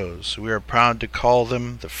following shows. We are proud to call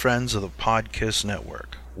them the Friends of the Podkiss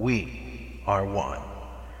Network. We are one.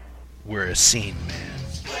 We're a scene, man.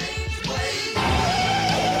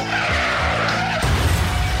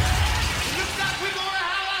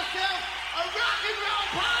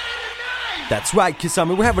 That's right, Kiss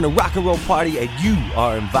Army. We're having a rock and roll party, and you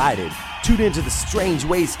are invited. Tune into the Strange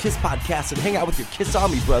Ways Kiss podcast and hang out with your Kiss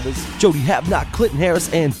Army brothers, Jody Havnock, Clinton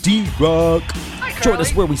Harris, and D-Rock. Join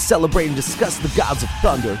us where we celebrate and discuss the gods of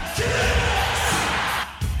thunder.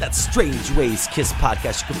 That's Strange Ways Kiss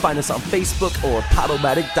podcast. You can find us on Facebook or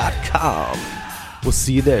Podomatic.com. We'll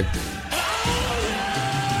see you there.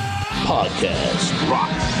 Podcast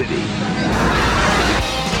Rock City.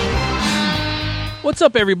 What's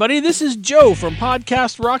up, everybody? This is Joe from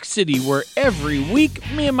Podcast Rock City, where every week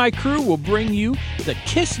me and my crew will bring you the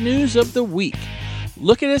Kiss news of the week.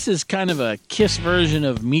 Look at us as kind of a Kiss version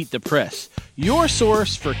of Meet the Press, your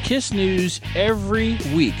source for Kiss news every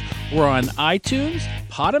week. We're on iTunes,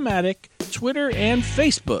 Podomatic, Twitter, and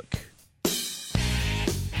Facebook.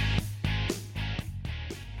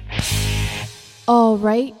 All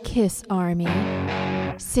right, Kiss Army.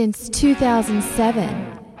 Since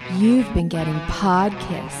 2007, you've been getting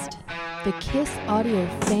Podkissed, the Kiss audio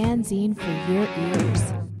fanzine for your ears.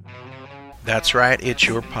 That's right, it's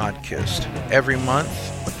your Podkiss. Every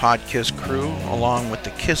month, the Podkiss crew, along with the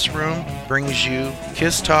Kiss Room, brings you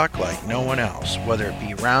Kiss talk like no one else, whether it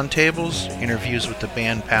be roundtables, interviews with the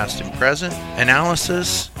band past and present,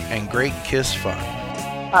 analysis, and great Kiss fun.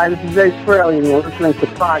 Hi, this is Ace Frehley, and you're listening to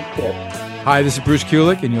Podkiss. Hi, this is Bruce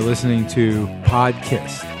Kulick, and you're listening to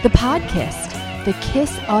Podkiss. The Podkissed, the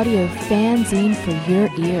Kiss audio fanzine for your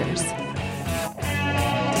ears.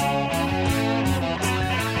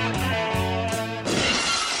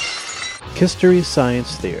 History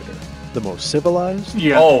Science Theater, the most civilized.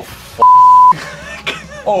 Yeah. Oh,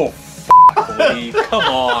 oh, Lee, come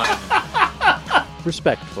on.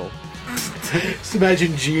 Respectful. Just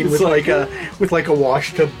imagine Gene with like a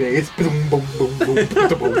washed up bass. Boom, boom, boom, boom,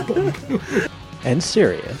 boom, boom, boom. And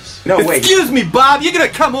serious. No, wait. Excuse me, Bob. You're gonna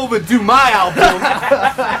come over and do my album.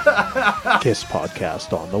 Kiss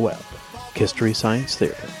podcast on the web. History Science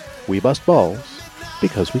Theater. We bust balls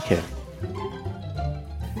because we can.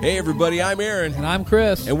 Hey everybody, I'm Aaron. And I'm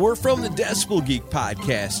Chris. And we're from the Decibel Geek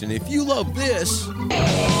Podcast. And if you love this...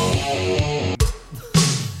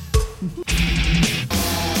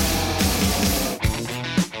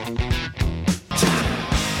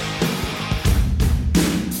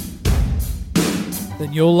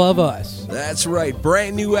 then you'll love us. That's right.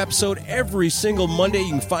 Brand new episode every single Monday. You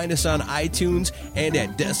can find us on iTunes and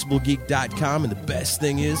at decibelgeek.com. And the best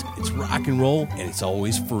thing is, it's rock and roll and it's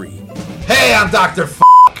always free. Hey, I'm Dr.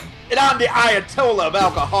 And I'm the Ayatollah of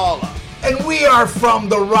Alcohola. And we are from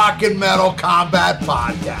the Rock and Metal Combat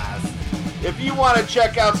Podcast. If you want to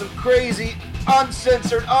check out some crazy,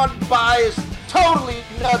 uncensored, unbiased, totally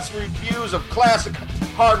nuts reviews of classic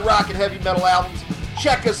hard rock and heavy metal albums,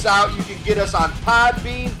 check us out. You can get us on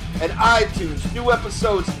Podbean and iTunes. New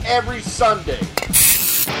episodes every Sunday.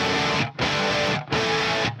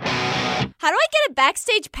 How do I get a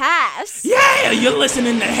backstage pass? Yeah, you're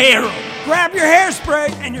listening to Harold. Grab your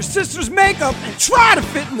hairspray and your sister's makeup and try to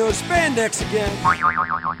fit in those spandex again.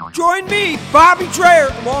 Join me, Bobby Dreyer,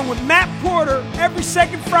 along with Matt Porter, every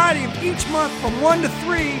second Friday of each month from 1 to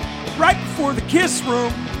 3, right before the Kiss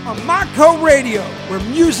Room on Marco Radio, where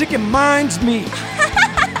music and minds meet.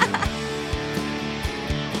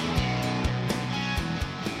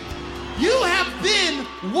 You have been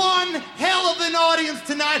one hell of an audience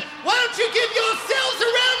tonight. Why don't you give yourselves a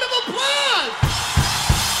round of applause?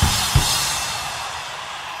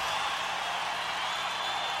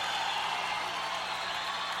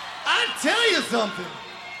 I'll tell you something.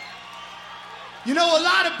 You know, a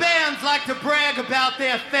lot of bands like to brag about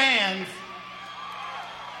their fans.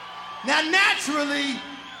 Now, naturally,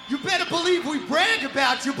 you better believe we brag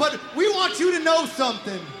about you, but we want you to know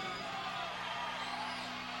something.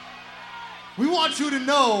 We want you to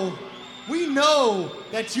know, we know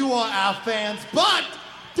that you are our fans, but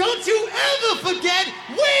don't you ever forget,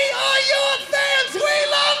 we are your fans. We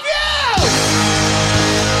love you!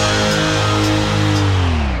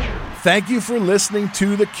 Thank you for listening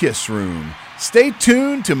to The Kiss Room. Stay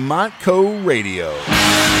tuned to Montco Radio.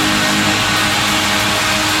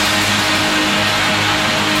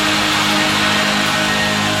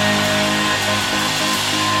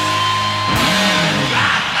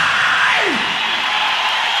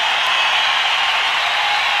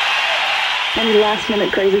 Any last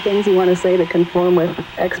minute crazy things you want to say to conform with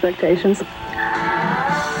expectations?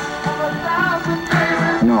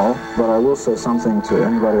 No, but I will say something to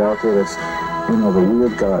anybody out there that's You know, the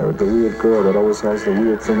weird guy or the weird girl that always has the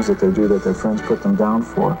weird things that they do that their friends put them down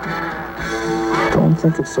for. Don't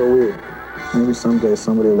think it's so weird. Maybe someday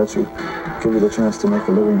somebody will let you, give you the chance to make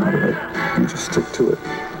a living out of it. You just stick to it.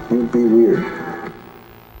 You be weird.